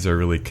if these are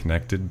really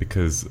connected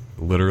because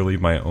literally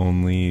my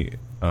only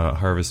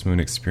Harvest Moon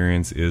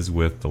experience is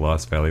with the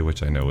Lost Valley,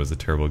 which I know is a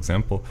terrible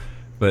example.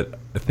 But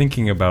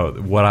thinking about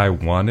what I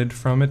wanted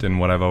from it and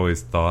what I've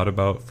always thought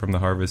about from the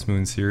Harvest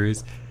Moon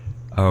series,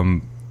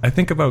 I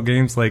think about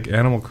games like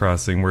Animal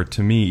Crossing, where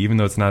to me, even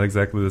though it's not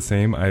exactly the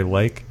same,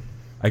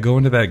 I go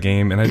into that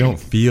game and I don't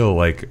feel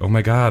like, oh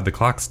my god, the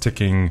clock's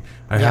ticking.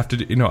 I have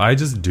to, I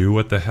just do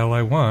what the hell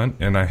I want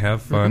and I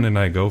have fun and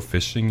I go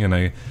fishing and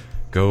I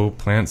go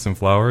plant some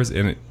flowers,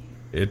 and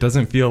it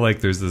doesn't feel like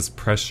there's this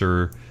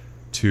pressure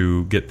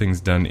to get things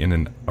done in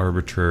an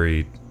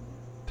arbitrary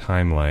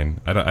timeline.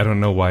 I don't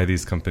know why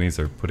these companies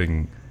are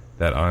putting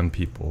that on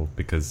people,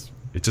 because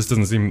it just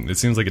doesn't seem. It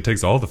seems like it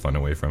takes all the fun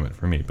away from it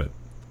for me. But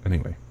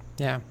anyway,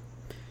 yeah.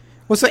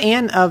 Well, so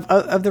Anne,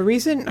 of the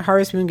recent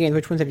Harvest Moon games,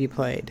 which ones have you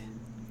played?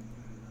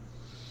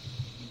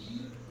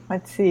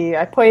 Let's see.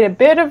 I played a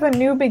bit of A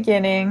New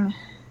Beginning,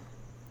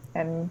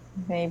 and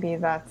maybe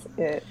that's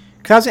it.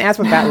 Because I was going to ask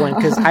about that one,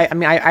 because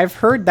I've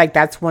heard like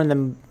that's one of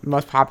the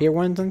most popular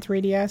ones on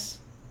 3DS.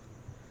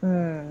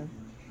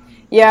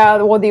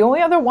 Yeah, well, the only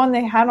other one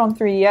they had on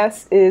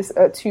 3DS is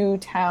Two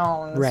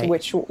Towns,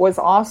 which was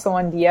also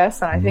on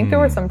DS, and I think there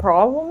were some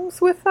problems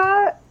with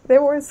that.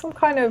 There was some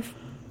kind of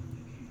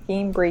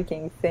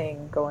game-breaking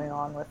thing going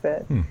on with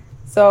it.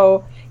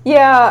 So,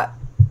 yeah,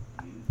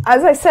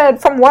 as I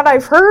said, from what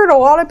I've heard, a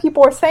lot of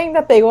people are saying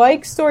that they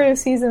like Story of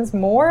Seasons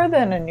more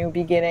than A New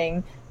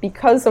Beginning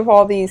because of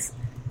all these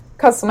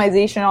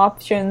customization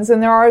options,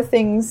 and there are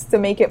things to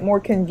make it more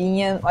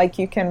convenient, like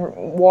you can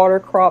water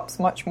crops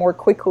much more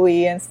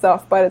quickly and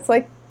stuff, but it's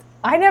like,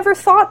 I never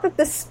thought that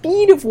the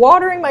speed of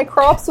watering my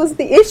crops was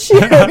the issue,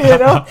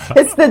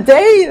 It's the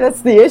day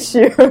that's the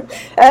issue.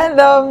 And,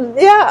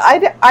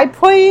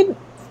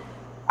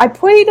 I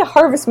played a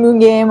Harvest Moon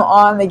game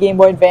on the Game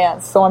Boy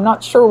Advance, so I'm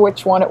not sure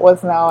which one it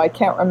was now, I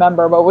can't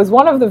remember, but it was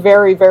one of the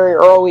very, very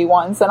early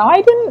ones, and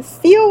I didn't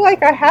feel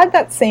like I had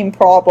that same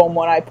problem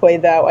when I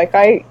played that. Like,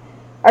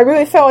 I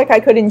really felt like I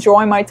could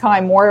enjoy my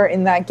time more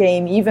in that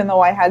game, even though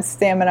I had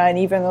stamina and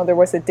even though there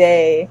was a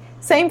day.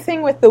 Same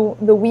thing with the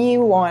Wii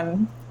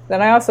one,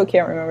 that I also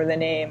can't remember the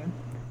name.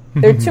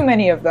 There are too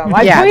many of them.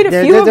 I played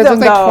a few of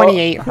them, like though.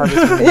 28 Harvest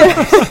Moon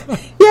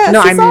games. Yeah,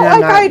 No, it's not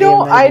like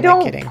I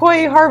don't kidding.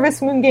 play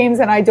Harvest Moon games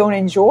and I don't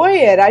enjoy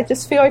it. I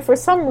just feel like for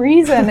some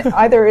reason,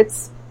 either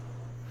it's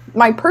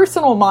my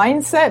personal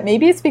mindset,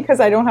 maybe it's because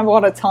I don't have a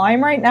lot of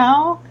time right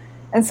now.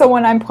 And so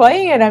when I'm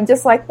playing it, I'm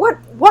just like, what?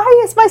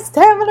 Why is my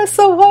stamina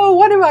so low?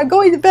 What am I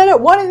going to bed at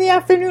 1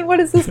 PM?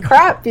 What is this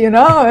crap,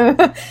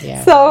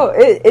 Yeah. So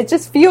it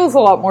just feels a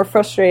lot more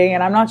frustrating,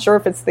 and I'm not sure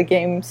if it's the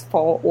game's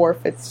fault or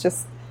if it's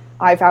just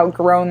I've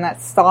outgrown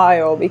that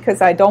style, because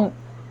I don't,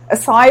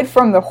 aside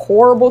from the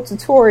horrible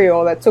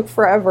tutorial that took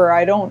forever,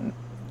 I don't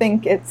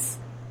think it's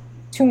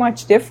too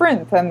much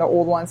different than the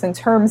old ones in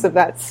terms of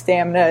that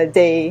stamina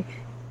day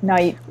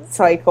night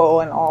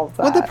cycle and all of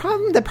that. Well,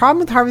 the problem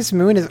with Harvest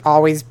Moon has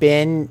always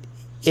been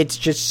it's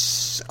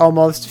just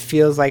almost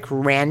feels like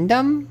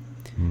random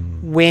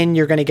when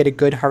you're going to get a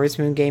good Harvest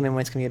Moon game and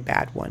when it's going to be a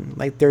bad one.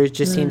 Like, there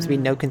just seems to be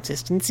no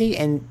consistency,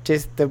 and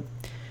just the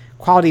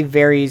quality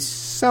varies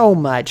so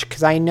much.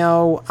 Because I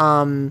know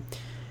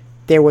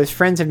there was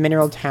Friends of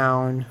Mineral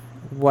Town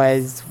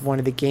was one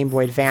of the Game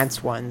Boy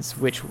Advance ones,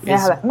 which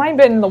that might have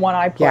been the one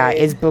I played. Yeah,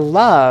 is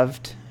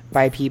beloved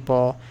by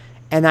people,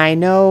 and I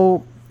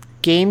know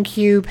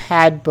GameCube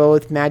had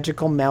both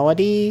Magical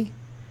Melody,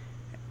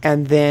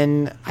 and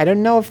then I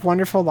don't know if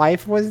Wonderful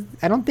Life was.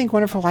 I don't think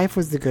Wonderful Life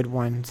was the good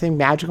one. I think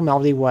Magical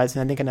Melody was,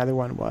 and I think another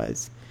one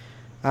was.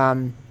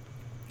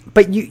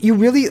 But you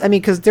really,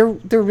 because there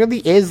really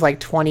is like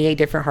 28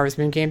 different Harvest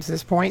Moon games at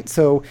this point,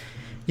 so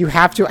you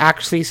have to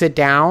actually sit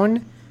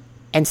down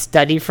and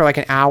study for like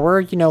an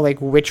hour. Like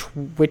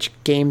which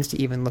games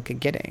to even look at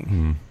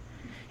getting.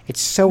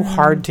 It's so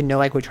hard to know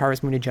like which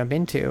Harvest Moon to jump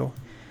into,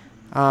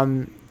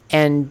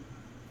 and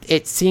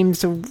it seems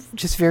to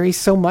just vary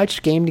so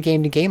much game to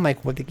game to game,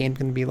 like what the game's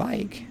going to be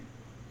like.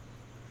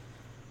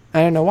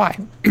 I don't know why.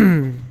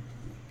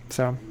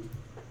 So.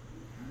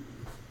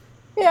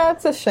 Yeah,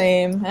 it's a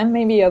shame, and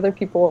maybe other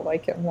people will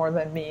like it more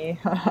than me.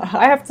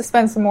 I have to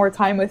spend some more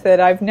time with it.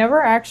 I've never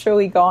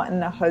actually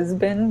gotten a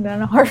husband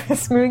in a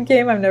Harvest Moon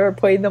game. I've never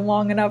played them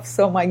long enough,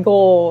 so my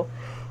goal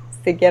is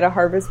to get a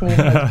Harvest Moon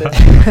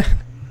husband.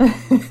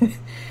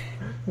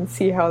 And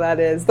see how that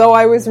is. Though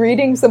I was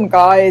reading some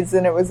guides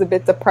and it was a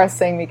bit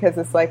depressing because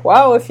it's like,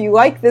 wow, if you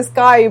like this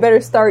guy, you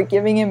better start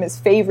giving him his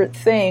favorite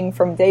thing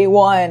from day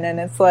one. And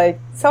it's like,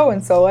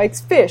 so-and-so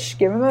likes fish.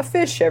 Give him a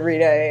fish every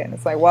day. And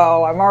it's like,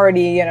 well, I'm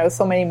already,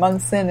 so many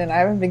months in and I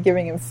haven't been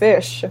giving him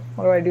fish.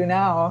 What do I do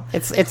now?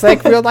 It's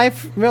like real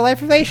life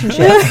relationships.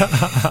 You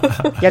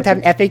have to have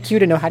an FAQ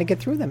to know how to get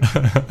through them.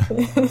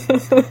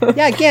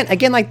 Yeah,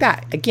 again like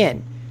that.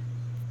 Again,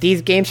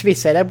 these games should be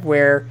set up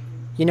where,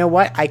 you know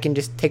what, I can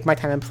just take my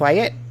time and play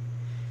it.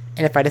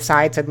 And if I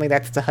decide suddenly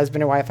that's the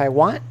husband or wife I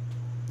want,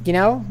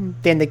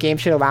 then the game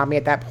should allow me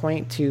at that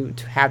point to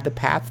have the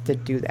path to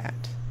do that.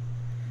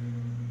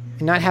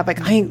 And not have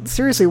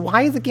seriously,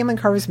 why is a game like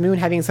Harvest Moon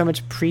having so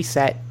much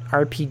preset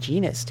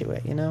RPG-ness to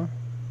it,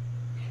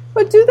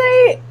 But do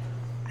they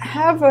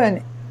have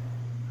an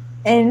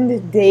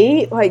end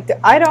date?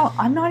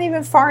 I'm not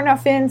even far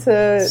enough in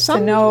to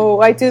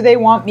know, do they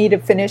want me to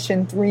finish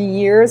in 3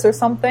 years or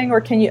something?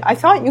 Or I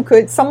thought you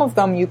could, some of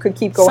them you could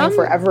keep going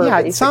forever,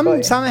 yeah,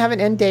 basically. Some have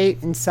an end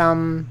date and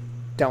some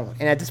don't.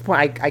 And at this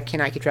point, I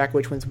cannot keep track of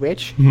which one's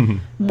which.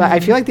 But I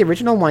feel like the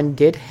original one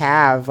did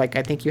have, I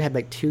think you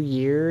had 2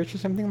 years or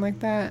something like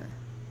that.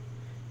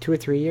 2 or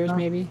 3 years,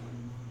 maybe.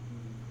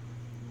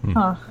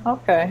 Huh,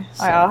 okay.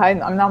 So.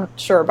 I'm not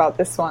sure about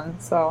this one,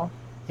 so...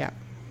 Yeah.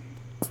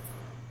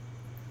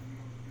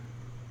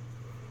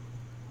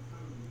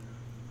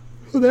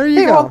 Well, there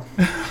you go.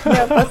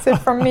 Yeah, that's it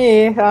from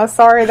me.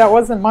 Sorry, that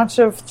wasn't much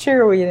of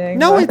cheerleading.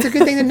 No, it's a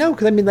good thing to know,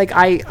 because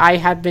I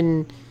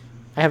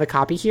have a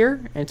copy here,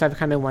 and so I've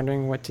kind of been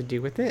wondering what to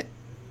do with it.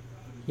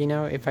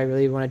 If I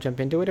really want to jump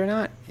into it or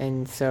not.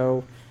 And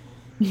so,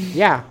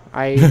 yeah,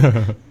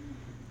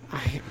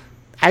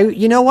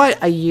 you know what?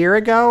 A year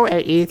ago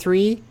at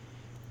E3,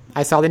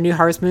 I saw the new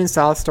Harvest Moon,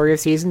 saw Story of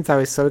Seasons. I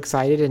was so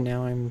excited, and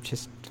now I'm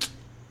just...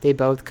 They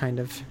both kind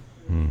of...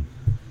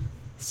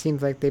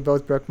 Seems like they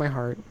both broke my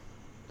heart.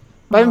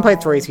 But I haven't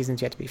played Story of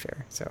Seasons yet, to be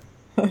fair. So,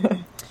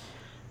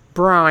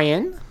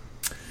 Brian?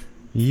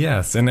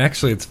 Yes, and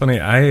actually it's funny,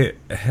 I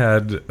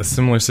had a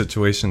similar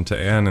situation to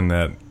Anne in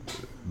that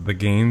the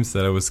games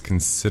that I was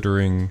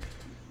considering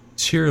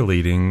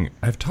cheerleading,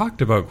 I've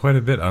talked about quite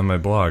a bit on my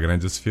blog, and I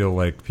just feel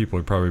like people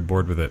are probably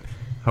bored with it.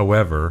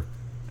 However,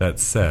 that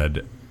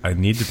said, I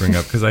need to bring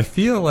up, because I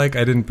feel like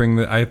I didn't bring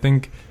I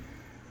think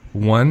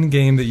one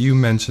game that you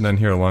mentioned on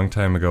here a long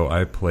time ago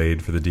I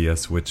played for the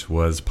DS, which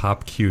was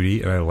Pop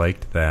Cutie, and I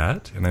liked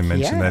that, and I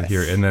mentioned that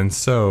here. And then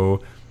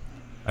so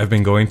I've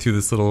been going through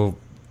this little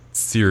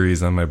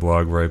series on my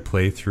blog where I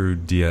play through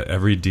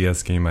every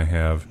DS game I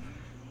have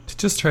to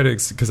just try to,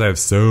 because I have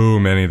so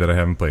many that I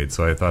haven't played,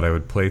 so I thought I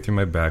would play through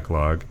my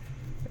backlog,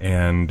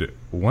 and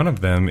one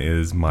of them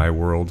is My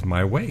World,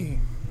 My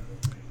Way.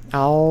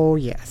 Oh,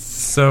 yes.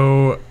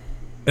 So...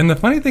 And the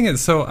funny thing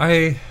is,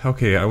 I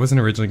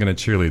wasn't originally going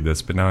to cheerlead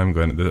this, but now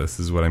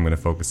this is what I'm going to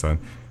focus on.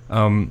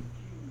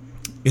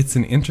 It's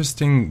an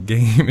interesting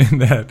game in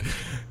that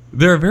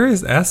there are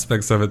various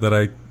aspects of it that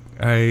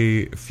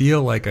I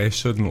feel like I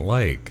shouldn't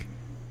like,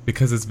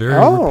 because it's very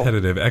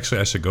repetitive.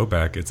 Actually, I should go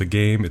back. It's a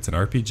game, it's an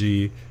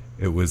RPG.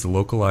 It was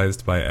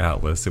localized by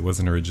Atlas. It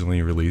wasn't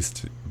originally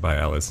released by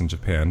Atlas in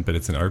Japan, but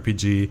it's an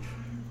RPG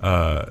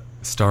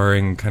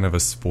starring kind of a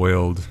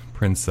spoiled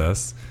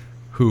princess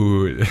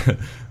who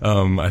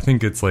I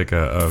think it's like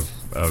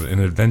an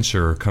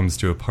adventurer comes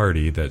to a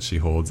party that she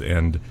holds,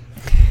 and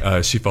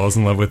she falls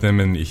in love with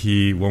him, and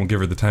he won't give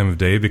her the time of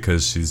day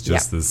because she's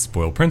just this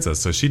spoiled princess.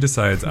 So she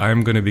decides,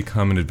 I'm going to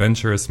become an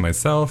adventuress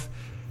myself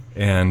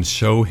and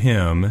show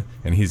him,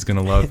 and he's going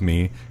to love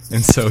me.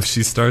 And so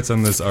she starts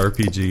on this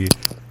RPG,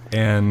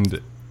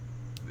 and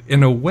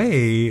in a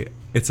way,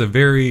 it's a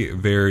very,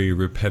 very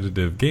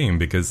repetitive game,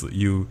 because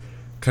you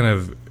kind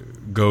of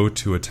go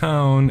to a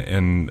town,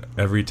 and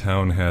every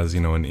town has,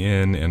 an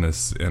inn and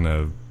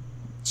a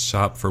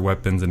shop for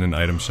weapons and an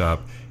item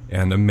shop,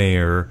 and a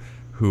mayor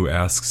who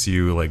asks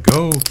you,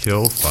 go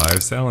kill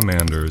 5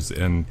 salamanders,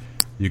 and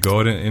you go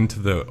into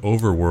the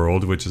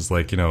overworld, which is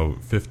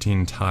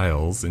 15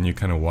 tiles, and you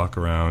kind of walk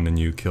around and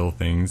you kill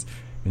things,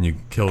 and you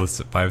kill the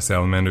 5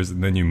 salamanders,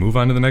 and then you move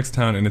on to the next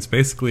town, and it's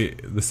basically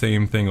the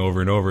same thing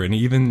over and over. And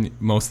even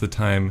most of the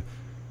time,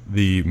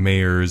 the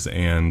mayors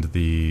and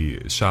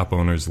the shop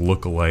owners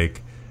look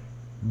alike,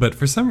 but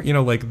for some,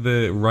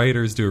 the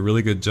writers do a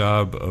really good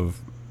job of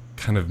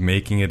kind of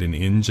making it an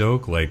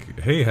in-joke,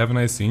 hey, haven't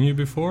I seen you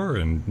before?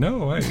 And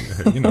no,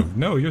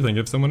 no, you're thinking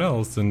of someone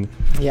else. And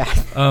yeah,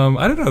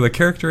 I don't know, the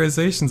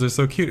characterizations are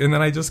so cute, and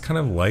then I just kind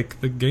of like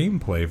the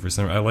gameplay for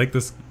some. I like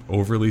this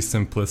overly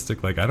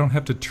simplistic, I don't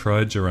have to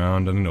trudge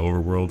around in an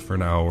overworld for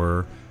an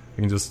hour.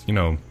 I can just,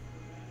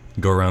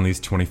 go around these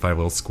 25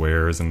 little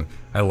squares, and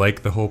I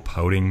like the whole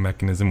pouting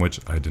mechanism, which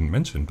I didn't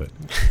mention, but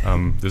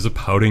there's a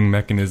pouting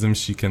mechanism.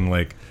 She can,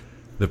 like,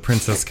 the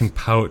princess can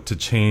pout to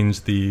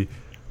change the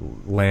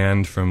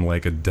land from,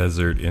 like, a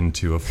desert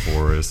into a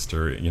forest,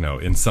 or, you know,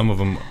 and some of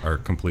them are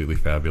completely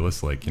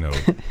fabulous, like, you know,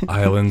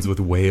 islands with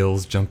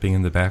whales jumping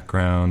in the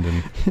background,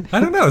 and I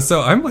don't know.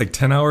 So I'm like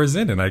 10 hours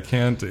in, and I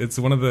can't. It's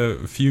one of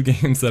the few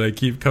games that I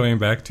keep coming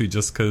back to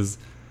just because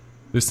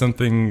there's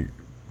something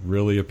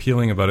really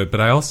appealing about it.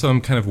 But I also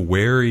am kind of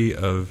wary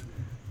of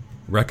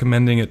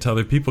recommending it to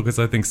other people, because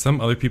I think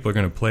some other people are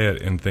going to play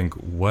it and think,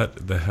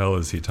 what the hell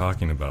is he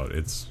talking about?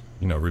 It's,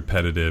 you know,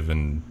 repetitive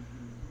and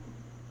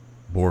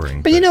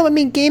boring. But, you know, I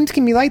mean, games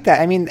can be like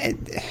that. I mean,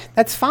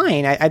 that's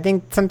fine. I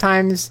think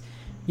sometimes,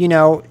 you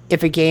know,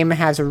 if a game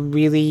has a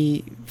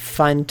really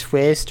fun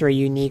twist or a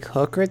unique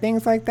hook or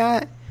things like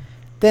that,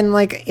 then,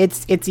 like,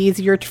 it's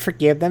easier to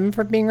forgive them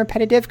for being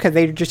repetitive, because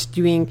they're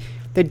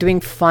doing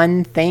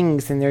fun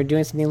things, and they're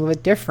doing something a little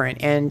bit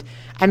different. And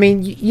I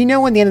mean, you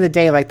know, at the end of the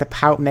day, like, the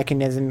pout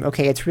mechanism,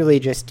 okay, it's really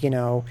just, you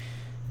know,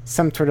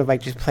 some sort of,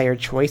 like, just player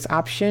choice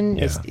option.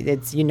 Yeah.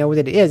 It's you know what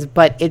it is,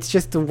 but it's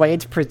just the way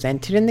it's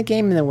presented in the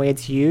game and the way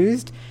it's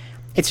used.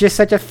 It's just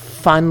such a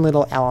fun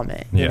little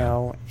element, you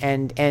know.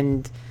 And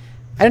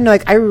I don't know,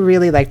 like, I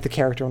really liked the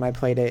character when I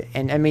played it.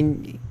 And I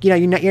mean, you know,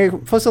 you're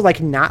supposed to,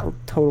 like, not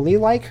totally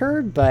like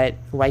her, but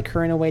like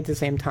her in a way at the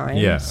same time.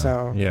 Yeah.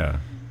 So yeah.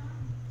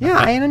 Yeah,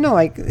 I don't know.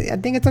 Like, I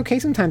think it's okay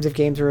sometimes if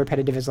games are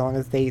repetitive, as long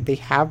as they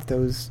have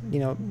those, you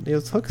know,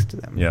 those hooks to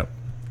them. Yep.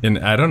 And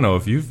I don't know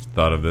if you've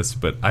thought of this,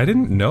 but I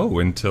didn't know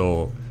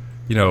until,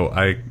 you know,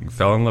 I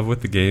fell in love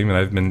with the game, and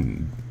I've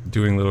been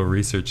doing a little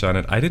research on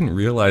it. I didn't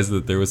realize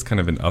that there was kind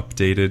of an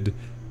updated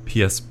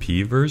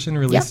PSP version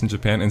released in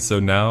Japan, and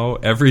so now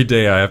every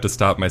day I have to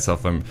stop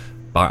myself.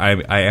 I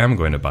am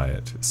going to buy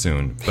it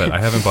soon, but I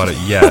haven't bought it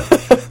yet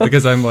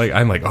because I'm like,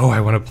 oh, I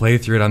want to play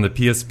through it on the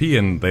PSP,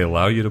 and they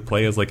allow you to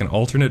play as, like, an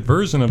alternate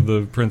version of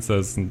the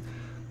princess, and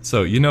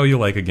so you know you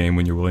like a game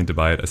when you're willing to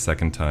buy it a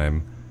second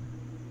time,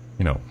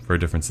 you know, for a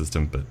different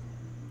system. But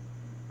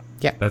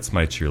yeah, that's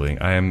my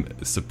cheerleading. I am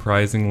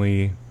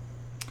surprisingly,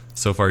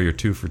 so far you're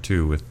 2 for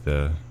 2 with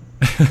the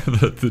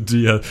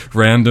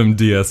random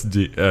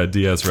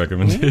DS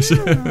recommendations.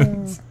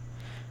 Yeah.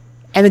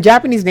 And the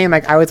Japanese name,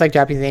 like, I always like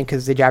Japanese name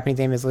because the Japanese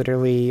name is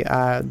literally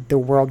 "The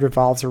World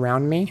Revolves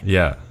Around Me."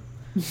 Yeah,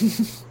 which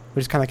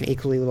is kind of like an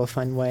equally little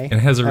fun way. And it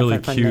has a really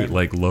fun cute, name.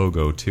 like,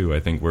 logo too. I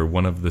think where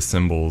one of the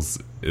symbols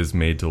is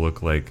made to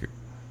look like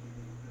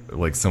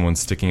someone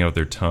sticking out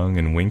their tongue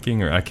and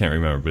winking, or I can't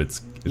remember, but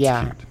it's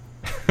yeah.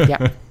 cute.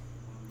 Yeah.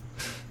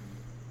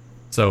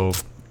 So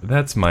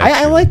that's my.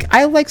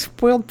 I like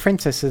spoiled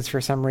princesses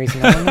for some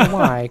reason. I don't know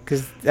why.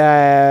 Because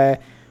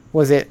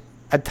was it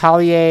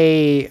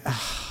Atelier?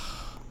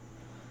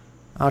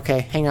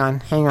 Okay, hang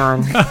on.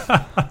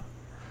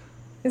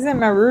 Isn't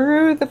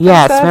Maruru the princess?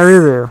 Yes,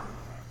 Maruru.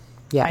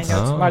 Yes. I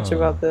know too much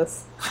about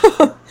this.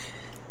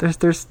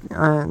 There's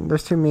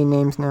too many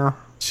names now.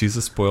 She's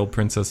a spoiled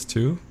princess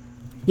too?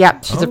 Yeah,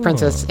 she's a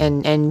princess,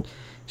 and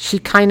she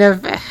kind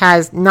of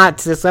has, not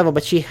to this level,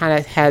 but she kind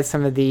of has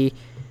some of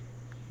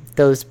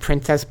those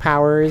princess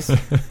powers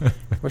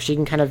where she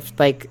can kind of,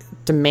 like,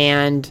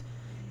 demand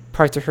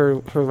parts of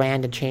her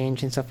land to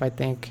change and stuff, I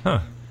think. Huh.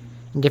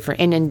 In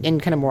different, in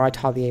kind of more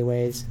Atelier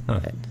ways. Huh.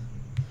 But,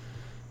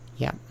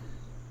 yeah.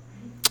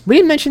 We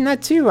didn't mention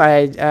that too.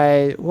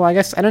 Well, I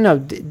guess, I don't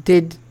know,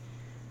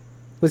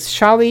 was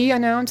Shali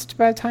announced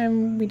by the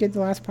time we did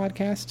the last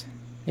podcast?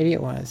 Maybe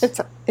it was.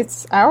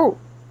 It's out.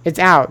 It's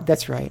out,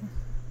 that's right.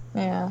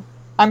 Yeah.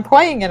 I'm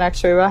playing it,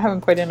 actually, but I haven't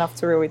played enough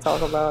to really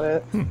talk about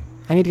it.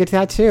 I need to get to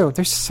that too.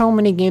 There's so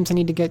many games I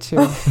need to get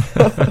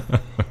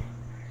to.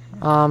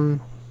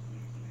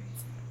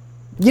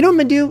 You know,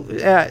 Madhu,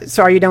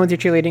 so are you done with your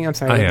cheerleading? I'm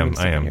sorry. I am.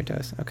 On your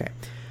toes. Okay.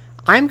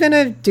 I'm going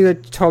to do a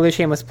totally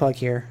shameless plug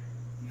here.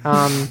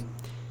 Because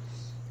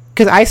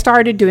I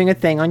started doing a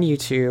thing on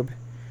YouTube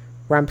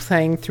where I'm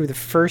playing through the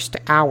first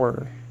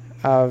hour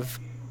of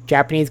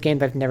Japanese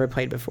games I've never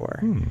played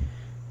before.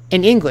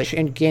 In English,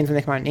 in games when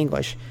they come out in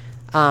English.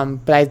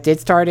 But I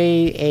did start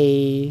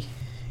a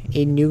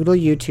new little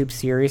YouTube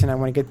series, and I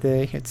want to get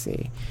let's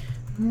see.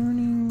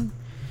 Morning.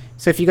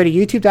 So if you go to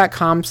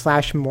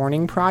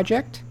youtube.com/morning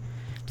project.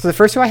 So the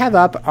first two I have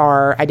up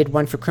are, I did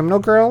one for Criminal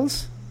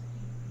Girls,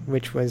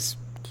 which was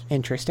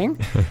interesting.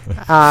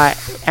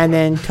 And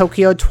then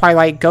Tokyo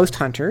Twilight Ghost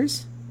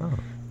Hunters. Oh.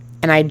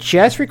 And I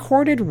just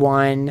recorded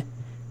one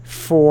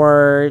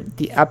for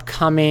the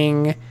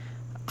upcoming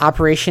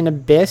Operation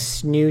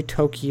Abyss New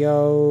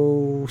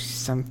Tokyo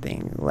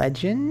something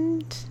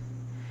legend.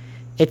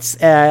 It's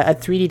a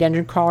 3D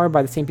dungeon crawler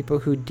by the same people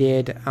who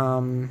did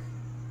oh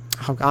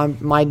god,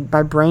 my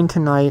brain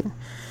tonight.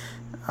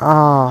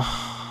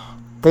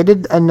 They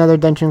did another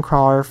dungeon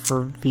crawler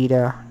for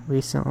Vita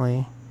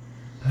recently.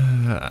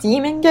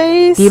 Demon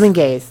Gaze? Demon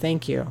Gaze,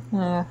 thank you.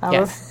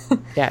 Yes.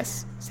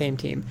 Yes, same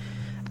team.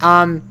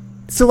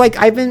 So, like,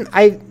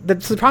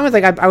 the problem is,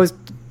 like, I was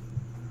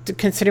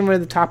considering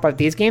whether to talk about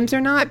these games or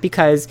not,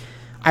 because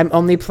I'm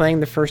only playing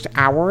the first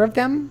hour of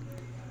them,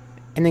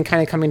 and then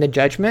kind of coming to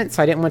Judgment.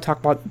 So I didn't want to talk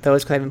about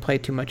those because I haven't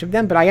played too much of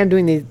them. But I am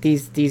doing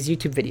these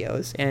YouTube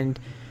videos, and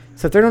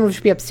so the third one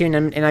should be up soon.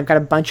 And I've got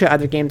a bunch of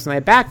other games in my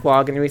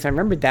backlog. And the reason I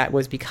remembered that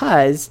was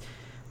because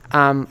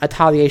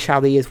Atelier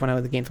Charlie is one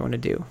of the games I want to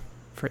do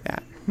for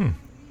that.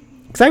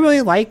 Because I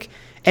really like,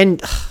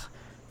 and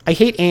I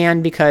hate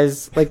Anne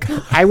because like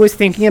I was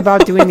thinking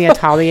about doing the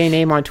Atelier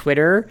name on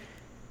Twitter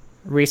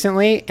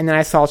recently, and then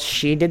I saw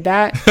she did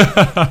that,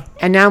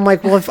 and now I'm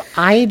like, well, if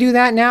I do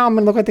that now, I'm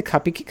gonna look like the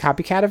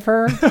copycat of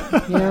her,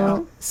 you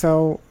know.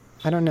 So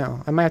I don't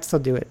know. I might have to still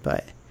do it,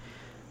 but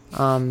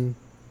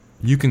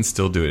you can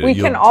still do it. We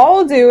can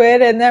all do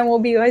it, and then we'll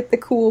be like the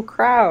cool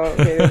crowd.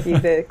 It would be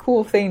the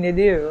cool thing to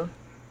do.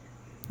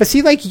 But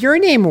see, like your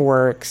name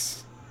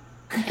works,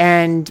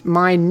 and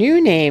my new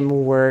name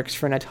works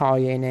for an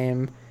Atelier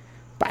name.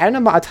 But I don't know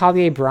about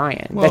Atelier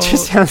Brian. Well, that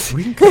just sounds.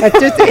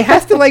 It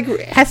has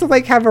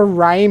to have a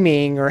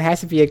rhyming, or it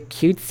has to be a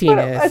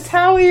cutesiness.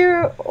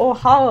 Atelier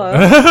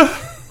Ohala.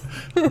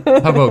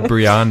 How about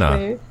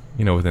Brianna?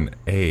 You know, with an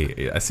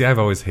A. See, I've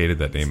always hated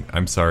that name.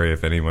 I'm sorry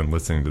if anyone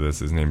listening to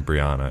this is named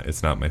Brianna.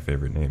 It's not my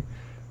favorite name.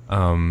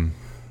 I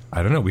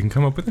don't know. We can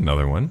come up with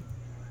another one.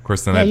 Of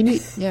course, then you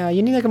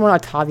need like a more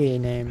Atelier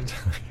name.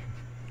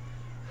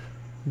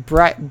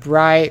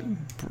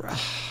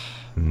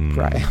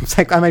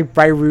 I'm like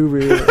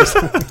Bryruru or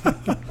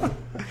something.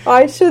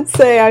 I should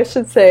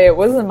say it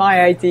wasn't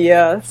my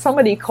idea.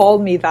 Somebody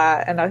called me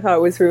that, and I thought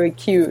it was really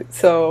cute.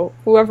 So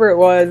whoever it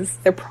was,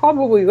 they're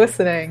probably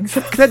listening.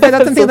 So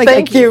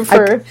thank you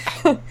for.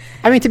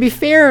 I mean, to be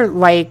fair,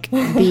 like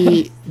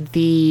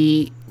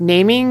the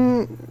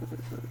naming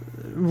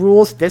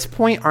rules at this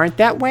point aren't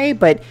that way,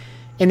 but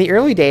in the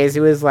early days,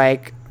 it was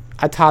like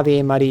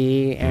Atelier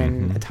Muddy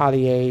and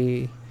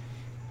Atelier.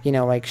 You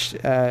know, like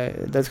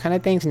those kind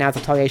of things. And now it's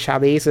Atelier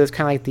Charlie, so it's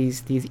kind of like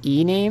these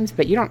E names,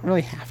 but you don't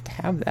really have to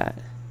have that.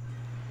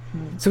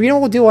 So you know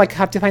what we'll do? Like,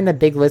 have to find the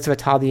big list of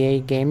Atelier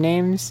game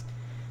names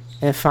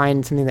and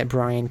find something that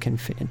Brian can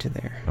fit into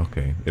there.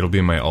 Okay, it'll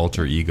be my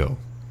alter ego.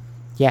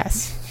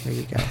 Yes, there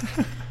you go.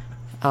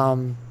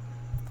 And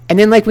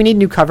then like we need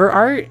new cover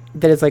art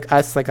that is like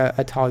us, like a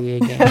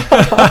Atelier game.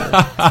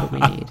 That's what we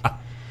need.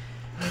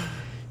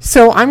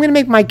 So I'm gonna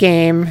make my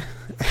game.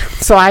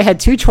 So I had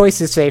two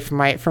choices today for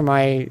my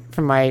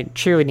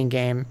cheerleading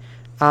game.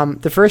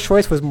 The first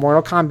choice was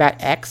Mortal Kombat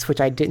X,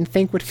 which I didn't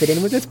think would fit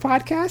in with this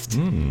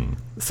podcast.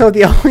 So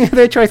the only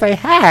other choice I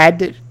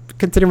had,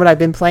 considering what I've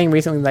been playing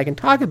recently that I can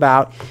talk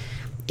about,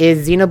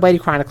 is Xenoblade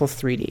Chronicles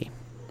 3D.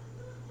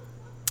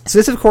 So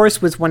this, of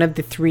course, was one of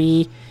the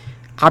 3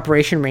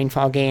 Operation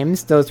Rainfall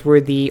games. Those were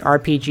the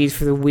RPGs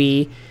for the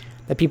Wii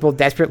that people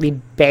desperately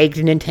begged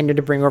Nintendo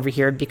to bring over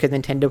here because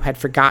Nintendo had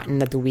forgotten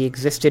that the Wii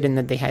existed and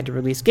that they had to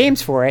release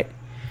games for it.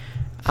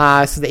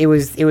 So it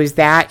was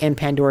that and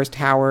Pandora's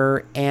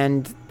Tower,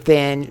 and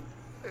then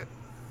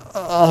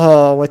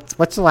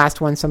what's the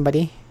last one?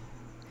 Somebody?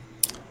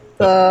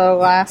 The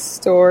Last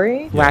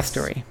Story. Yes. Last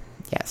Story.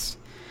 Yes.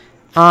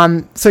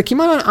 So it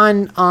came out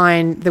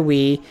on the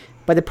Wii,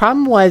 but the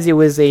problem was it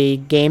was a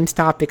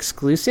GameStop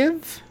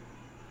exclusive,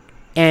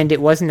 and it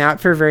wasn't out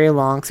for very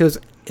long. So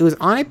it was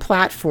on a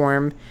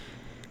platform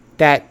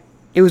that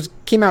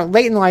came out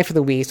late in the life of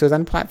the Wii, so it was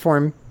on a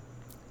platform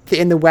that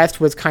in the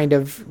West was kind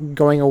of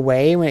going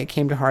away when it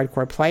came to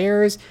hardcore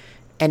players,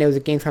 and it was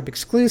a GameStop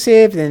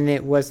exclusive, and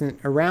it wasn't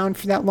around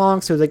for that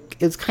long, so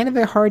it was kind of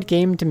a hard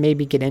game to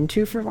maybe get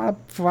into for a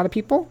lot of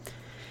people.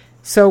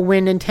 So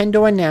when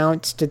Nintendo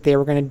announced that they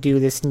were going to do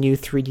this new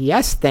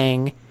 3DS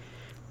thing,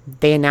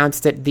 they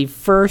announced that the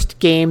first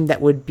game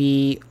that would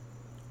be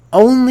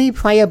only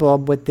playable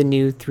with the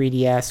new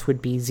 3DS would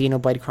be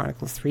Xenoblade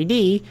Chronicles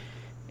 3D,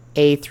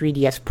 a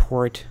 3DS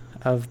port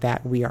of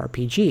that Wii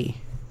RPG.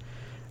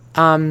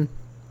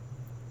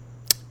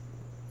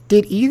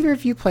 Did either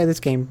of you play this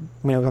game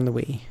when it was on the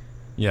Wii?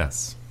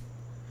 Yes.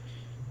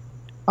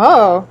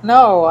 Oh,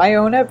 no, I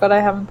own it, but I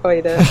haven't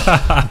played it.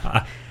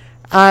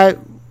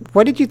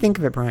 What did you think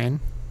of it, Brian?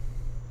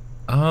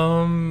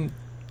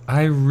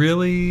 I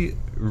really,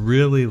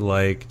 really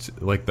liked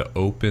the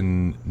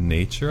open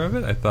nature of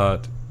it. I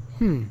thought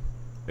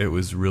it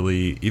was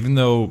really, even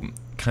though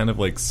kind of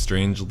like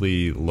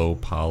strangely low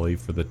poly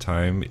for the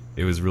time,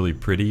 it was really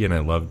pretty, and I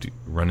loved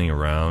running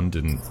around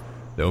and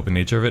the open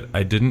nature of it.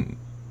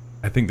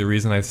 I think the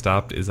reason I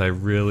stopped is the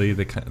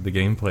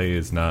gameplay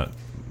is not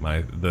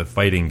the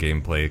fighting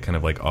gameplay, kind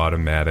of like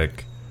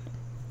automatic.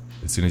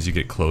 As soon as you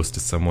get close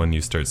to someone,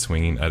 you start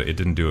swinging. It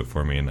didn't do it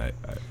for me, and I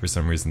for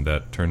some reason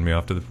that turned me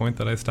off to the point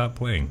that I stopped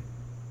playing.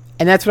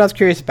 And that's what I was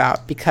curious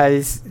about,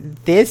 because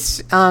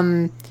this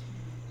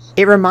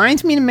it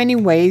reminds me in many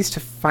ways to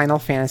Final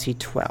Fantasy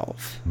XII.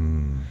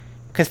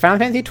 Because Final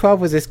Fantasy XII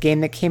was this game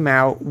that came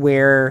out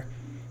where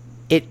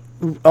it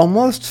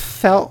almost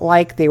felt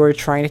like they were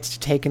trying to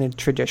take in a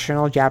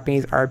traditional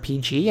Japanese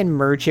RPG and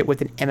merge it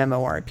with an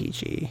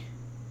MMORPG.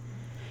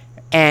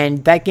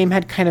 And that game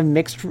had kind of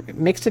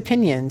mixed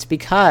opinions,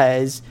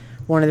 because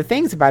one of the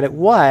things about it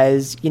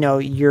was,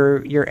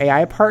 your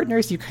AI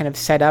partners, you kind of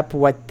set up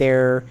what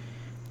their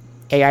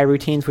AI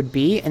routines would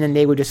be, and then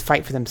they would just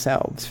fight for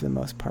themselves for the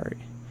most part.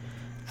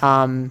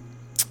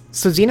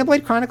 So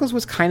Xenoblade Chronicles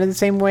was kind of the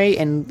same way,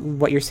 and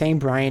what you're saying,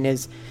 Brian,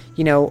 is,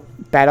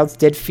 battles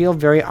did feel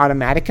very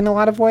automatic in a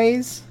lot of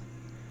ways.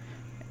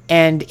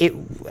 And it,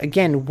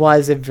 again,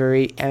 was a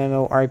very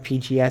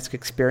MMORPG-esque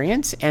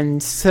experience,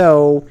 and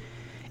so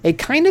it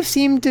kind of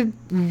seemed to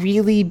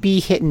really be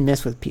hit and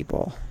miss with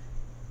people.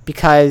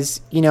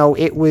 Because,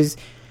 it was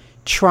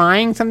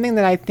trying something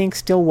that I think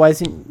still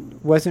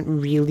wasn't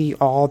really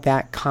all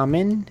that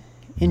common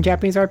in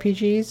Japanese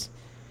RPGs.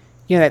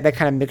 That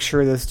kind of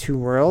mixture of those two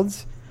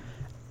worlds.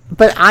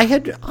 But I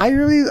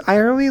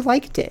really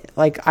liked it.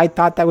 Like, I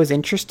thought that was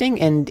interesting,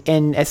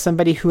 and as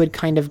somebody who had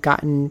kind of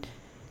gotten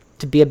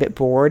to be a bit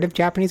bored of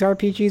Japanese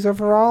RPGs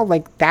overall,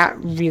 like, that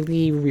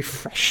really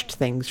refreshed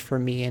things for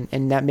me,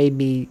 and that made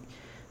me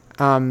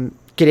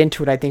get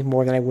into it, I think,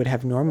 more than I would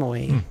have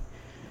normally.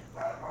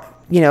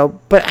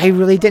 But I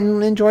really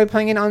didn't enjoy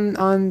playing it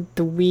on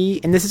the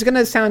Wii, and this is going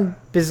to sound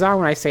bizarre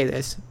when I say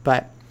this,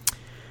 but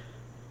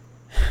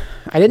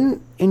I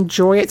didn't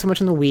enjoy it so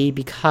much on the Wii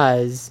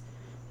because,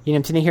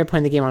 I'm sitting here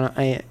playing the game on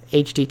a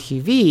HD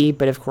TV,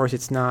 but of course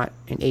it's not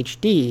in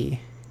HD.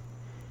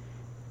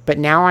 But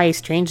now I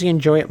strangely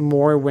enjoy it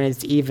more when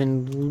it's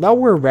even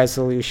lower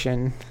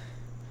resolution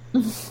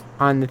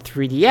on the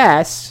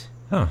 3DS,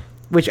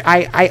 which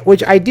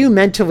I do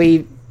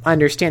mentally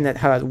understand that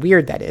how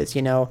weird that is,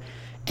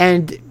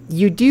 And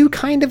you do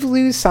kind of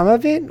lose some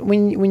of it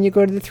when you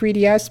go to the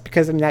 3DS,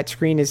 because that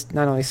screen is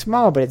not only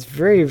small, but it's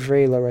very,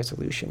 very low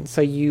resolution.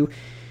 So you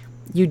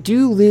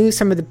do lose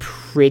some of the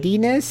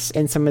prettiness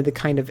and some of the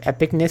kind of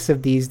epicness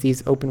of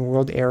these open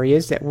world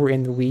areas that were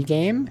in the Wii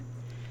game.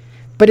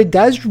 But it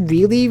does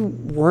really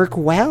work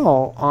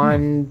well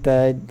on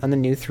the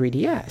new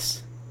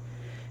 3DS.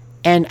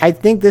 And I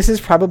think this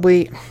is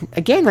probably,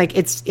 again, like,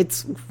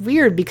 it's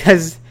weird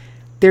because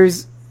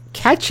there's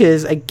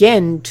catches,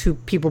 again, to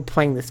people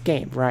playing this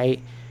game,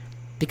 right?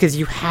 Because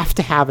you have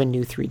to have a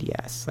new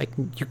 3DS. Like,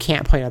 you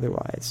can't play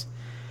otherwise.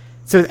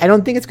 So I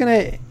don't think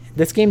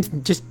this game's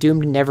just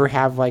doomed to never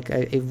have, like,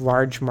 a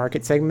large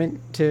market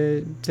segment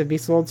to be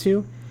sold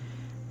to.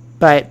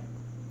 But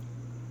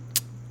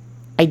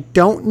I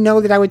don't know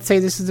that I would say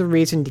this is a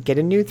reason to get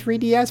a new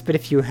 3DS, but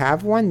if you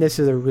have one, this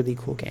is a really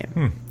cool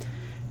game.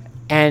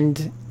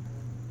 And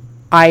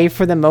I,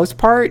 for the most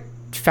part,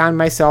 found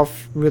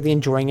myself really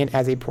enjoying it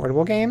as a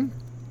portable game.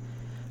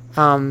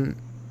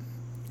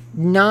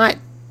 Not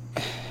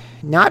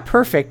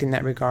perfect in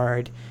that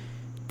regard.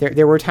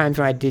 There were times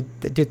when I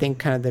did think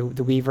kind of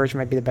the Wii version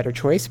might be the better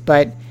choice,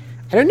 but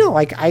I don't know.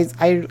 Like,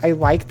 I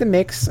like the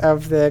mix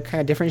of the kind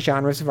of different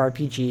genres of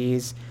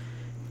RPGs.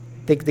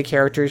 The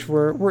characters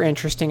were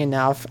interesting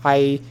enough.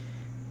 I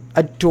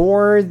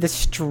adore the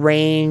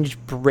strange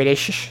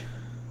British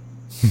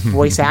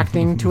voice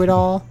acting to it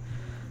all.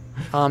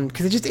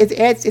 Because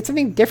it's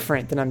something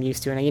different than I'm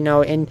used to,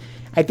 and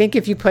I think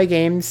if you play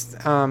games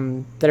that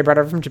are brought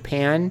over from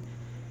Japan,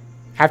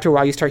 after a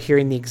while you start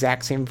hearing the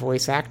exact same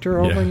voice actor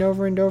over and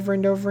over and over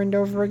and over and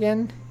over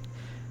again.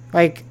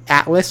 Like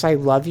Atlas, I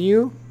love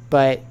you,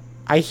 but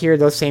I hear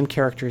those same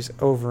characters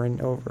over and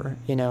over.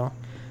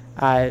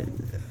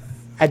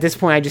 At this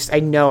point, I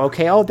know.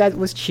 Okay, oh, that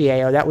was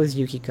Chie. Oh, that was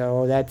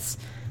Yukiko. Oh, that's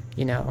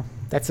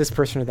this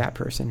person or that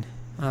person.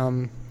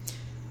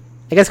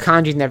 I guess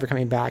Kanji's never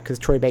coming back because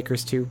Troy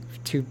Baker's too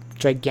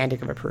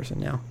gigantic of a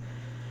person now.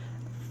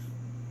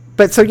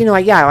 But so,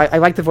 I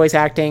like the voice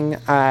acting.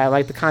 I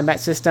like the combat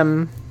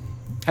system.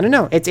 I don't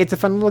know. It's a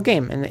fun little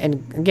game.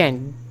 And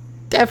again,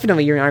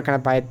 definitely you're not going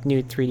to buy a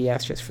new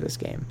 3DS just for this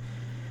game.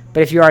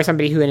 But if you are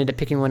somebody who ended up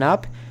picking one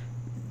up,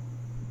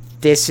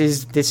 this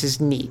is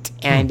neat.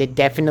 And it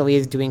definitely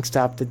is doing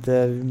stuff that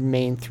the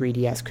main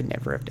 3DS could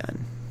never have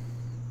done.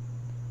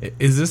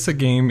 Is this a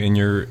game, in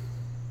your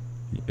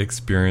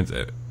experience,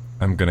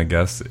 I'm going to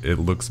guess it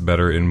looks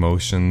better in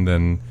motion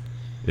than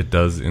it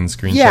does in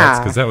screenshots?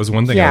 Because that was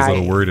one thing I was a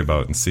little worried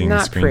about, and seeing the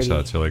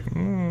screenshots, you're like,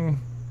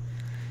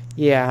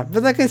 Yeah,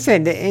 but like I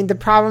said, the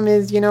problem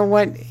is,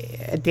 what?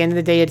 At the end of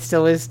the day, it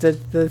still is the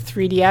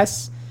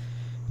 3DS,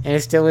 and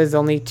it still is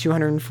only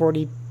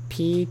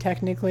 240p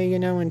technically,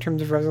 in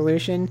terms of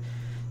resolution.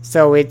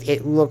 So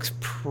it looks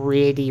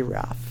pretty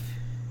rough.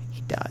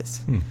 It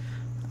does.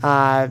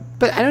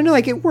 But I don't know,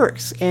 like, it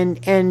works.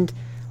 And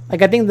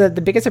like, I think the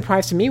biggest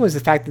surprise to me was the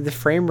fact that the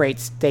frame rate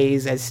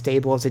stays as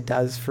stable as it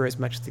does for as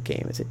much of the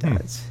game as it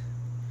does.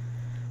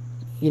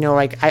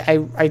 Like,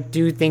 I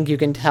do think you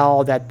can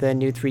tell that the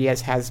new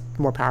 3DS has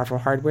more powerful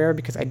hardware,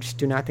 because I just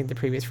do not think the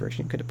previous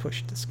version could have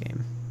pushed this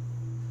game.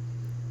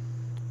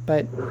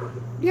 But,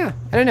 yeah,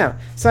 I don't know.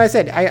 So I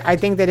said, I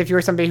think that if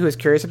you're somebody who is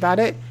curious about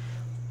it,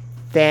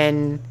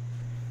 then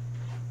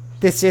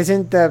this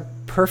isn't the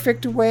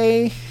perfect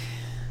way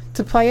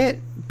to play it,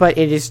 but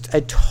it is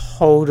a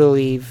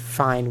totally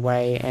fine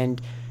way,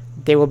 and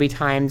there will be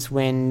times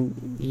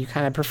when you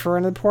kind of prefer it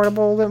on the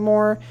portable a little bit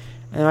more,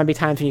 and there might be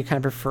times when you kind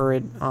of prefer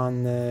it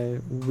on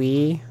the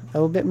Wii a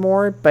little bit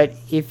more. But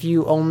if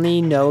you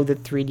only know the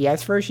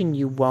 3DS version,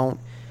 you won't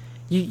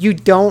you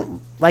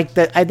don't like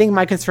the. I think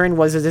my concern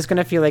was, is this going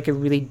to feel like a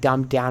really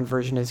dumbed down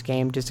version of this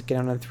game just to get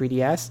on a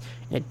 3DS?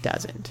 And it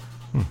doesn't.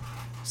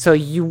 So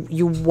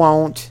you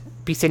won't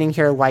be sitting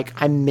here like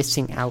I'm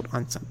missing out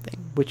on something,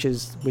 which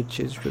is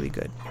really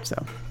good.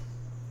 So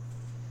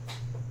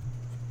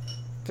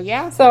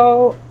yeah.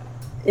 So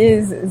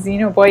is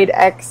Xenoblade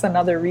X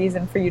another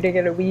reason for you to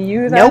get a Wii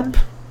U then? Nope,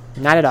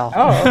 not at all.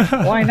 Oh,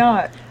 why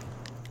not?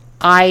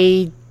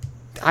 I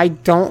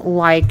don't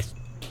like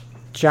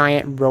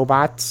giant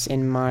robots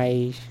in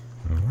my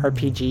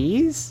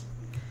RPGs,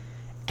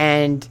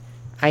 and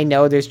I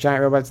know there's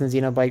giant robots in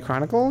Xenoblade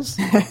Chronicles,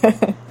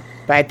 but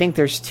I think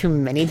there's too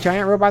many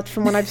giant robots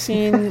from what I've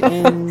seen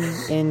in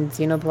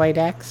Xenoblade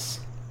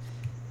X.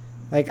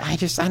 Like, I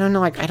don't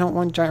know, like, I don't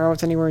want giant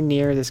robots anywhere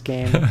near these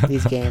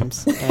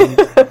games.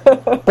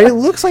 But it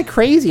looks like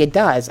crazy, it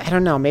does. I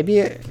don't know,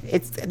 maybe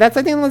that's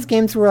I think one of those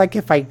games where, like,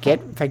 if I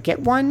get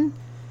one,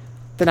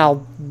 then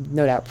I'll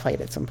no doubt play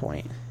it at some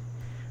point.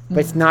 But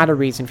it's not a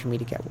reason for me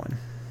to get one.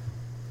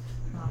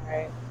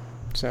 Alright.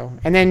 So,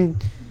 and then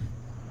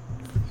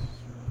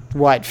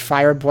what?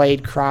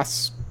 Fireblade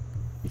Cross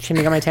Shin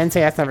Megami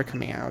Tensei? That's never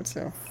coming out,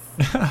 so.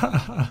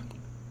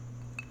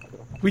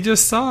 We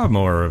just saw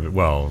more of it.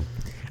 Well.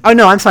 Oh,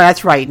 no, I'm sorry,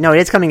 that's right. No, it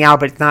is coming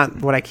out, but it's not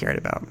what I cared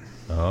about.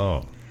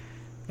 Oh.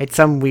 It's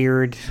some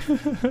weird...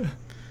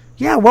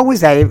 Yeah, what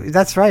was that?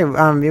 That's right.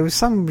 It was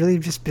some really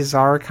just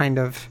bizarre kind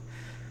of...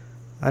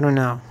 I don't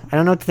know. I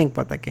don't know what to think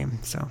about that game,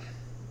 so...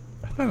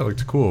 I thought it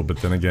looked cool, but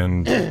then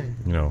again,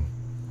 you know,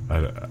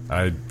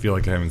 I feel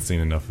like I haven't seen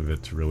enough of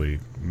it to really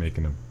make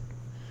an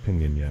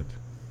opinion yet.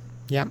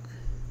 Yep.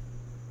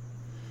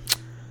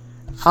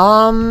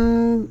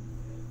 So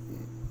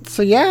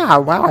yeah,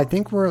 wow, I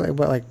think we're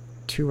like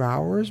 2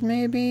 hours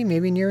maybe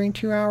nearing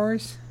 2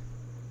 hours.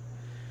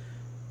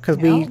 Because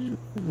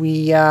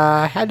we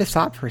had to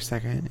stop for a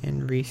second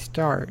and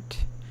restart.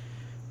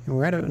 And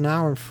we're at an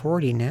hour and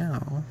 40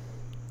 now.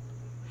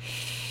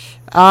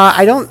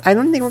 I don't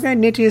think we're going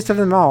to need to use some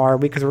of them all, are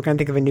we? Because we're going to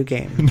think of a new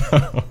game.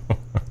 No.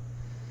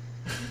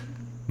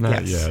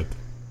 Not yet.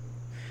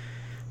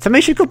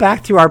 Somebody should go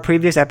back through our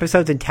previous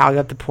episodes and tally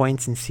up the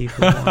points and see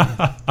who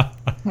won.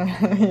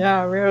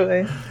 Yeah,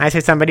 really. I say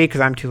somebody because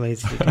I'm too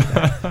lazy to do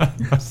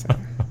that.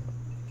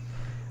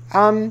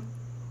 So.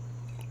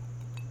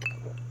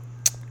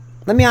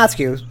 Let me ask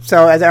you.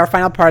 So, as our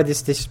final part of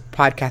this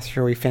podcast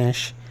before we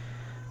finish,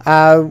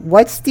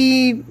 what's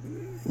the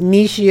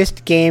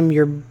nichiest game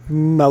you're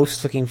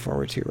most looking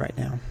forward to right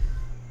now?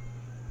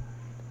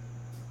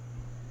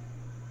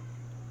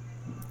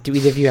 Do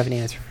either of you have an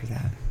answer for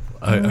that?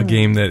 A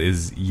game that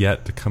is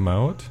yet to come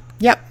out?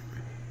 Yep.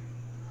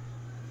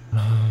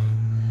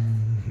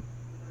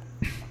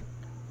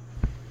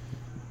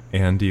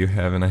 And do you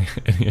have any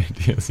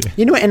ideas yet?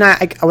 You know what, and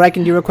what I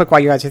can do real quick while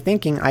you guys are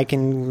thinking, I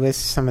can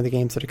list some of the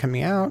games that are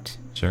coming out.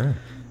 Sure.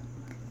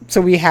 So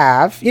we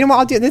have, you know what,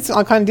 I'll do this.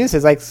 I'll kind of do this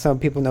as like so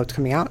people know what's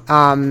coming out.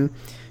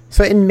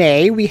 So in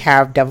May we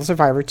have Devil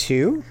Survivor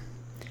 2.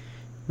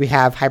 We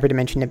have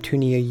Hyperdimension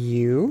Neptunia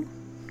U.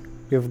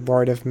 We have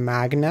Lord of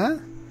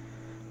Magna,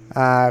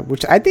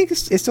 which I think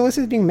is still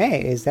listed as being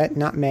May. Is that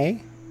not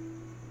May?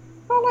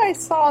 Well, I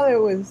saw it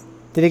was.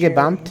 Did it get June,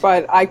 bumped?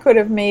 But I could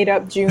have made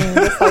up June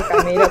just like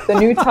I made up the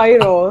new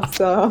title.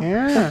 So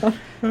Yeah.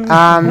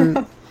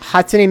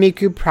 Hatsune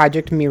Miku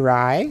Project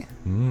Mirai.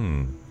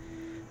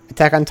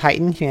 Attack on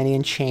Titan, Humanity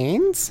in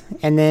Chains.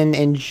 And then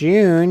in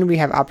June, we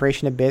have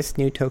Operation Abyss,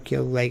 New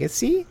Tokyo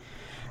Legacy.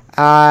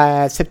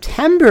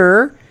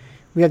 September,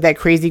 we have that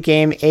crazy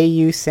game,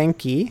 AU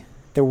Senki,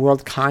 the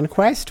World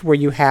Conquest, where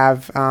you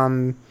have,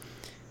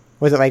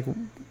 was it like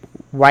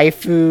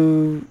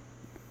waifu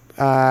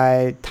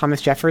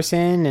Thomas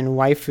Jefferson and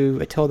waifu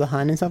Attila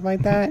Hun and stuff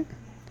like that?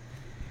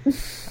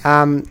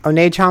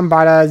 Onei-chan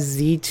Bada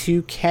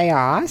Z2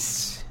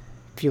 Chaos,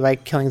 if you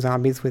like killing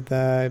zombies with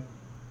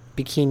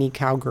bikini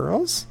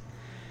cowgirls.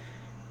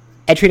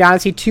 Etrian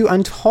Odyssey 2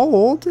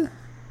 Untold,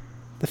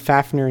 the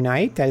Fafnir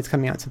Knight, that is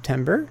coming out in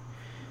September.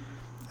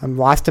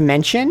 Lost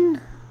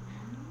Dimension,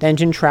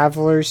 Dungeon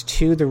Travelers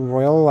 2, The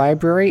Royal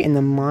Library, and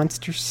the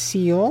Monster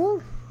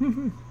Seal.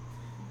 Still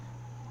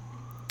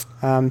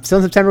in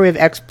September, we have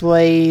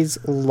X-Blaze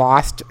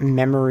Lost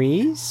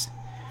Memories,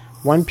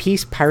 One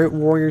Piece Pirate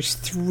Warriors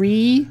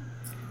 3.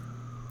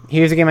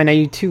 Here's a game I know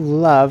you two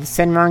love,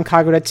 Senran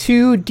Kagura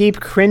 2, Deep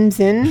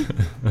Crimson.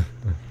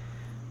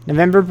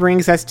 November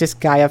brings us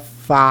Disgaea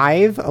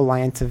 5,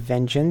 Alliance of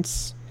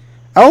Vengeance.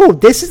 Oh,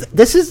 this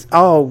is.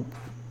 Oh,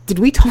 did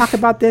we talk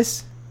about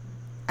this?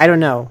 I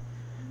don't know.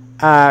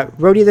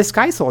 Rhodey the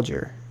Sky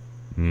Soldier.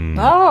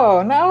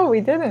 Oh no,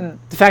 we didn't.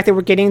 The fact that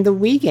we're getting the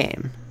Wii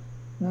game.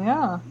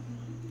 Yeah.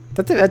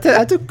 That's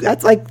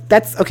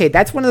okay.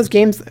 That's one of those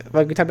games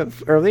like we talked about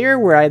earlier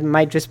where I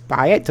might just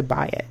buy it to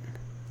buy it.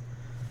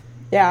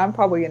 Yeah, I'm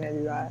probably gonna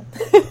do that.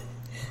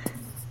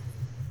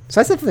 So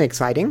that's definitely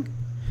exciting.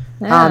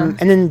 Yeah.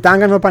 And then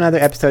Danganronpa, another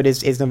episode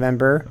is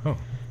November. Oh.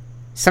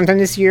 Sometime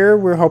this year,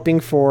 we're hoping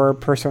for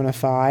Persona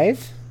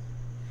 5,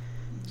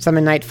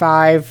 Summon Night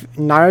 5,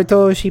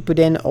 Naruto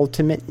Shippuden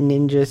Ultimate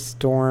Ninja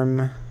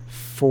Storm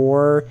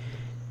 4,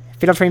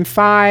 Fatal Frame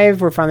 5,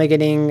 we're finally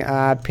getting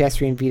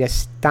PS3 and Vita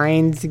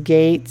Steins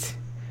Gate.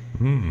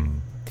 The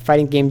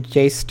fighting game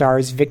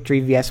J-Star's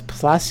Victory VS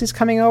Plus is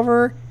coming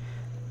over.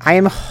 I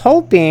am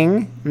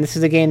hoping, and this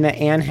is a game that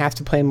Anne has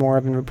to play more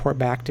of and report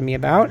back to me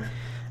about,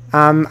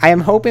 I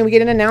am hoping we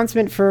get an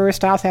announcement for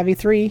Style Savvy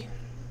 3.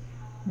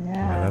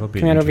 Yeah. That'll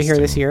be Coming out over here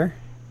this interesting. year.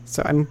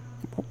 So I'm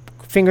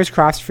fingers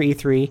crossed for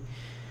E3.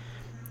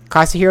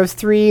 Cost of Heroes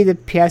 3, the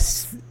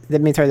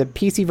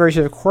PC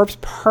version of Corpse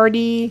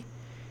Party,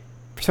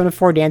 Persona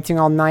 4 Dancing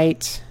All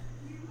Night,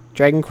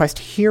 Dragon Quest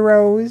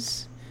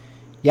Heroes,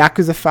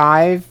 Yakuza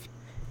 5,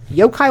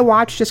 Yokai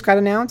Watch just got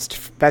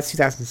announced. That's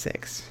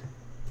 2006.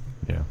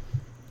 Yeah.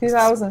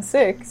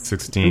 2006.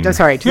 16. I'm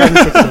sorry,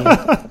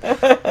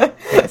 2016.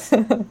 Yes.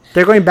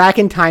 They're going back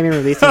in time and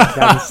releasing it in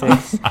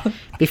 2006.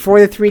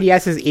 Before the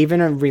 3DS is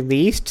even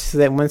released, so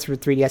that once the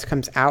 3DS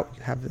comes out,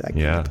 you have that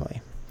game to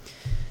play.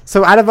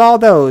 So out of all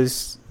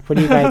those, what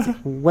do you guys,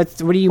 what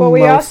do you Well, most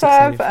we also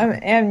excited have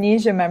for?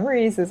 Amnesia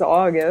Memories is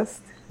August.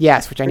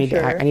 Yes, which I for need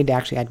sure. I need to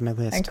actually add to my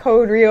list. And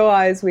Code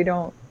Realize, I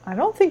don't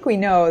think we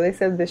know. They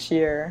said this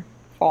year,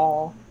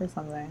 fall or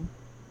something.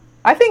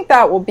 I think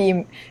that will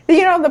be,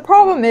 the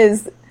problem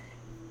is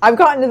I've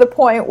gotten to the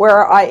point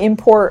where I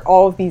import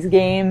all of these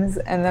games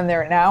and then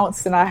they're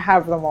announced and I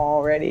have them all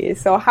already.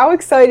 So how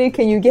excited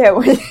can you get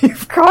when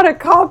you've got a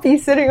copy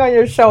sitting on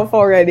your shelf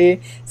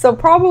already? So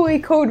probably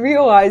Code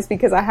Realize,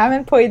 because I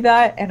haven't played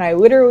that and I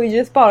literally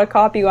just bought a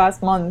copy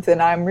last month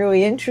and I'm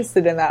really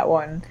interested in that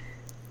one.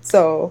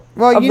 So,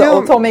 Well, of you the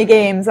know- Otome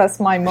games, that's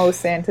my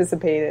most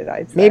anticipated,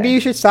 I'd say. Maybe you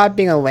should stop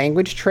being a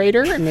language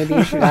trader, and maybe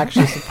you should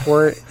actually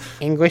support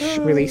English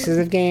releases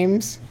of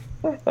games.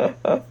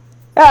 Yeah,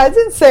 I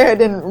didn't say I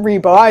didn't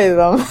rebuy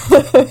them.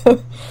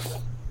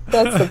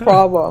 That's the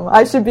problem.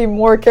 I should be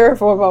more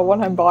careful about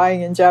what I'm buying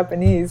in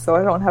Japanese so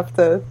I don't have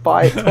to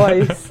buy it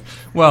twice.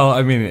 Well,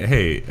 I mean,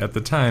 hey, at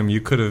the time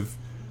you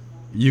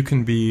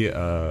can be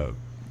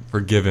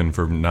forgiven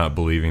for not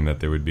believing that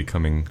they would be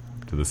coming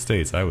to the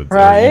States, I would say.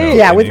 Right?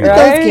 Yeah, with English.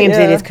 those Right? games,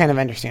 it Yeah. is kind of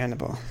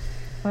understandable.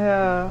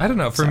 Yeah. I don't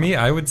know. For me,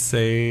 I would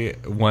say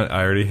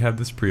I already have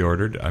this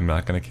pre-ordered. I'm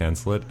not going to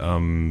cancel it.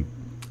 Hatsune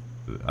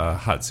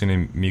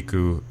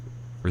Miku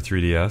for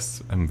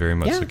 3DS. I'm very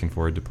much Yeah. looking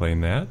forward to playing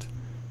that.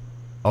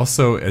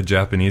 Also, a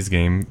Japanese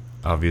game,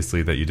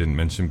 obviously, that you didn't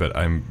mention, but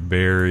I'm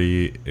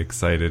very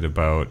excited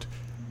about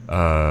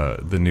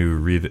the new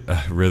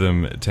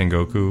Rhythm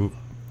Tengoku.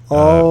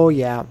 Oh,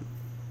 yeah.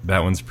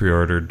 That one's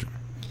pre-ordered.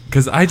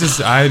 Because I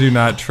do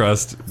not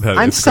trust that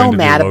I'm it's so going to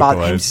mad be about I'm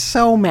localized.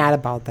 so mad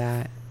about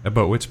that.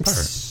 About which part?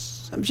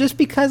 Just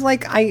because, my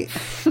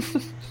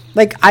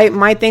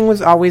thing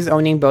was always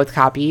owning both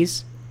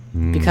copies.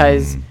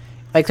 Because,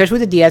 especially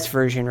with the DS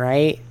version,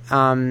 right?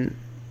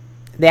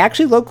 They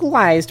actually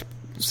localized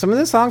some of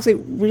the songs they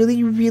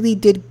really, really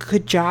did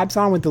good jobs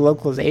on with the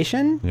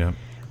localization. Yeah.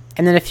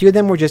 And then a few of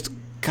them were just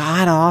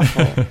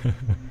god-awful.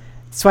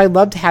 So I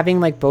loved having,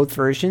 both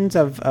versions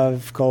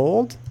of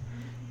Gold.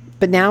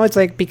 But now it's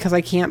because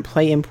I can't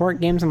play import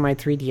games on my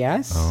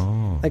 3DS.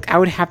 Oh. I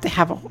would have to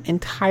have an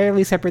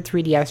entirely separate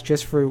 3DS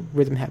just for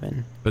Rhythm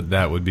Heaven. But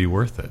that would be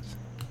worth it.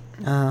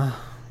 I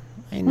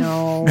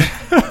know.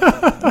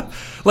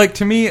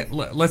 To me,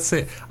 let's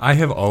say I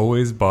have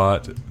always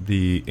bought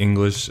the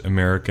English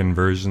American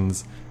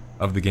versions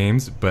of the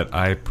games, but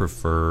I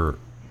prefer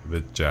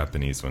the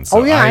Japanese ones. So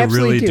Oh, yeah, I I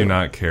absolutely really do. do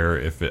not care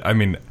if it. I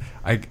mean,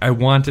 I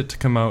want it to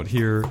come out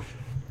here,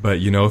 but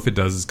if it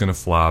does, it's going to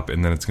flop,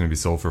 and then it's going to be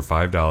sold for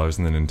 $5,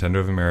 and then Nintendo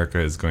of America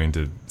is going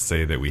to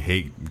say that we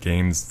hate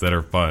games that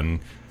are fun.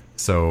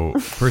 So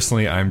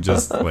personally, I'm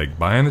just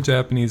buying the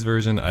Japanese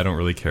version. I don't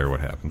really care what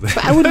happens.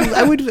 But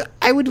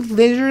I would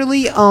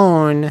literally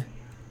own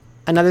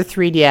another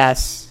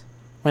 3DS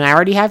when I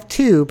already have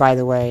two, by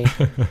the way.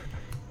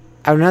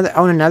 I would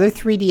own another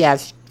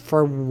 3DS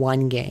for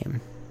one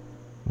game.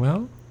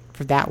 Well,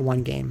 For that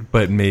one game.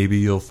 but maybe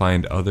you'll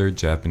find other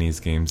Japanese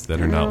games that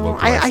are not No,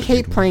 localized. I that hate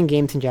you can- playing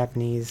games in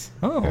Japanese.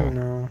 Oh. I don't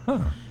know. Huh.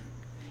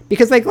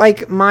 Because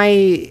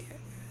my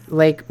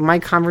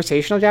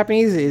conversational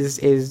Japanese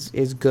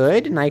is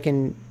good, and I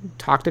can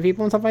talk to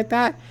people and stuff like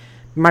that.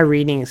 My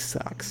reading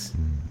sucks.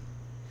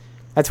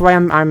 That's why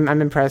I'm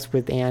impressed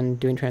with Anne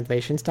doing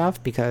translation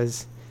stuff,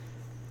 because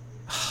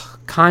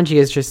kanji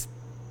is just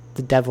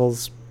the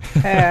devil's.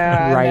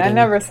 Yeah, I Writing.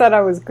 never said I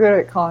was good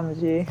at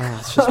kanji.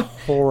 It's just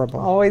horrible.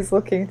 Always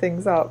looking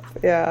things up.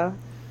 Yeah.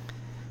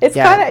 It's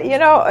Yeah. kind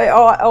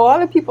of, a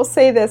lot of people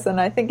say this, and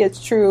I think it's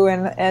true,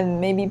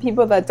 and maybe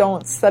people that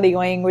don't study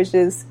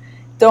languages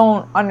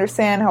don't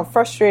understand how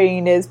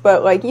frustrating it is,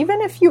 but,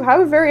 even if you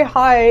have a very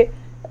high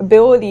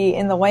ability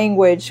in the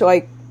language,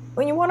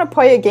 when you want to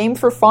play a game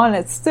for fun,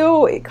 it's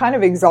still kind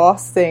of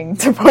exhausting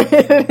to play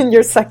it in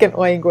your second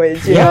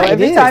language. You know, it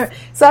every is. time.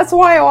 So that's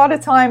why a lot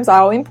of times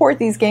I'll import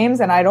these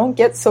games and I don't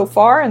get so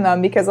far in them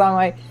because I'm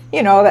at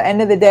the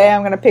end of the day,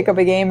 I'm going to pick up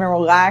a game and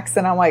relax,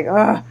 and I'm like,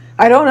 ugh,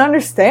 I don't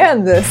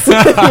understand this,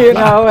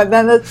 and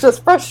then it's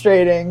just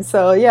frustrating.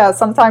 So yeah,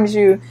 sometimes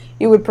you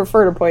would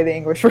prefer to play the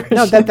English version.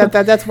 No,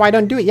 that's why I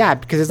don't do it. Yeah,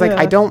 because it's Yeah.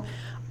 I don't,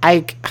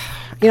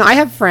 You know, I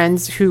have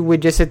friends who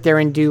would just sit there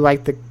and do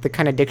like the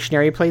kind of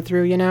dictionary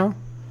playthrough, you know?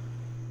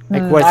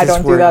 Like, what's I this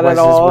don't word? do that What's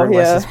at this all. word? Yeah.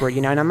 What's this word? You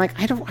know, and I'm like,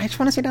 I just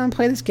want to sit down and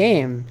play this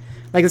game.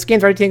 Like, this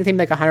game's already taking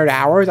like 100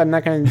 hours. I'm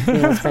not going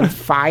to spend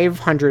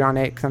 500 on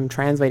it because I'm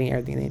translating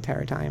everything the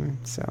entire time.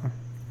 So,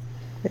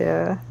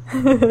 Yeah.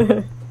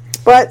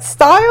 But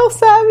style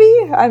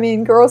savvy, I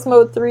mean, Girls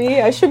Mode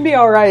 3, I should be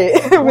alright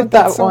with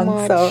that so one.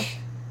 much. So,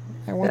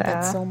 I want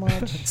Yeah. that so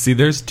much. See,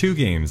 there's 2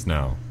 games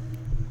now.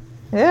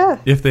 yeah.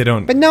 If they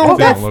don't, But no, if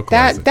they don't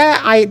localize it.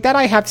 that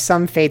I have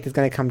some faith is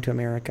going to come to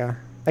America.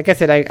 Like I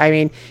said, I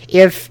mean,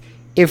 if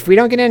we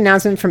don't get an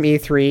announcement from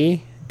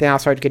E3, then I'll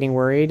start getting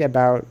worried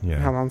about Yeah.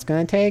 how long it's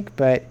going to take.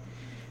 But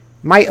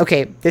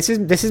this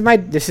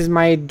is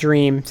my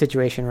dream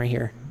situation right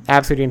here,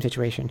 absolute dream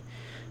situation.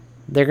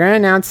 They're going to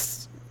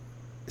announce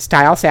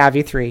Style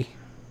Savvy 3,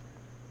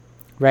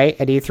 right,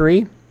 at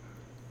E3,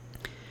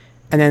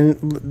 and then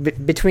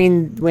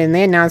between when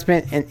the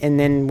announcement and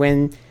then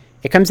when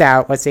it comes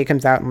out, let's say it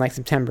comes out in like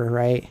September,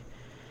 right?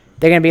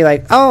 They're going to be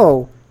like,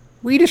 oh,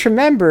 we just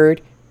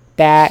remembered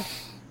that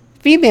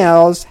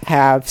females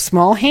have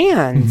small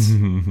hands.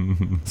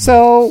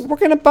 So we're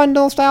going to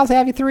bundle Style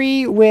Savvy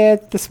 3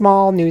 with the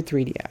small new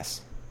 3DS.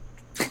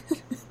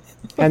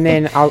 And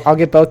then I'll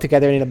get both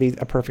together and it'll be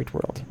a perfect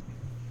world.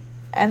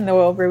 And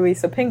they'll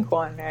release a pink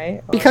one,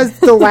 right? Or- Because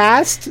the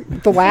last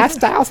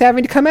Styles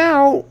having to come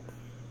out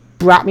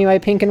brought me my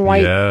pink and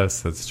white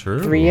Yes, that's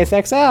true.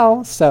 3DS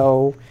XL.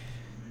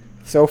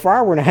 So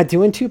far we're not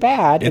doing too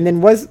bad. And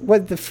then was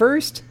the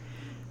first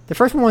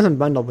one wasn't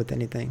bundled with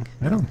anything.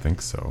 I don't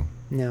think so.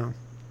 No.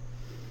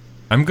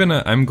 I'm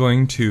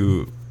going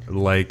to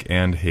like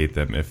and hate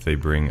them if they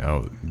bring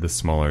out the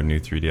smaller new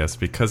 3DS,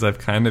 because I've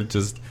kind of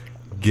just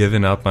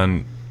given up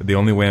on the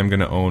only way I'm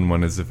going to own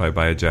one is if I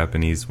buy a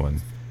Japanese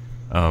one.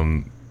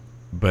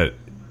 But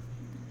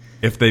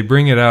if they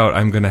bring it out,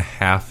 I'm going to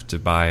have to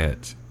buy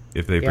it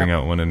if they bring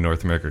out one in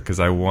North America, because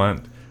I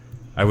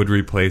would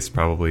replace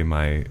probably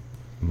my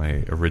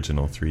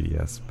original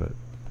 3DS, but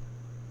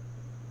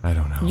I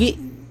don't know.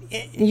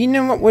 You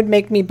know what would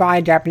make me buy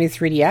a Japanese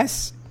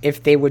 3DS?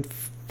 If they would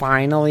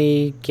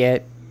finally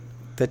get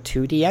the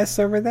 2DS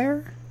over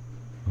there.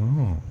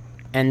 Oh.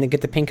 And they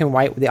get the pink and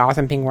white, the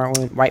awesome pink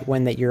and white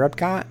one that Europe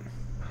got.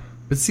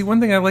 But see,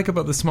 one thing I like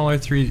about the smaller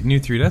new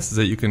 3DS is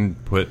that you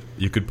could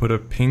put a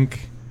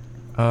pink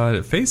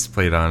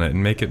faceplate on it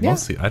and make it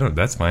mostly.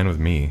 That's fine with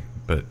me,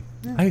 but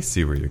I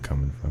see where you're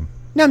coming from.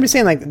 No, I'm just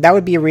saying, like, that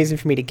would be a reason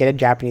for me to get a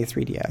Japanese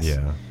 3DS.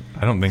 Yeah,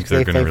 I don't think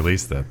they're going to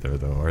release that there,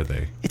 though, are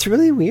they? It's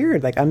really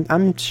weird. Like,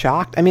 I'm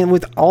shocked. I mean,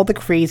 with all the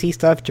crazy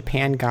stuff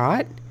Japan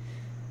got,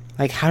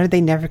 like, how did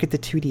they never get the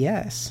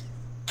 2DS?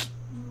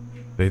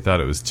 They thought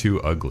it was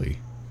too ugly,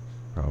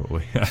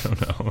 probably. I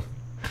don't know.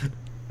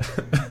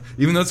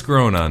 Even though it's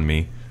grown on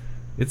me,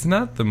 it's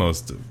not the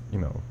most,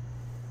 No.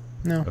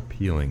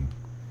 appealing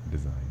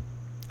design.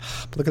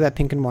 Look at that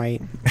pink and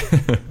white.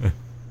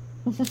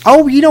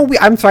 Oh,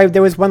 I'm sorry.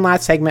 There was one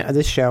last segment of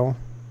this show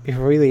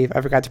before we leave.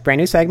 I forgot. It's a brand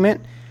new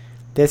segment.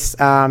 This,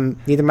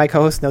 neither of my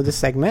co-hosts know this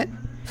segment.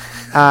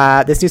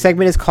 This new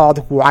segment is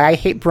called Why I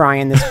Hate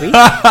Brian this week.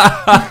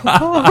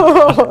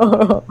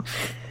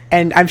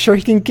 And I'm sure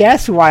he can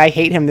guess why I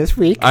hate him this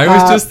week. I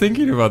was just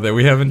thinking about that.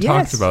 We haven't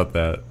yes. talked about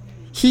that.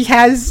 He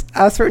has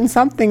a certain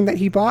something that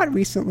he bought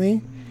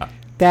recently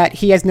that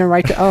he has no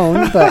right to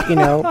own, but,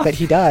 that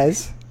he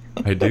does.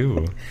 I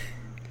do.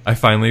 I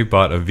finally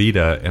bought a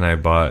Vita, and I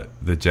bought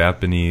the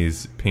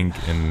Japanese pink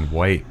and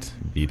white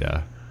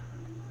Vita.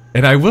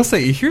 And I will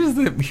say,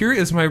 here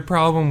is my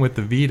problem with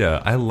the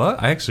Vita.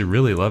 I actually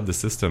really love the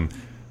system.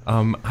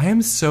 I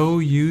am so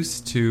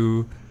used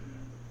to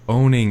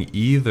owning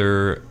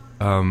either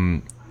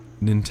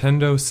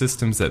Nintendo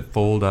systems that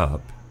fold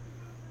up,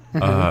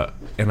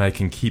 and I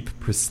can keep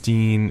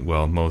pristine,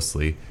 well,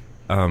 mostly,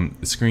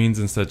 screens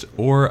and such,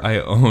 or I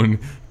own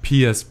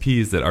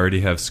PSPs that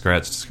already have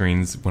scratched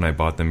screens when I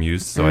bought them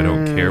used, so I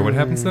don't care what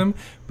happens to them.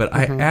 But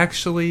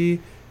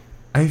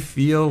I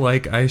feel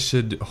like I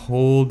should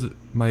hold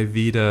my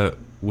Vita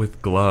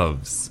with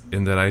gloves,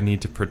 and that I need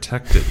to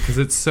protect it because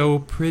it's so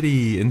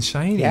pretty and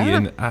shiny,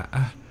 and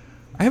I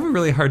have a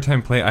really hard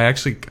time playing.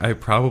 I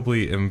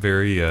probably am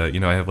very, I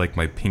have like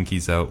my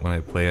pinkies out when I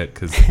play it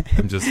because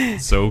I'm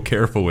just so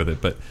careful with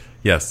it. But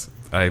yes,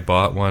 I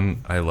bought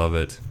one. I love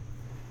it.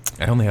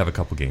 I only have a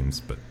couple games,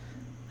 but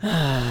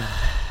I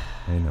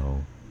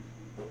know.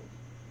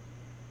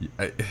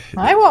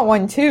 I want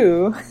one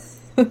too.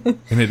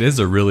 And it is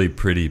a really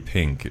pretty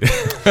pink.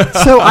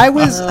 So I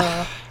was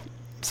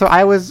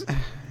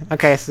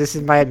okay, so this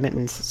is my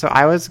admittance. So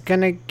I was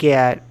gonna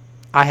get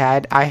I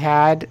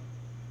had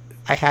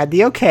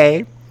the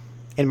okay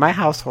in my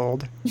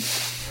household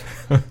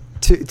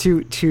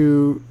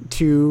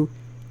to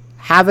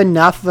have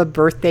enough of a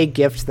birthday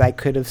gift that I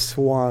could have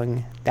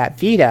swung that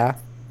Vita,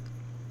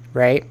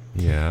 right?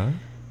 Yeah.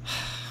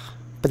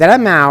 But then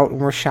I'm out and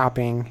we're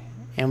shopping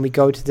and we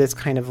go to this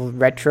kind of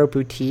retro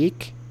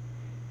boutique,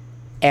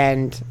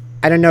 and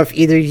I don't know if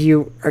either of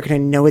you are going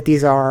to know what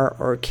these are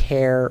or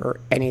care or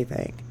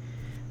anything,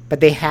 but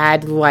they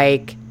had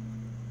like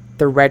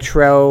the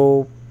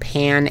retro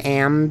Pan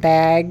Am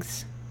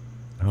bags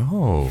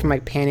Oh. from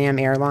like Pan Am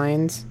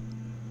Airlines,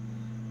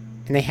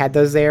 and they had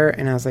those there,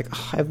 and I was like,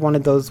 oh, I've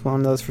wanted one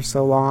of those for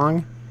so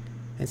long,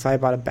 and so I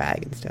bought a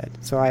bag instead.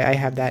 So I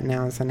have that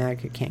now, so now I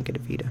can't get a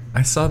Vita.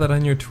 I saw that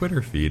on your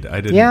Twitter feed. I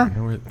didn't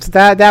know where... So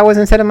that was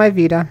instead of my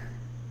Vita.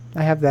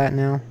 I have that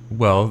now.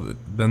 Well,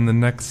 then the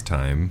next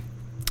time...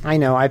 I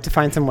know. I have to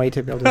find some way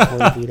to be able to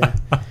afford a Vita.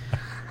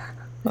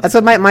 That's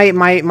what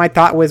my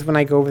thought was when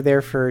I go over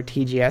there for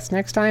TGS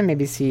next time.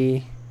 Maybe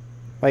see...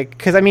 Like,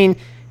 because, I mean,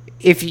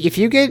 if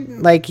you get,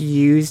 like,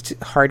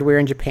 used hardware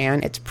in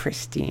Japan, it's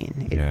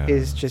pristine. It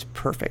is just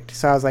perfect.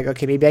 So I was like,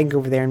 okay, maybe I can go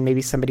over there and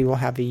maybe somebody will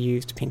have a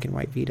used pink and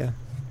white Vita.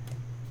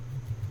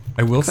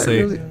 I will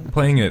say,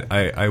 playing it,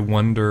 I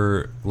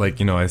wonder,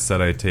 like, I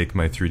said I take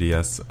my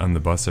 3DS on the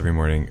bus every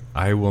morning.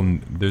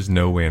 There's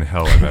no way in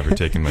hell I'm ever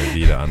taking my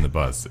Vita on the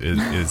bus. It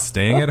is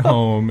staying at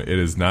home. It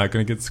is not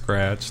going to get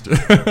scratched.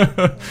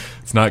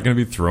 It's not going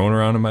to be thrown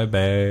around in my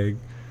bag.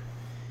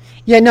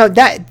 Yeah, no,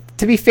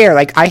 to be fair,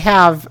 like, I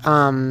have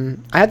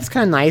this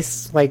kind of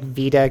nice, like,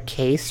 Vita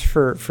case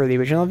for the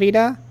original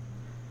Vita.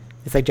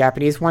 It's like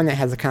Japanese one that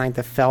has kind of like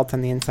the felt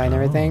on the inside and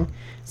everything.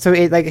 So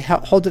it like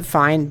holds it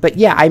fine. But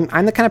yeah,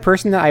 I'm the kind of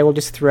person that I will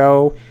just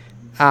throw,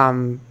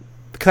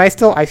 because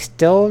I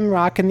still am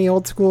rocking the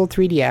old school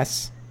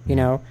 3DS.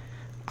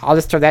 I'll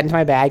just throw that into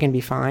my bag and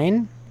be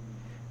fine.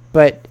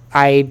 But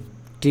I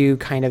do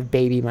kind of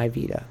baby my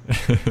Vita.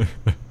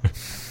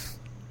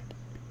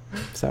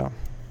 So,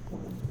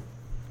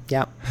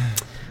 yeah.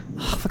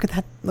 Oh,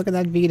 look at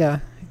that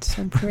Vita. It's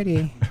so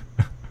pretty.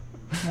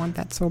 I want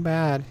that so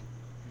bad.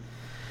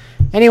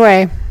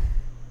 Anyway,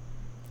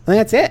 I think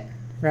that's it,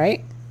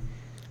 right?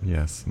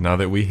 Yes. Now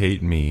that we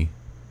hate me.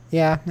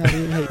 Yeah, now that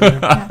we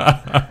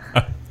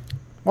hate you.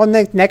 Well,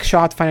 next show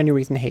I'll have to find a new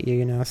reason to hate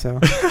you, so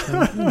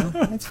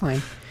that's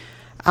fine.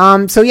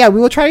 So yeah,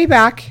 we will try to be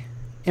back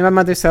in a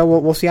month or so.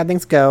 We'll see how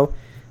things go.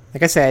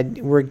 Like I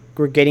said, we're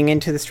getting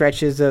into the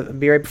stretches of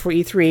be right before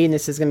E3, and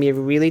this is going to be a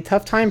really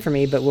tough time for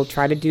me, but we'll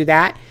try to do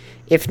that.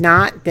 If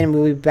not, then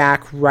we'll be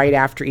back right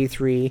after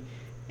E3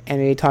 and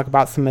maybe talk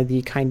about some of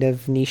the kind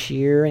of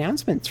nichier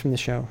announcements from the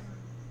show.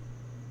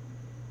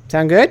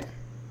 Sound good?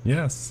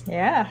 Yes.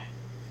 Yeah.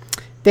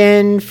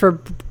 Then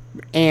for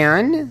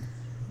Anne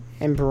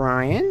and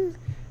Brian,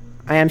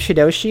 I am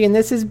Shidoshi, and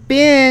this has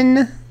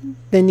been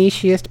the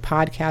nichiest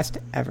podcast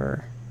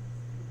ever.